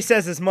 Shmi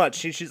says as much.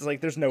 She's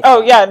like, there's no...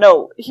 Oh, yeah,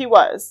 no, he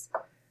was.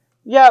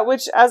 Yeah,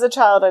 which as a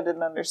child I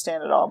didn't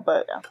understand at all,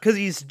 but yeah. Because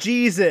he's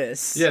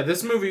Jesus. Yeah,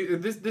 this movie,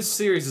 this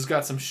series has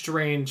got some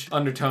strange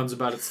undertones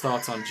about its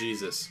thoughts on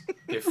Jesus.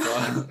 If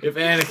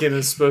Anakin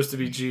is supposed to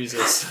be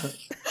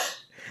Jesus.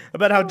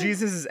 About how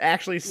Jesus is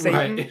actually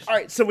Satan. Right. All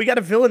right, so we got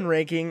a villain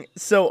ranking.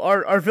 So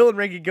our villain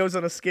ranking goes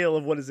on a scale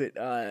of, what is it?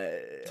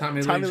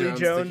 Tommy Lee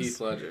Jones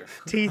to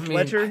Heath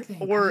Ledger. Ledger,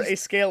 or a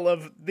scale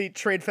of the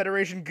Trade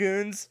Federation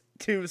goons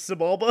to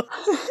Sebulba,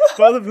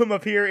 both of whom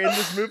appear in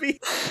this movie.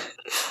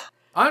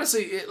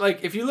 Honestly,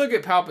 if you look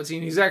at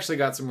Palpatine, he's actually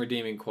got some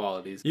redeeming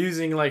qualities.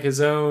 Using,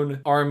 his own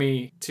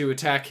army to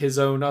attack his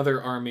own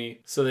other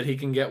army so that he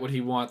can get what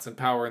he wants and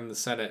power in the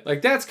Senate.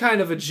 That's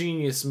kind of a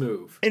genius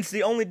move. It's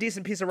the only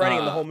decent piece of writing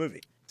in the whole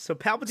movie. So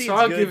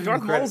Palpatine's good,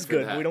 Darth Maul's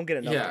good, but we don't get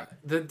enough. Yeah,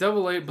 the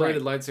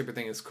double-bladed lightsaber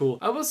thing is cool.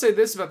 I will say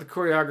this about the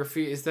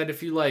choreography is that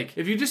if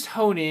you just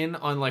hone in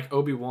on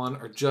Obi-Wan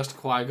or just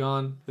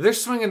Qui-Gon, they're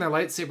swinging their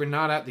lightsaber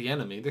not at the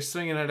enemy, they're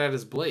swinging it at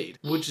his blade,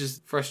 which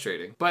is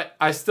frustrating. But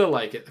I still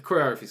like it. The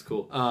choreography's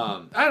cool.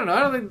 I don't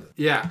know.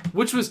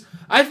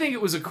 I think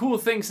it was a cool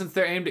thing since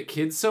they're aimed at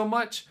kids so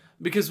much.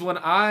 Because when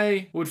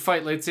I would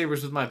fight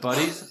lightsabers with my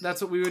buddies,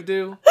 that's what we would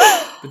do.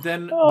 But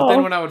then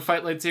when I would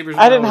fight lightsabers with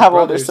I didn't have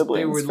older brothers,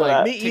 siblings. They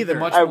would take the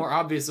much more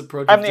obvious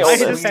approach of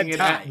just swinging it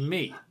at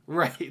me.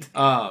 Right.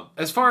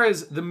 As far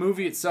as the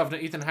movie itself, now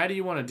Ethan, how do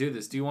you want to do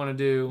this? Do you want to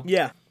do?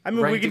 Yeah, I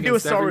mean we can do a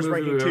Star Wars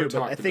ranking too,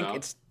 but I think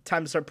it's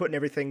time to start putting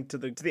everything to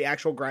the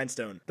actual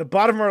grindstone. The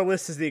bottom of our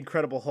list is the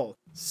Incredible Hulk.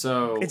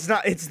 So it's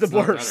not. It's the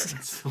worst.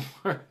 It's the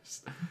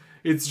worst.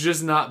 It's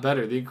just not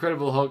better. The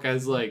Incredible Hulk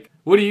has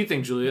what do you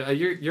think, Julia?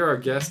 You're our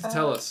guest.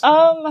 Tell us.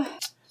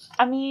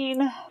 I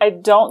mean, I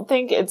don't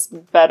think it's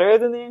better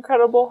than The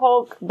Incredible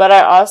Hulk, but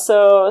I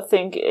also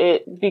think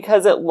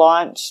because it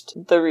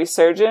launched the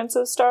resurgence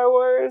of Star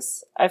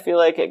Wars, I feel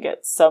like it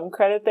gets some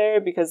credit there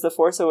because The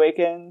Force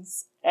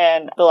Awakens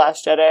and The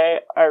Last Jedi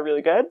are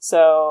really good.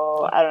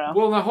 So, I don't know.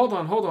 Well, now, hold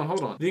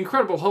on. The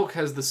Incredible Hulk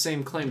has the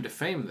same claim to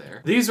fame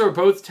there. These are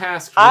both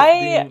tasked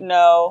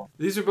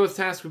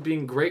with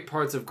being great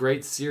parts of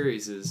great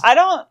series. I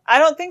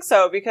don't think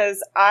so,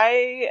 because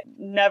I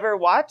never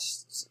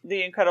watched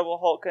The Incredible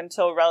Hulk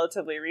until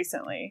relatively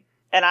recently.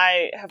 And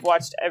I have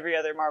watched every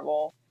other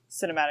Marvel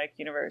Cinematic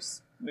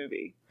Universe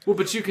movie. Well,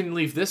 but you can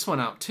leave this one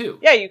out too.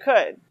 Yeah, you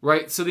could.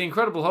 Right? So The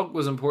Incredible Hulk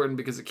was important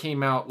because it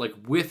came out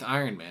with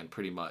Iron Man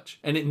pretty much.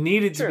 And it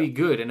needed to be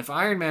good. And if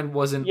Iron Man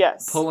wasn't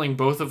pulling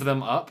both of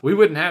them up, we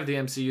wouldn't have the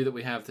MCU that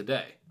we have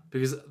today.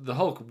 Because the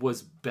Hulk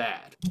was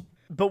bad.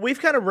 But we've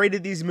kind of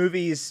rated these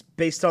movies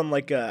based on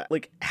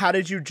how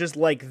did you just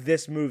like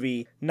this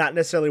movie, not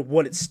necessarily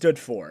what it stood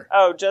for.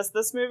 Oh, just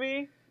this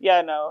movie?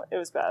 Yeah, no, it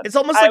was bad. It's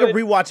almost like a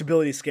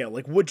rewatchability scale.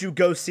 Would you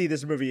go see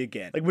this movie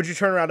again? Would you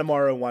turn around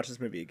tomorrow and watch this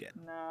movie again?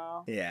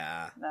 No.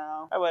 Yeah.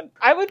 No, I wouldn't.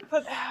 I would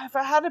put, if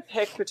I had to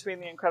pick between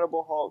The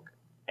Incredible Hulk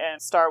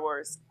and Star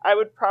Wars, I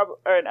would probably,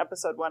 or in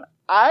episode 1,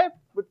 I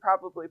would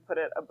probably put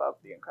it above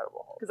The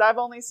Incredible Hulk. Because I've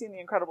only seen The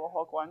Incredible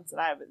Hulk once,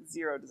 and I have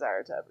zero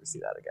desire to ever see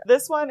that again.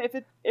 This one, if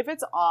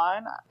it's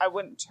on, I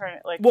wouldn't turn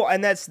it like... Well,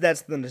 and that's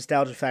the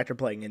nostalgia factor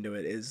playing into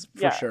it is,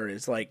 for sure,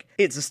 is like,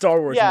 it's a Star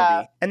Wars Yeah.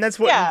 movie. And that's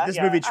what this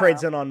movie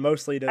trades in on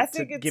mostly to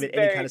think give it's it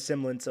any kind of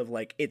semblance of,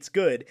 like, it's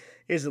good.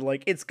 Is it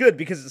like, it's good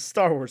because it's a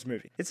Star Wars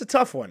movie. It's a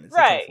tough one. It's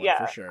right, a tough one,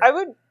 yeah. for sure. I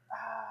would...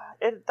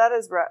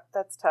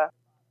 that's tough.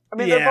 I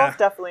mean, they're both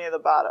definitely at the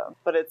bottom,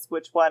 but it's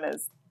which one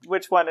is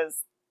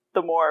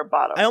the more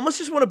bottom. I almost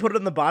just want to put it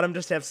on the bottom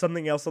just to have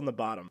something else on the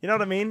bottom. You know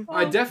what I mean?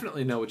 I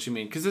definitely know what you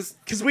mean,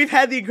 Because we've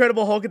had the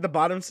Incredible Hulk at the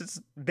bottom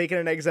since Bacon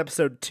and Eggs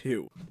episode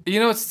 2. You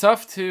know what's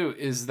tough too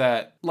is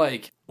that,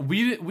 like,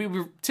 we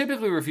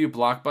typically review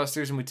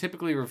blockbusters and we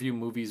typically review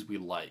movies we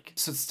like.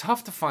 So it's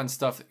tough to find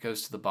stuff that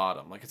goes to the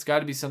bottom. Like, it's got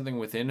to be something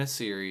within a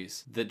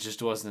series that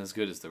just wasn't as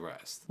good as the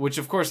rest. Which,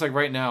 of course, like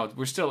right now,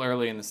 we're still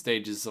early in the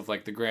stages of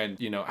like the grand,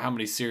 how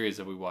many series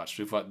have we watched?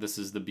 We thought this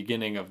is the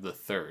beginning of the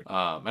third.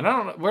 And I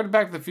don't know, where did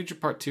Back to the Future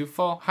Part 2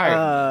 fall? Higher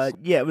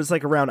than this. Yeah, it was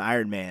like around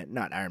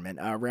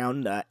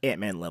around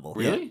Ant-Man level.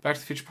 Really? Yeah. Back to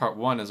the Future Part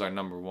 1 is our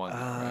number 1,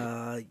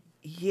 right?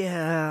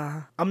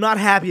 Yeah. I'm not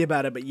happy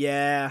about it, but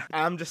yeah.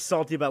 I'm just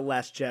salty about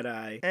Last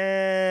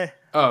Jedi.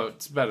 Oh,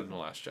 it's better than The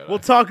Last Jedi. We'll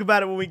talk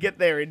about it when we get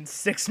there in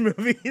 6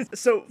 movies.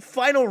 So,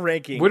 final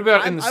ranking. What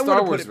about in the I Star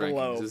wanna Wars put it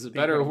below rankings? Is it the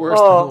better or Incredible worse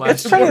Well, than The Last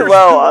it's pretty Jedi?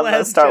 low on the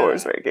Last Star Jedi.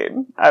 Wars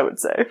ranking, I would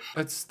say.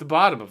 It's the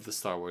bottom of the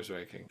Star Wars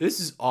ranking. This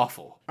is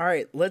awful. All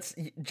right,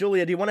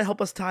 Julia, do you want to help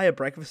us tie a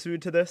breakfast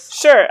food to this?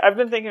 Sure, I've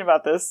been thinking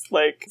about this,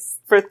 like,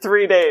 for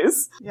 3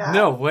 days. Yeah.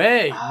 No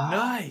way.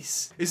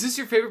 Nice. Is this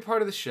your favorite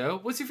part of the show?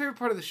 What's your favorite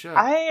part of the show?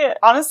 I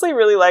honestly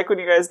really like when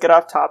you guys get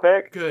off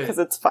topic. Good. Because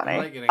it's funny. I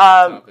like getting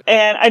off topic.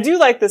 And I do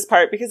like this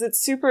part because it's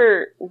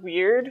super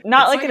weird.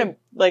 Not It's like like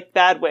in a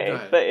bad way, Go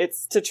ahead. but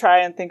it's to try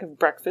and think of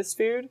breakfast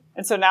food.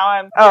 And so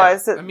now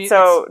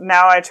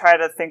now I try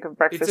to think of It's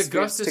breakfast foods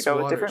Augustus to go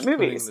with Waters different putting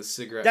movies. the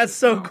cigarette That's in his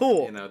so mouth.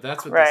 cool. Right.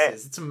 That's what this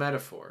is. It's a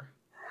metaphor.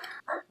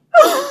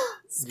 You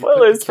put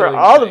Spoilers the for killing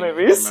all the thing in your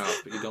movies.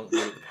 mouth, but you don't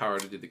give it the power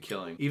to do the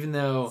killing. Even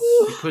though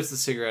he puts the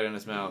cigarette in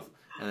his mouth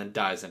and then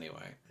dies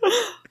anyway.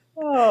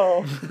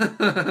 Oh.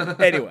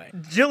 Anyway,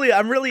 Julia,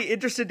 I'm really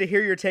interested to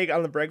hear your take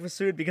on the breakfast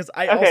food because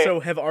I also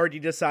have already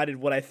decided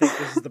what I think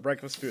this is the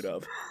breakfast food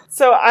of.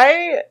 So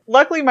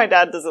luckily my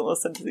dad doesn't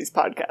listen to these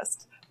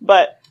podcasts,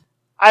 but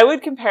I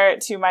would compare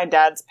it to my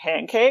dad's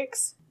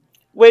pancakes,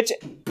 which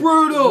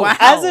Brutal! Wow.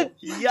 as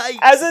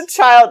Yikes. a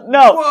child,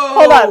 no, Whoa.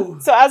 hold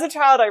on. So as a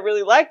child, I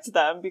really liked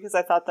them because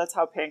I thought that's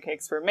how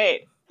pancakes were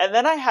made. And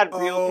then I had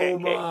real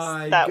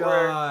pancakes that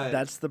were,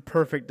 That's the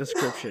perfect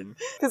description.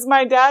 because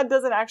my dad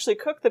doesn't actually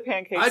cook the I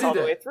pancakes do all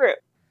the that. way through.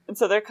 And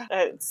so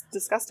it's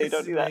disgusting.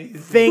 Don't do that.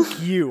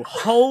 Thank you.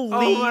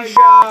 Holy Oh my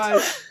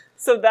gosh.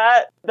 So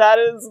that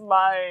is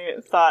my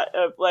thought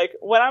of, like,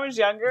 when I was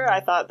younger,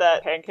 I thought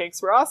that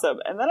pancakes were awesome.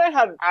 And then I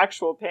had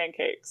actual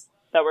pancakes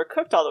that were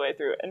cooked all the way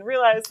through and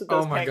realized that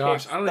those Oh my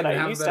pancakes gosh. I don't that even I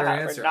have a used to better have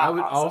answer. are not I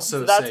would awesome. also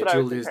So that's say what I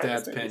would Julia's compare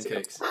dad's this movie to.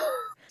 pancakes.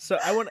 So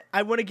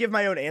I want to give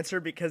my own answer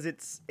because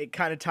it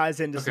kind of ties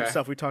into some Okay.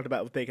 stuff we talked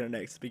about with Bacon and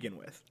Eggs to begin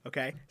with.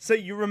 Okay, so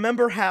you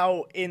remember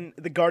how in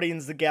the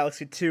Guardians of the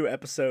Galaxy 2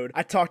 episode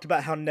I talked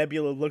about how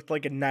Nebula looked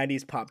like a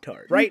 90s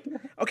Pop-Tart, right?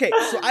 Okay,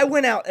 so I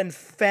went out and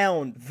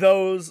found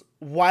those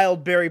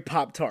wild berry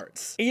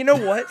Pop-Tarts. And you know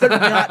what? They're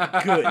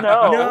not good.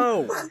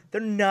 No. They're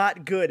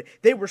not good.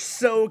 They were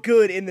so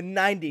good in the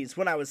 90s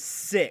when I was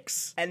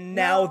 6, and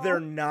now they're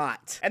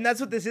not. And that's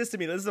what this is to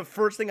me. This is the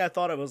first thing I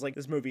thought of. I was like,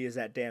 this movie is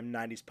that damn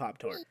 90s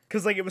Pop-Tart.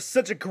 Because, like, it was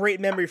such a great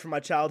memory from my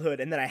childhood,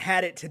 and then I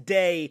had it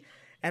today,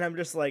 and I'm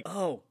just like,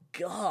 oh,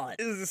 God,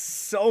 this is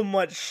so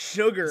much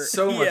sugar.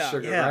 So much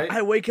sugar, right?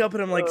 I wake up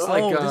and I'm like, It's oh,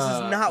 like, this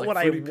is not like what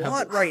I Fruity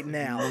want Pebbles. right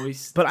now.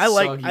 Moist, But I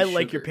soggy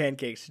like your sugar.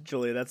 pancakes,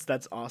 Julia.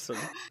 That's awesome.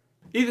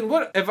 Ethan,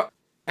 what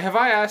have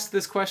I asked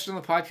this question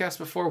on the podcast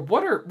before?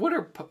 What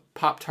are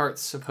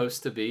Pop-Tarts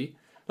supposed to be?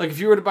 Like, if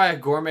you were to buy a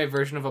gourmet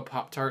version of a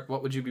Pop-Tart,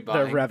 what would you be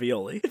buying? They're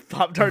ravioli.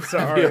 Pop-Tarts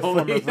are a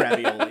form of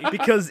ravioli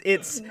because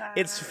it's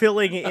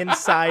filling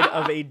inside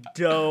of a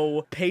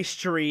dough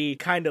pastry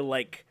kind of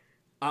like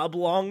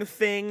oblong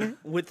thing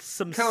with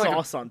some Kinda like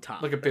sauce on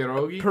top. Like a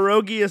pierogi?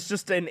 Pierogi is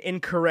just an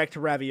incorrect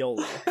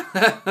ravioli.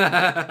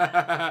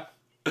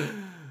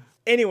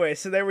 Anyway,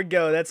 so there we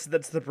go. That's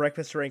the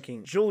breakfast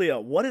ranking. Julia,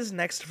 what is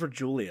next for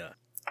Julia?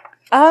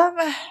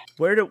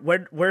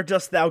 Where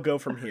dost thou go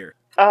from here?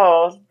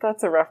 Oh,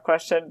 that's a rough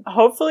question.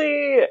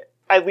 Hopefully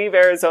I leave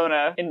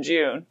Arizona in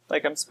June,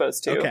 like I'm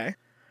supposed to. Okay.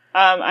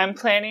 I'm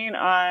planning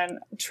on,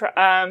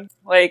 I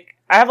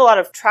have a lot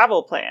of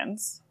travel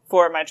plans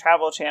for my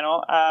travel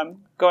channel.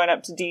 Going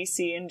up to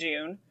DC in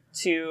June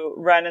to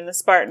run in the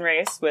Spartan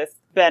race with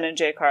Ben and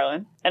Jay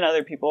Carlin and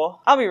other people.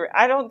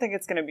 I don't think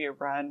it's going to be a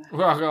run.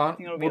 Well, go on.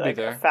 think it'll be We'll like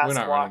be a there. fast We're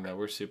not walk. running though.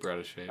 We're super out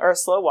of shape. Or a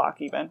slow walk,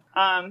 even.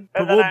 And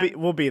But then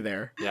we'll be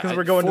there Yeah, because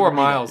we're going 4 to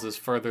the meetup. miles is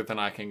further than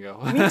I can go.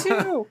 Me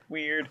too.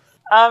 Weird.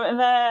 And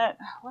then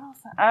what else?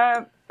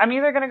 I'm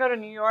either gonna go to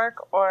New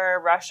York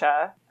or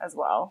Russia as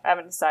well. I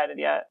haven't decided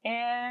yet.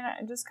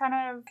 And just kind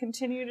of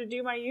continue to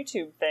do my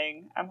YouTube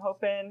thing. I'm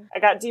hoping I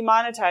got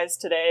demonetized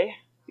today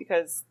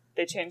because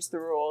they changed the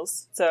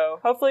rules. So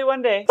hopefully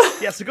one day.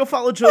 Yeah, so go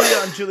follow Julia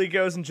on Julie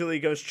Goes and Julie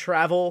Goes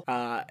Travel.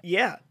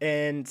 Yeah,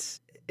 and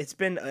it's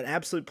been an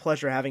absolute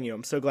pleasure having you.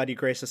 I'm so glad you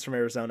graced us from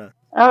Arizona.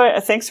 Oh,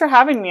 thanks for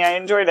having me. I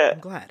enjoyed it. I'm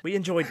glad. We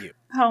enjoyed you.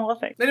 Oh, well,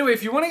 thanks. Anyway,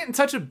 if you want to get in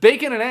touch with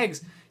Bacon and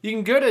Eggs, you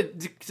can go to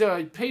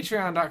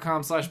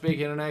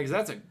patreon.com/bacon and eggs.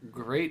 That's a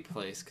great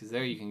place because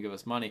there you can give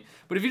us money.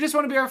 But if you just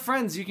want to be our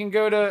friends, you can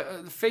go to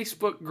the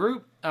Facebook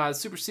group,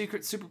 super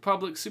secret, super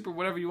public, super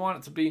whatever you want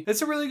it to be.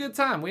 It's a really good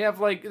time. We have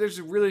there's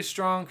a really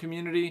strong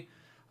community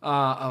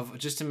of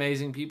just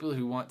amazing people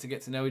who want to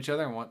get to know each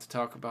other and want to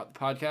talk about the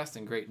podcast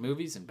and great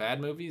movies and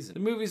bad movies and the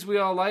movies we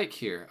all like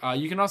here.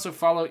 You can also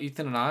follow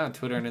Ethan and I on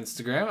Twitter and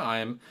Instagram. I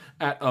am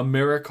at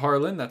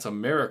AmeriCarlin. That's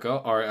America,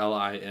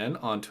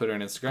 RLIN, on Twitter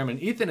and Instagram. And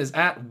Ethan is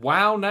at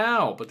Wow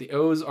Now, but the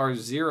O's are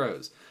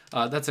zeros.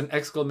 That's an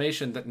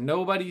exclamation that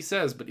nobody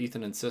says, but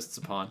Ethan insists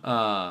upon.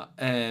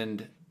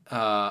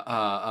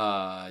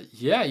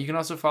 Yeah, you can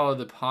also follow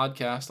the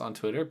podcast on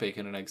Twitter,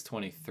 Bacon and Eggs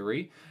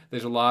 23.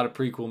 There's a lot of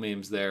prequel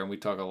memes there, and we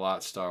talk a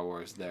lot Star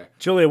Wars there.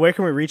 Julia, where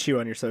can we reach you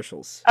on your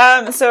socials?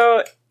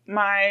 So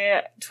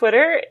my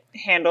Twitter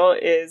handle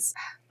is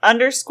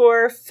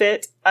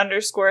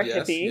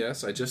 _fit_hippie.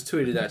 Yes, I just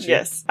tweeted at you.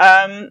 Yes.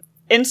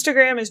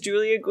 Instagram is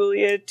Julia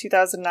Gulia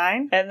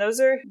 2009, and those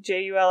are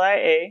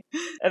JULIA,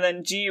 and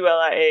then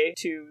GULIA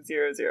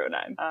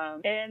 2009.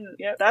 And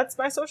yep, that's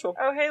my social.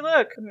 Oh, hey,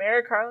 look,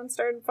 Mary Carlin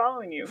started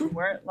following you. We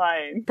weren't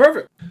lying.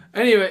 Perfect.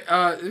 Anyway,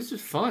 this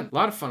is fun. A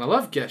lot of fun. I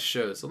love guest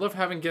shows. I love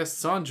having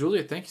guests on.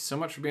 Julia, thank you so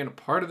much for being a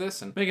part of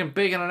this and making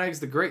Bacon and Eggs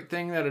the great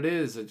thing that it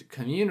is, a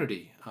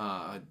community,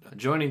 a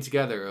joining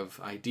together of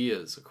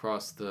ideas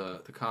across the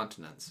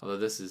continents. Although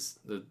this is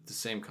the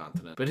same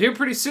continent. But here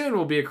pretty soon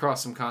we'll be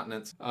across some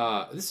continents.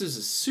 This is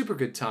a super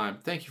good time.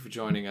 Thank you for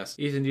joining us.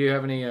 Ethan, do you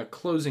have any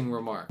closing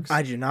remarks?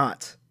 I do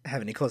not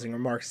have any closing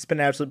remarks. It's been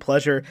an absolute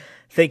pleasure.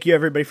 Thank you,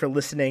 everybody, for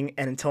listening.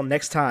 And until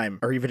next time,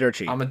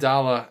 arrivederci.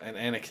 Amidala and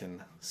Anakin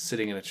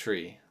sitting in a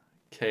tree.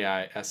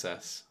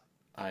 KISSING.